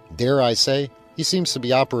 Dare I say, he seems to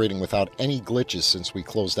be operating without any glitches since we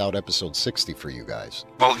closed out episode 60 for you guys.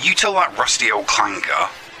 Well, you tell that rusty old clanker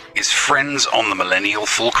his friends on the Millennial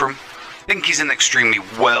Fulcrum think he's an extremely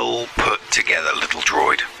well put together little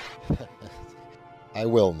droid. I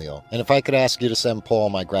will, Neil. And if I could ask you to send Paul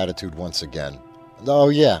my gratitude once again. Oh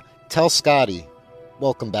yeah, tell Scotty,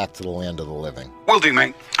 welcome back to the land of the living. Will do,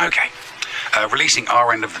 mate. Okay. Releasing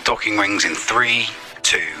our end of the docking wings in 3,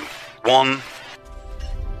 2, 1...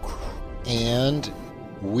 And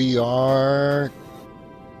we are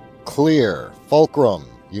clear. Fulcrum,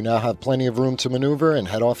 you now have plenty of room to maneuver and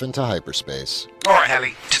head off into hyperspace. All right,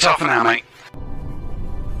 Helly. Ta-ta for now, mate.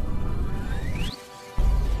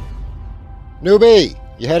 Newbie,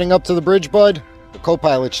 you heading up to the bridge, bud? The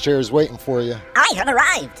co-pilot's chair is waiting for you. I have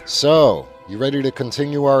arrived. So, you ready to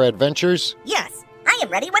continue our adventures? Yes, I am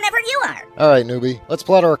ready whenever you are. All right, Newbie. Let's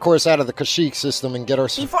plot our course out of the Kashyyyk system and get our...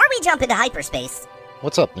 Before we jump into hyperspace...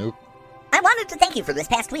 What's up, Noob? I wanted to thank you for this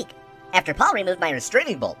past week. After Paul removed my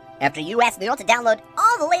restraining bolt, after you asked Neil to download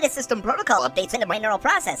all the latest system protocol updates into my neural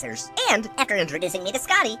processors, and after introducing me to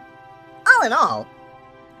Scotty, all in all,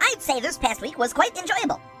 I'd say this past week was quite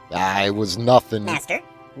enjoyable. It was nothing. Master?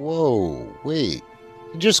 Whoa, wait.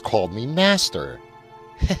 You just called me Master.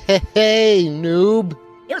 Hey, noob.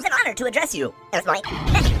 It was an honor to address you as my...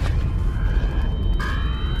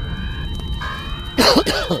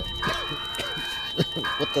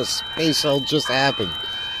 what the space hell just happened.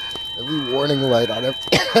 Every warning light on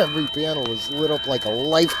every panel was lit up like a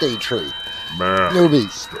Life Day tree.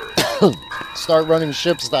 Newbies, start running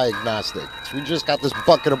ship's diagnostics. We just got this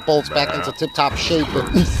bucket of bolts back into tip-top shape and...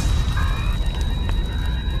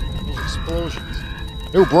 Those explosions.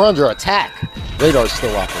 Noob, we're under attack. Radar's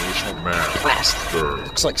still operational. Blast.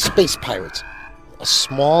 Looks like space pirates. A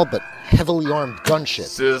small but heavily armed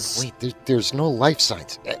gunship. Wait, there's no life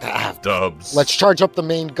signs. Dubs. Let's charge up the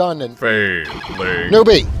main gun and... Failing.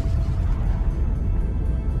 Newbie!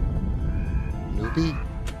 Newbie?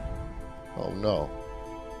 Oh no.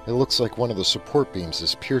 It looks like one of the support beams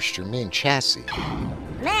has pierced your main chassis.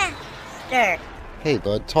 Master. Hey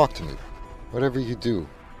bud, talk to me. Whatever you do,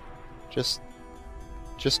 just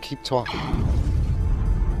keep talking.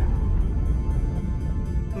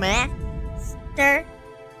 Master.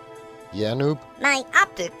 Yeah, noob? My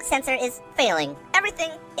optic sensor is failing. Everything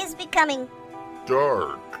is becoming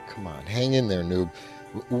dark. Come on, hang in there, noob.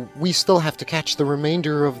 We still have to catch the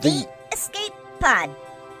remainder of the escape pod.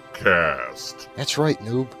 Cast. That's right,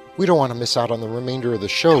 noob. We don't want to miss out on the remainder of the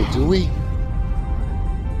show, do we?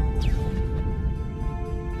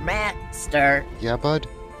 Master. Yeah, bud?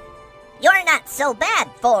 You're not so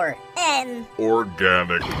bad for an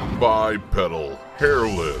organic, bipedal,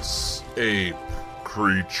 hairless, ape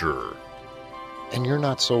creature. And you're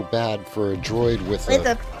not so bad for a droid with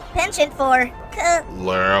a penchant for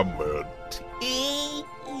Lament.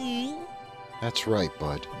 That's right,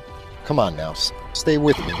 bud. Come on now, stay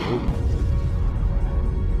with me, noob.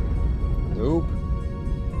 Noob?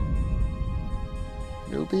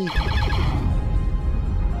 Newbie?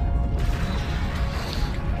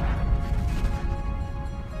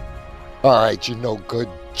 Alright, you no good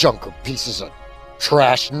junker pieces of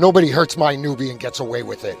trash. Nobody hurts my newbie and gets away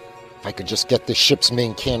with it. If I could just get this ship's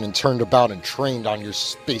main cannon turned about and trained on your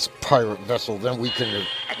space pirate vessel, then we can...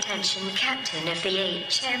 Attention, Captain of the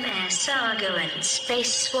HMS Argo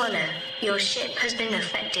Space Swallow. Your ship has been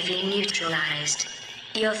effectively neutralized.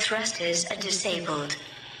 Your thrusters are disabled.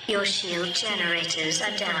 Your shield generators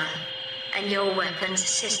are down. And your weapons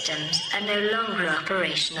systems are no longer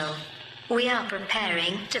operational. We are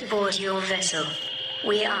preparing to board your vessel.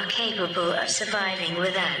 We are capable of surviving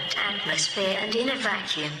without atmosphere and in a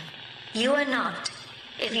vacuum. You are not.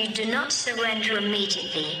 If you do not surrender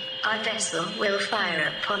immediately, our vessel will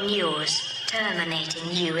fire upon yours,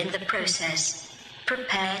 terminating you in the process.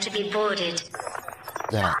 Prepare to be boarded.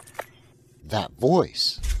 That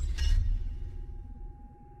voice.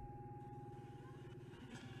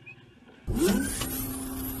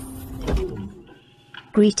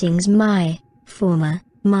 Greetings, my former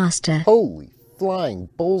master. Holy flying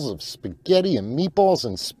bowls of spaghetti and meatballs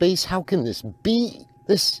in space. How can this be?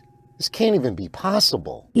 This can't even be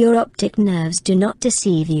possible. Your optic nerves do not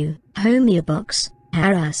deceive you. Homeobox,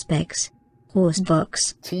 Haraspex,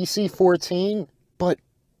 Horsebox. TC-14? But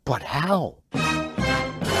how?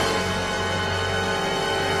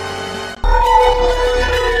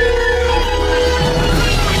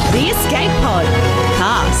 The Escape Pod.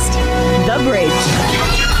 Cast. The Bridge.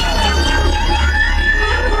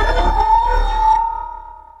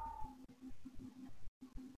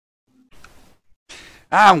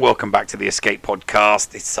 And welcome back to the Escape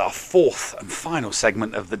Podcast. It's our fourth and final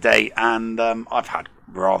segment of the day, and I've had a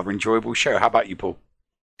rather enjoyable show. How about you, Paul?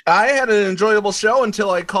 I had an enjoyable show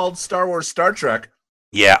until I called Star Wars Star Trek.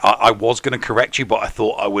 Yeah, I was going to correct you, but I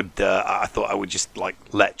thought I would just like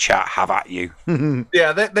let chat have at you.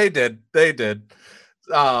 Yeah, they did. You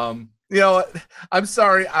know, I'm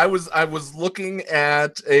sorry. I was looking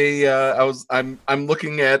at I'm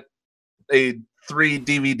looking at a 3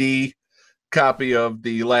 DVD copy of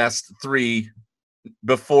the last 3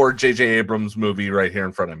 before J.J. Abrams movie right here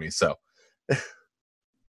in front of me. So,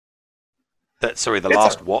 the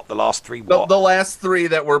last 3 what? The last 3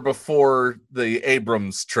 that were before the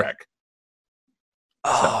Abrams Trek.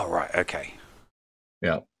 Oh, right, okay.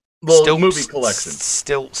 Yeah, little movie collection.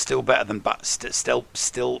 Still better than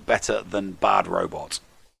still better than Bad Robot.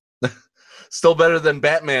 Still better than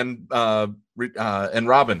Batman and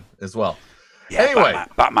Robin as well. Yeah, anyway,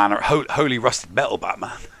 Batman Holy Rusted Metal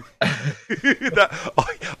Batman. When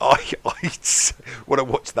I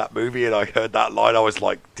watched that movie and I heard that line, I was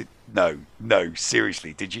like, no,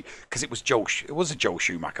 seriously, did you? Because it was a Joel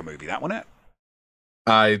Schumacher movie, that wasn't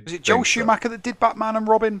it? Was it Joel Schumacher that did Batman and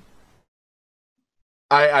Robin?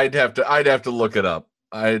 I'd have to look it up.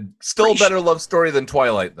 Still better love story than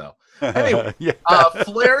Twilight, though. Anyway,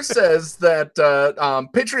 Flair says that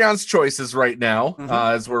Patreon's choices right now,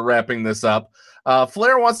 as we're wrapping this up.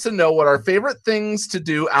 Flair wants to know what our favorite things to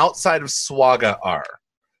do outside of SWAGA are.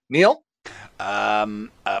 Neil?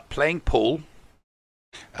 Playing pool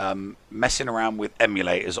Messing around with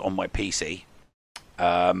emulators on my PC,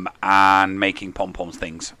 and making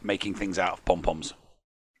making things out of pom-poms.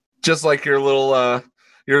 Just like your little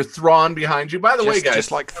your Thrawn behind you. By the way, guys,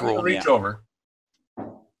 just like Thrawn, reach over.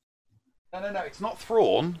 No, it's not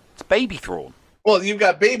Thrawn. It's Baby Thrawn. Well, you've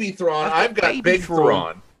got Baby Thrawn. I've got Big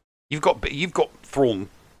Thrawn. You've got Thrawn,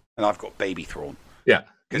 and I've got Baby Thrawn. Yeah,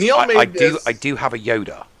 Neil I do have a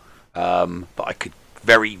Yoda, but I could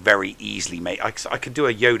very, very easily make. I could do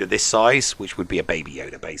a Yoda this size, which would be a Baby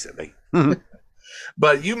Yoda, basically.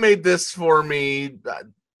 But you made this for me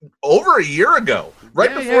over a year ago,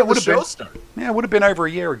 right before the show started. Yeah, it would have been over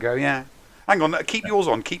a year ago. Yeah. Hang on, keep yours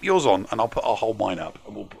on, and I'll hold mine up,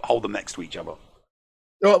 and we'll hold them next to each other.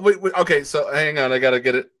 Oh, wait, okay, so hang on, I gotta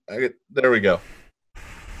get it. There we go.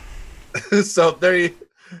 So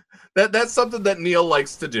that's something that Neil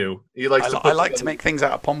likes to do. He likes I like to make things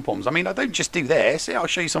out of pom-poms. I mean, I don't just do this. Yeah, I'll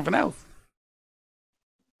show you something else.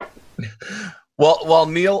 Well,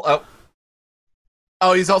 Neil.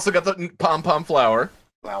 He's also got the pom-pom flower.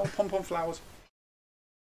 Pom-pom flowers.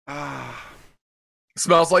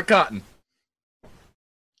 Smells like cotton.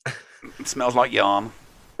 It smells like yarn.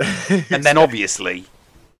 And then obviously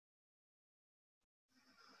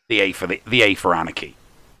the A for anarchy.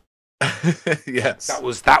 Yes. That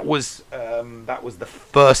was the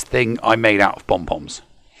first thing I made out of pom-poms.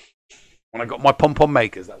 When I got my pom-pom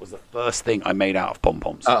makers, that was the first thing I made out of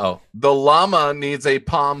pom-poms. The llama needs a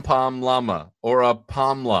pom-pom llama or a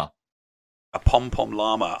pomla. A pom-pom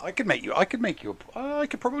llama. I could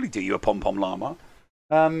probably do you a pom-pom llama.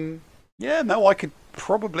 I could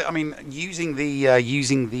probably. I mean, using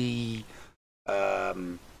the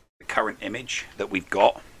current image that we've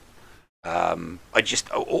got.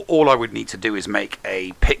 All I would need to do is make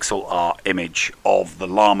a pixel art image of the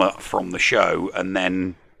llama from the show, and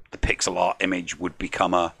then the pixel art image would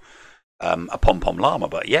become a pom-pom llama.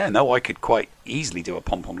 But I could quite easily do a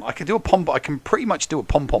pom-pom. I can pretty much do a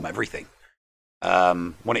pom-pom everything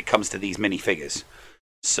when it comes to these minifigures.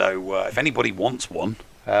 So if anybody wants one,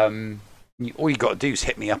 all you got to do is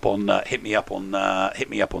hit me up on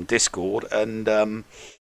Discord, and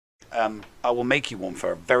I will make you one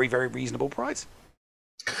for a very, very reasonable price.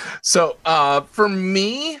 So for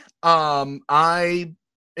me, I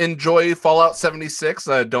enjoy Fallout 76.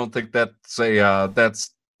 I don't think that's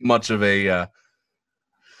much of a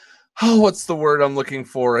what's the word I'm looking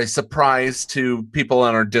for? A surprise to people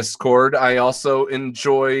on our Discord. I also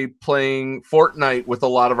enjoy playing Fortnite with a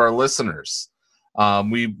lot of our listeners.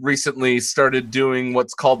 We recently started doing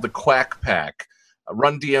what's called the Quack Pack.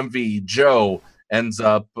 Run DMV Joe ends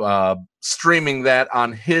up streaming that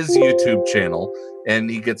on his YouTube channel, and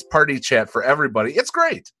he gets party chat for everybody. It's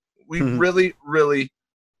great. We really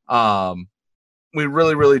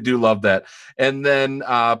do love that. And then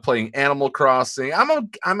playing Animal Crossing.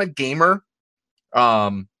 I'm a gamer. I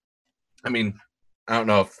mean, I don't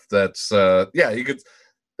know if that's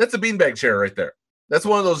that's a beanbag chair right there. That's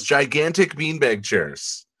one of those gigantic beanbag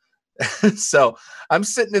chairs. So I'm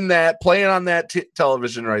sitting in that, playing on that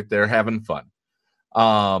television right there, having fun.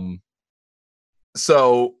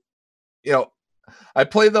 So, I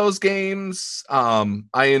play those games.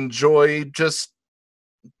 I enjoy just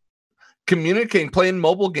communicating, playing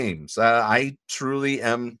mobile games. I truly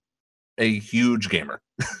am a huge gamer.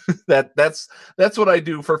 That's what I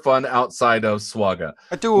do for fun outside of Swaga.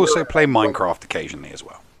 I do also play Minecraft occasionally as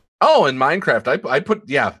well. Oh, and Minecraft. I play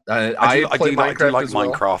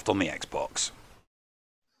Minecraft on the Xbox.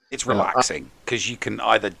 It's relaxing because you can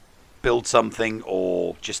either build something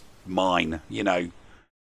or just mine. The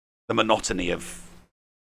monotony of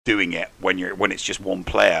doing it when it's just one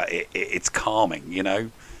player, it's calming.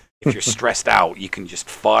 If you're stressed out, you can just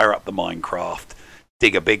fire up the Minecraft,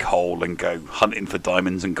 dig a big hole, and go hunting for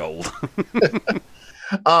diamonds and gold.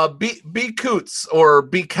 B Coots, or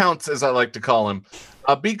B Counts as I like to call him.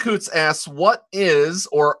 B Coots asks, what is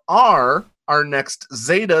or are our next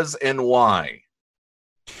Zetas and why?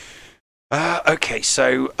 Okay,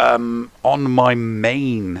 so on my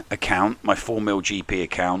main account, my 4mil GP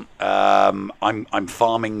account, I'm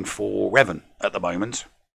farming for Revan at the moment.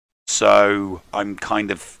 So I'm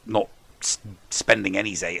kind of not spending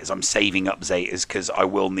any Zetas. I'm saving up Zetas because I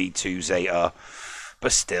will need to Zeta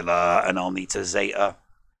Bastilla, and I'll need to Zeta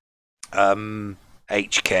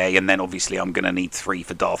HK, and then obviously I'm going to need 3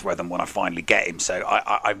 for Darth Revan when I finally get him. So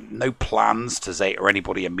I've no plans to Zeta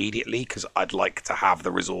anybody immediately because I'd like to have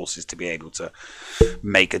the resources to be able to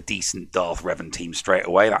make a decent Darth Revan team straight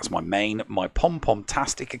away. That's my main. My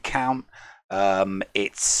Pom-Pom-tastic account,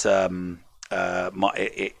 it's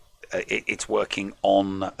working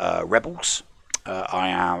on Rebels. I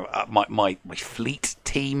am my fleet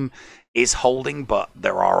team is holding, but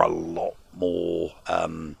there are a lot more.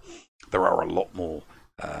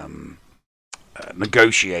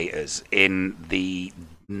 Negotiators in the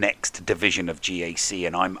next division of GAC,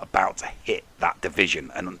 and I'm about to hit that division.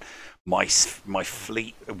 And my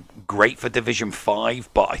fleet, great for Division 5,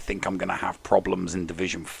 but I think I'm going to have problems in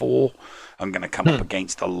Division 4. I'm going to come up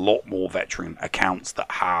against a lot more veteran accounts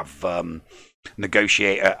that have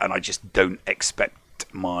Negotiator, and I just don't expect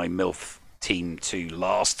my MILF team to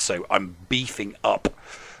last. So I'm beefing up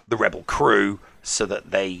the Rebel crew so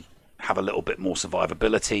that they have a little bit more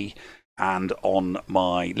survivability. And on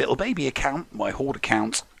my little baby account, my Horde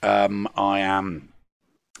account, I am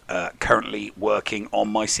currently working on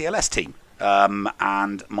my CLS team.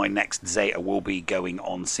 And my next Zeta will be going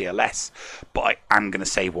on CLS. But I am going to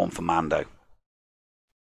save one for Mando.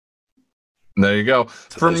 There you go.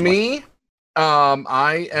 So for me,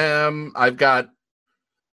 I've got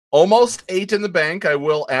almost 8 in the bank. I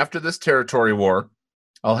will after this territory war.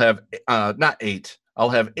 I'll have not 8. I'll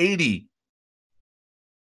have 80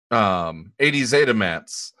 Zeta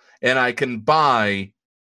mats, and I can buy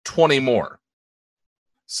 20 more.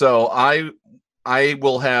 So I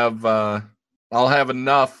will have I'll have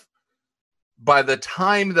enough by the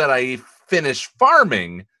time that I finish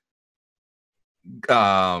farming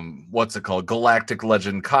what's it called, Galactic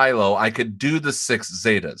Legend Kylo. I could do the 6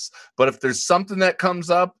 Zetas, but if there's something that comes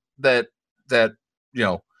up that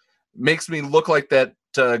makes me look like that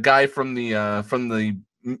guy from the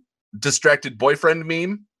distracted boyfriend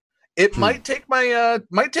meme, it might take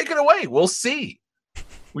it away. We'll see.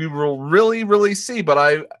 We will really see. But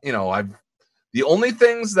I've the only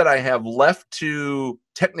things that I have left to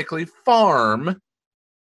technically farm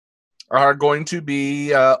are going to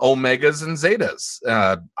be Omegas and Zetas.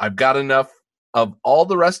 I've got enough of all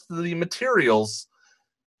the rest of the materials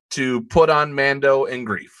to put on Mando and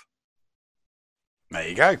Grief. There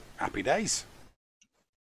you go. Happy days.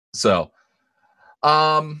 So,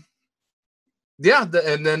 yeah,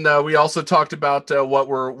 and then we also talked about what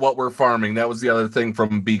we're farming. That was the other thing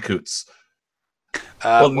from B Coots.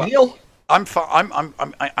 Neil, I'm farming. I'm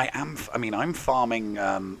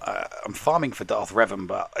farming for Darth Revan,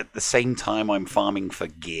 but at the same time, I'm farming for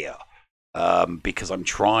gear because I'm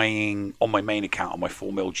trying on my main account, on my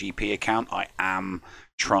 4mm GP account. I am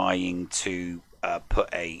trying to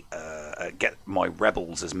get my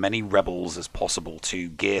rebels, as many rebels as possible, to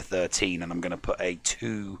gear 13, and I'm going to put a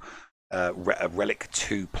Relic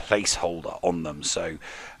 2 placeholder on them. So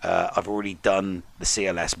I've already done the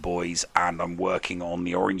CLS boys, and I'm working on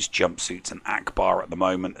the orange jumpsuits and Akbar at the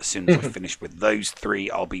moment. As soon as I finish with those 3,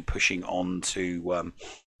 I'll be pushing on to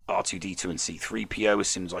R2D2 and C3PO. As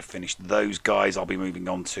soon as I finish those guys, I'll be moving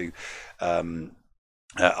on to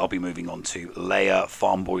Leia,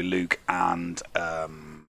 Farm Boy Luke, and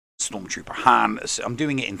Stormtrooper Han. I'm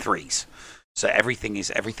doing it in 3s. So everything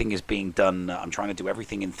is being done. I'm trying to do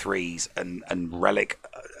everything in 3s and relic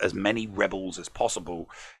as many rebels as possible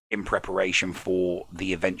in preparation for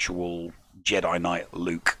the eventual Jedi Knight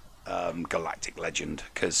Luke Galactic Legend,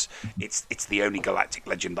 because it's the only Galactic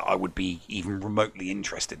Legend that I would be even remotely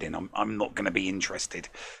interested in. I'm not going to be interested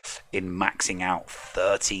in maxing out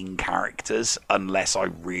 13 characters unless I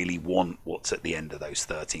really want what's at the end of those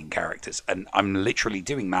 13 characters, and I'm literally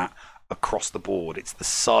doing that across the board. It's the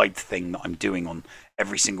side thing that I'm doing on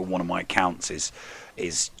every single one of my accounts is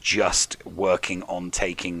just working on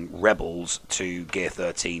taking rebels to gear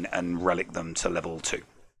 13 and relic them to level 2.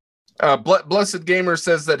 Blessed Gamer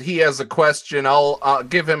says that he has a question. I'll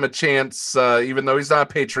give him a chance, even though he's not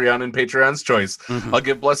Patreon and Patreon's choice. I'll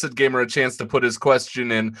give Blessed Gamer a chance to put his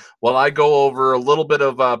question in while I go over a little bit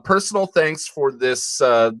of personal thanks for this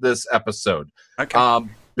episode. Okay.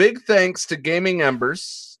 Big thanks to Gaming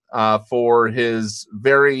Embers for his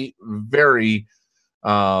very, very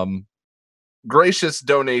gracious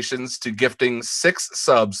donations to gifting 6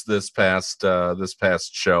 subs this past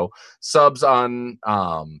show. Subs on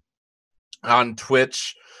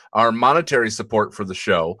Twitch, our monetary support for the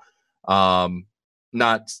show,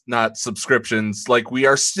 not subscriptions. Like, we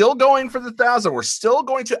are still going for the 1,000. We're still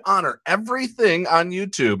going to honor everything on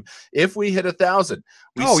YouTube if we hit 1,000.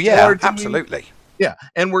 Absolutely. Yeah,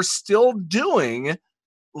 and we're still doing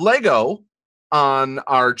Lego on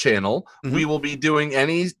our channel. We will be doing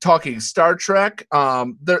talking Star Trek.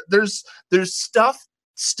 There's stuff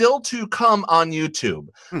still to come on YouTube,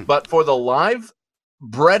 but for the live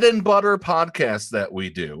bread and butter podcast that we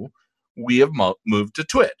do, we have moved to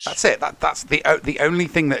Twitch. That's it. That's the only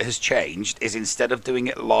thing that has changed is instead of doing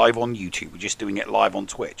it live on YouTube, we're just doing it live on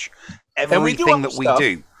Twitch. Everything that we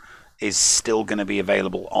do is still going to be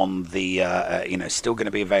available on the still going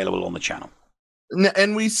to be available on the channel.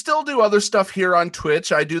 And we still do other stuff here on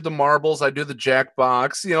Twitch. I do the marbles, I do the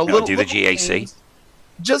Jackbox, you know, I do the GAC. Things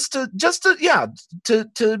just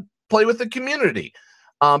to play with the community.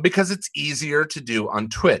 Because it's easier to do on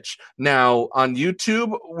Twitch. Now, on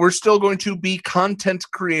YouTube, we're still going to be content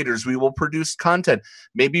creators. We will produce content.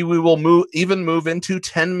 Maybe we will move into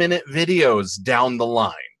 10-minute videos down the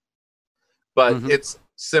line. But it's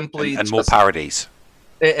simply and more parodies.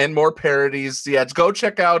 And more parodies. Yeah, go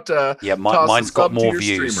check out. Mine's got more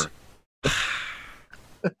views.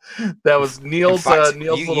 That was Neil's. Neil's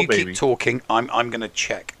little you baby. Keep talking. I'm going to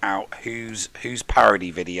check out whose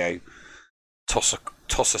parody video.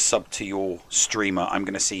 Toss a sub to your streamer. I'm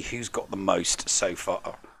going to see who's got the most so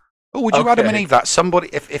far. Oh, would you Adam and Eve that? Somebody,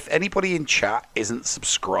 if anybody in chat isn't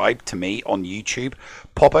subscribed to me on YouTube,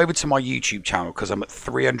 pop over to my YouTube channel because I'm at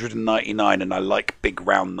 399 and I like big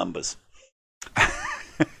round numbers.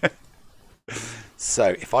 So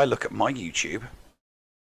if I look at my YouTube,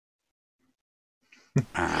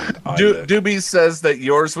 and Doobie says that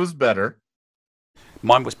yours was better.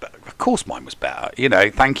 Mine was better. Of course, mine was better. You know,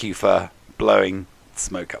 thank you for blowing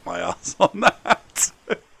smoke up my ass on that.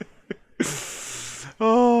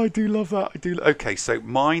 Oh, I do love that. Okay, so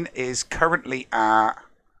mine is currently at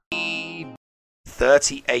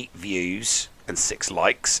 38 views and 6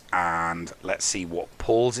 likes, and let's see what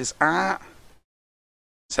Paul's is at.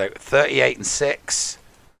 So 38 and 6,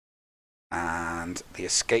 and the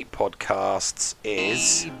Escape Podcasts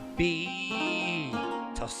is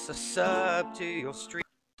toss a sub to your stream.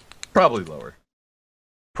 Probably lower.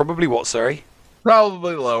 Probably what, sorry?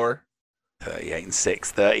 Probably lower. 38 and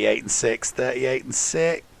 6, 38 and 6, 38 and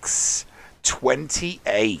 6.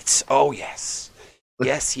 28. Oh, yes.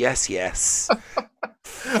 Yes.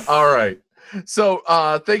 All right. So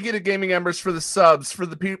thank you to Gaming Embers for the subs, for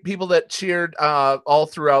the people that cheered all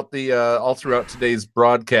throughout today's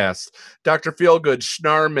broadcast. Dr. Feelgood,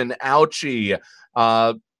 Schnarman, Ouchie,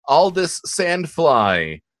 Aldous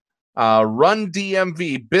Sandfly, Run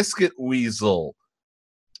DMV, Biscuit Weasel,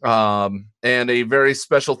 and a very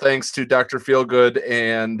special thanks to Dr. Feelgood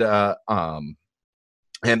and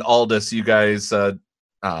Aldous. You guys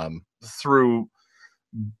threw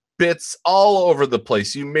bits all over the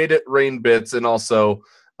place. You made it rain bits, and also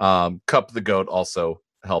Cup the Goat also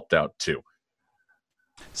helped out too.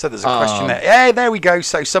 So there's a question there. Hey, there we go.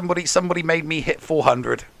 So somebody made me hit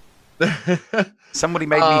 400. Somebody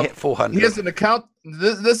made me hit 400. He has an account.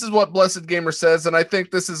 This is what Blessed Gamer says, and I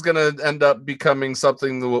think this is going to end up becoming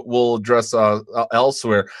something that we'll address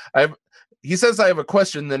elsewhere. He says, I have a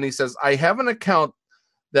question. Then he says, I have an account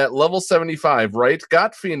that level 75, right?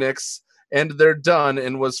 Got Phoenix, and they're done,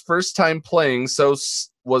 and was first time playing, so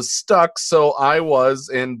was stuck, so I was,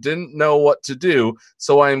 and didn't know what to do.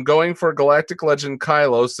 So I am going for Galactic Legend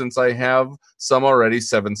Kylo since I have some already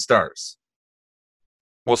 7 stars.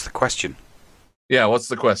 What's the question? Yeah, what's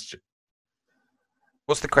the question?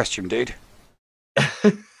 What's the question, dude?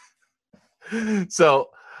 So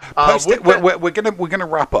we're gonna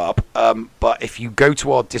wrap up. But if you go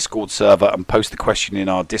to our Discord server and post the question in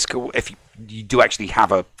our Discord, if you do actually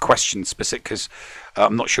have a question specific, because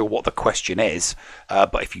I'm not sure what the question is,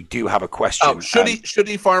 but if you do have a question, should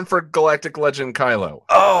he farm for Galactic Legend Kylo?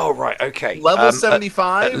 Oh right, okay. Level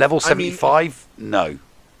 75. Level 75, no.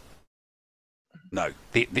 No,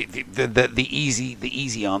 the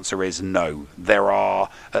easy answer is no. There are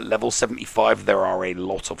at level 75. There are a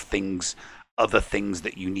lot of other things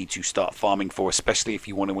that you need to start farming for, especially if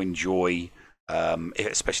you want to enjoy,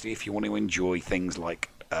 things like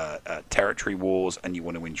territory wars, and you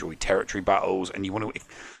want to enjoy territory battles, and you want to.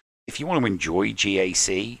 If you want to enjoy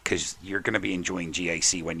GAC, because you're going to be enjoying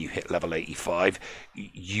GAC when you hit level 85,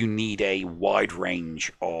 you need a wide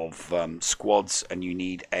range of squads, and you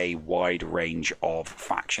need a wide range of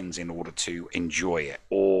factions in order to enjoy it,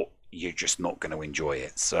 or you're just not going to enjoy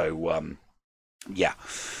it. So,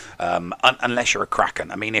 unless you're a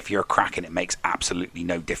Kraken. I mean, if you're a Kraken, it makes absolutely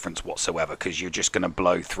no difference whatsoever, because you're just going to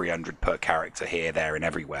blow 300 per character here, there, and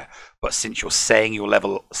everywhere. But since you're saying you're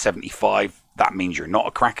level 75, that means you're not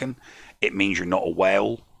a Kraken. It means you're not a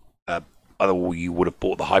whale. Otherwise, you would have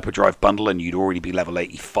bought the Hyperdrive bundle and you'd already be level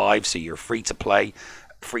 85, so you're free to play.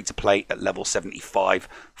 Free to play at level 75.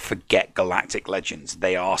 Forget Galactic Legends.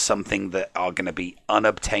 They are something that are going to be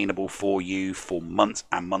unobtainable for you for months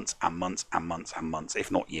and months and months and months and months,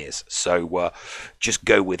 if not years. So just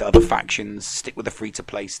go with other factions. Stick with the free to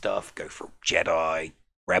play stuff. Go for Jedi,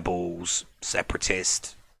 Rebels,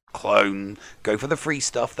 Separatist, Clone. Go for the free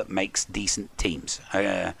stuff that makes decent teams.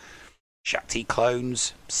 Shakti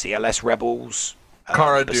clones, CLS Rebels.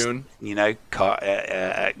 Cara Dune. You know,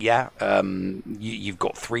 you've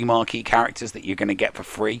got 3 marquee characters that you're going to get for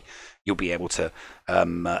free. You'll be able to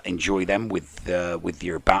enjoy them with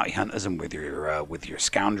your bounty hunters and with your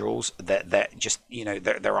scoundrels. That just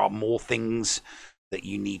there are more things that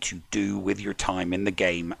you need to do with your time in the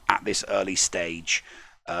game at this early stage.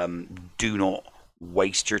 Do not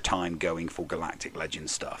waste your time going for Galactic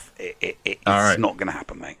Legends stuff. It's not going to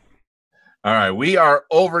happen, mate. All right, we are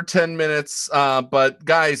over 10 minutes, but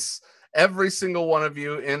guys, every single one of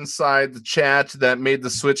you inside the chat that made the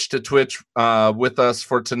switch to Twitch with us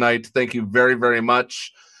for tonight, thank you very, very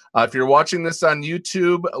much. If you're watching this on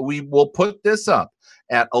YouTube, we will put this up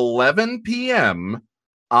at 11 p.m.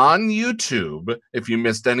 on YouTube. If you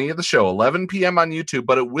missed any of the show, 11 p.m. on YouTube,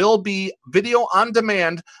 but it will be video on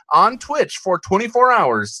demand on Twitch for 24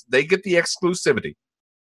 hours. They get the exclusivity.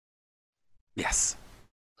 Yes.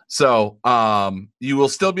 So you will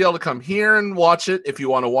still be able to come here and watch it. If you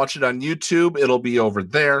want to watch it on YouTube, it'll be over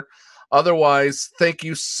there. Otherwise, thank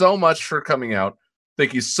you so much for coming out.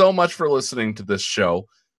 Thank you so much for listening to this show.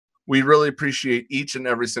 We really appreciate each and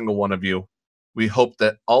every single one of you. We hope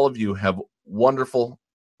that all of you have wonderful,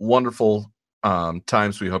 wonderful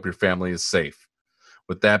times. We hope your family is safe.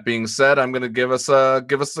 With that being said, I'm going to give us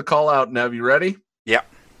the call out. Nav, you ready? Yeah.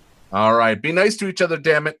 All right. Be nice to each other,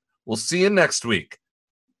 damn it. We'll see you next week.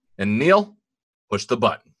 And Neil, push the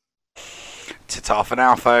button. Ta-ta for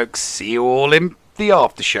now, folks. See you all in the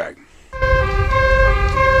after show.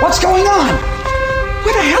 What's going on?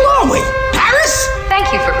 Where the hell are we? Paris?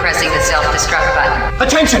 Thank you for pressing the self-destruct button.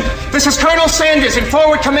 Attention! This is Colonel Sanders in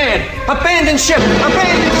forward command. Abandon ship!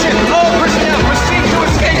 Abandon ship! All personnel proceed to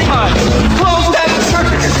escape pods. Close down the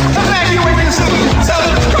circuits. Evacuate the city.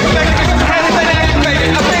 Self-destruct mechanism has been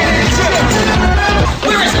activated. Abandon ship!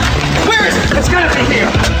 Where is it? Where is it? It's gotta be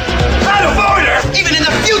here. Out of order! Even in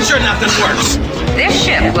the future, nothing works. This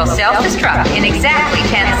ship will self-destruct in exactly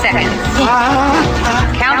 10 seconds.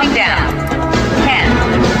 Counting down.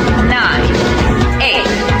 10, 9, 8,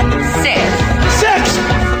 6. 6!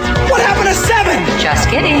 What happened to 7? Just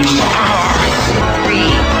kidding. 3,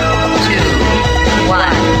 2,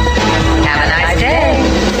 1. Have a nice day.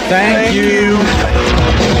 Thank you.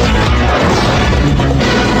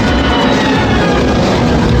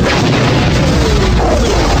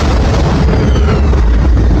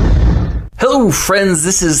 Hello, friends.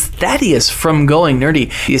 This is Thaddeus from Going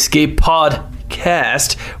Nerdy. The Escape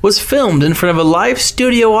Podcast was filmed in front of a live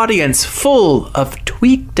studio audience full of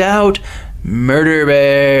tweaked out murder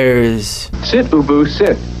bears. Sit, Ubu,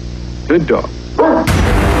 sit. Good dog.